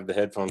you have the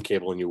headphone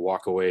cable and you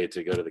walk away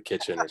to go to the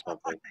kitchen or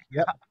something.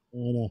 Yep.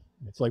 You know,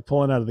 it's like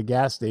pulling out of the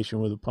gas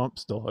station with the pump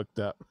still hooked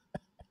up.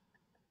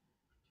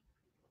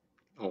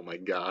 Oh my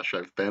gosh,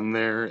 I've been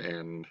there,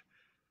 and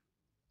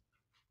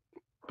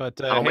but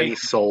how many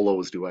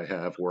solos do I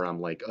have where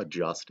I'm like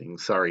adjusting?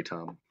 Sorry,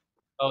 Tom.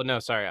 Oh no,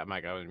 sorry,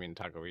 Mike. I didn't mean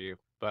to talk over you,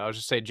 but I was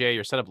just saying, Jay,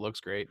 your setup looks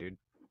great, dude.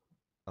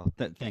 Oh,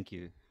 thank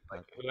you.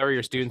 Like, whatever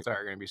your students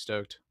are going to be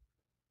stoked.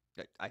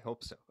 I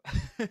hope so.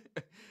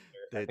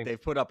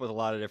 They've put up with a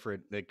lot of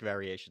different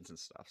variations and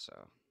stuff, so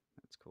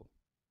that's cool.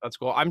 That's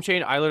cool. I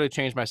literally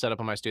change my setup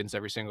on my students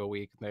every single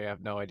week. They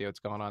have no idea what's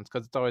going on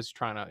because it's always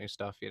trying out new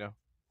stuff, you know.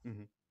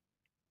 Mm-hmm.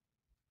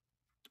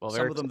 Well,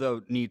 some of them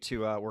though need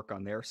to work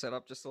on their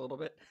setup just a little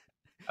bit.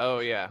 Oh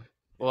yeah.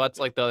 Well, that's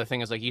like the other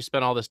thing is like you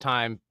spend all this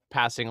time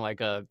passing like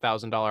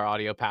 $1,000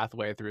 audio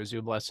pathway through a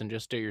Zoom lesson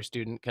just so your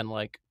student can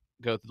like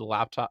go through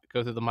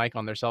the mic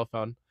on their cell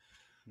phone.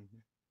 Mm-hmm.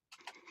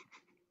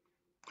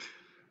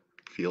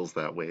 Feels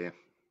that way.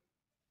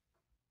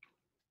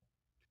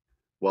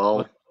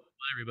 Well,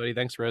 everybody,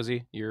 thanks,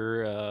 Rosie.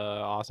 You're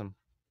awesome.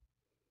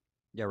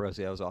 Yeah,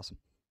 Rosie, that was awesome.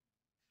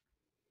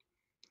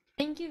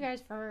 Thank you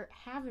guys for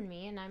having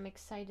me, and I'm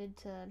excited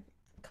to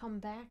come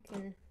back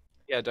and.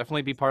 Yeah,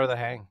 definitely be part of the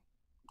hang.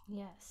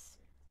 Yes.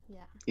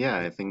 Yeah. Yeah,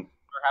 I think.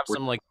 Or have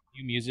some like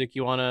new music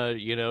you want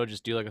to,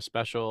 just do like a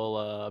special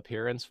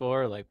appearance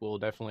for. Like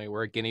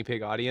we're a guinea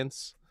pig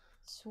audience.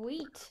 Sweet.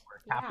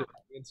 We're a captive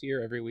audience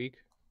here every week.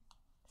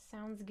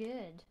 Sounds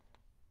good.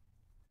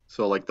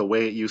 So like the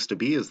way it used to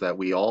be is that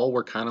we all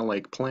were kind of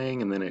like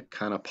playing and then it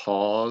kind of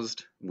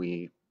paused.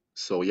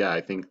 So yeah,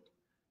 I think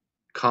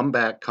come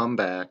back.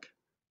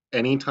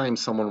 Anytime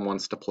someone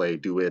wants to play,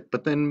 do it.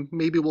 But then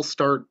maybe we'll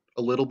start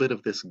a little bit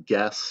of this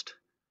guest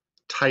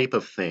type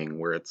of thing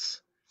where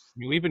it's. I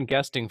mean, we've been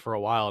guesting for a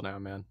while now,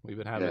 man. We've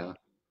been having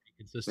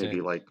consistent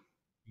maybe like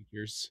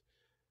years.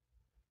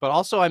 But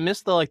also, I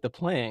miss the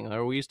playing.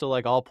 Like, we used to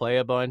like all play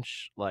a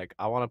bunch. Like,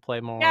 I want to play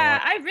more.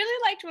 Yeah, I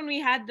really liked when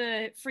we had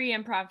the free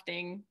improv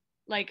thing.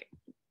 Like,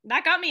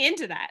 that got me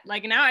into that.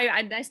 Like, now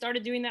I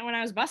started doing that when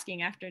I was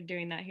busking after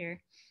doing that here.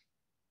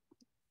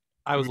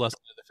 I was less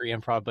into the free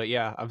improv, but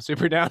yeah, I'm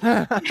super down.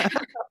 But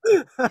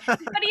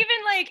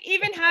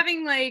even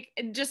having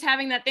just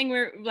having that thing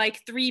where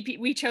like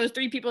we chose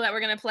 3 people that were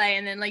gonna play,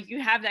 and then like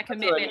you have that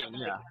commitment. I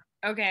mean,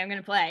 yeah. Okay, I'm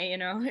gonna play.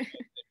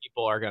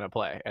 People are gonna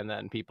play, and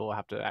then people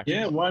have to actually.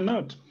 Yeah, why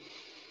not?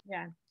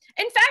 Yeah.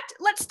 In fact,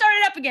 let's start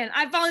it up again.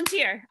 I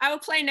volunteer. I will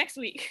play next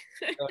week.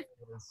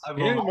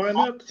 Yeah, why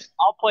not?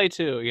 I'll play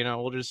too.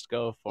 We'll just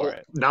go for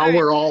it. Now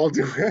we're all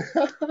doing.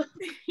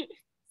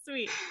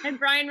 Sweet. And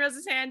Brian rose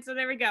his hand, so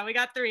there we go. We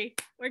got 3.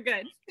 We're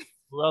good.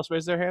 Who else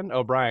raised their hand?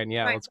 Oh, Brian.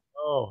 Yeah, Brian. let's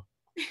go.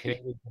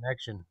 Canadian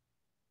connection.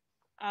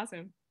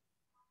 Awesome.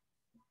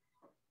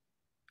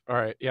 All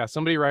right. Yeah,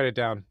 somebody write it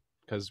down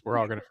because we're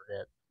all gonna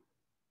forget.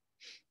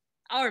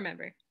 I'll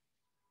remember.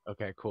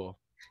 Okay, cool.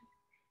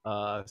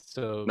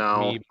 So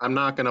No, I'm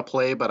not gonna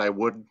play, but I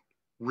would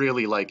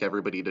really like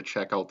everybody to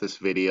check out this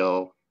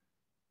video.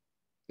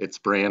 It's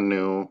brand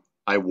new.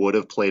 I would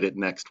have played it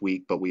next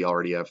week, but we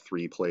already have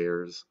 3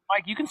 players.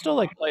 Mike, you can still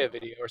like play a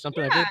video or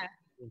something. Yeah.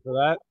 For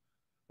that.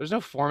 There's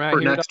no format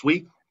For here. next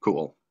week?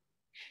 Cool.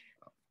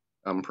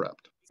 I'm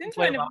prepped. Since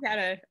when have we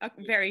had a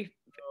very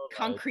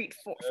concrete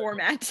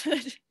format?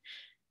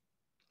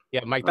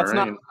 Yeah, Mike, that's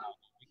not.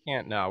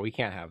 Alright. We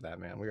can't have that,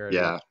 man.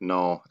 Yeah,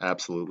 no,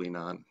 absolutely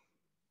not.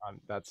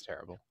 That's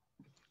terrible.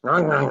 All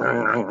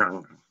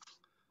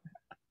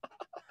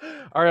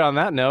right, on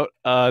that note,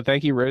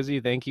 thank you, Rosie.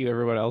 Thank you,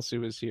 everyone else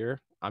who was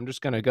here. I'm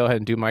just going to go ahead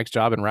and do Mike's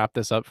job and wrap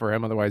this up for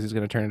him. Otherwise, he's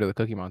going to turn into the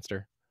Cookie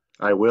Monster.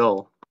 I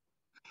will.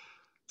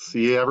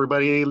 See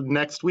everybody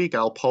next week.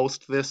 I'll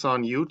post this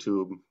on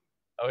YouTube.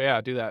 Oh,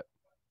 yeah, do that.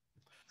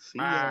 See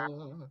ya.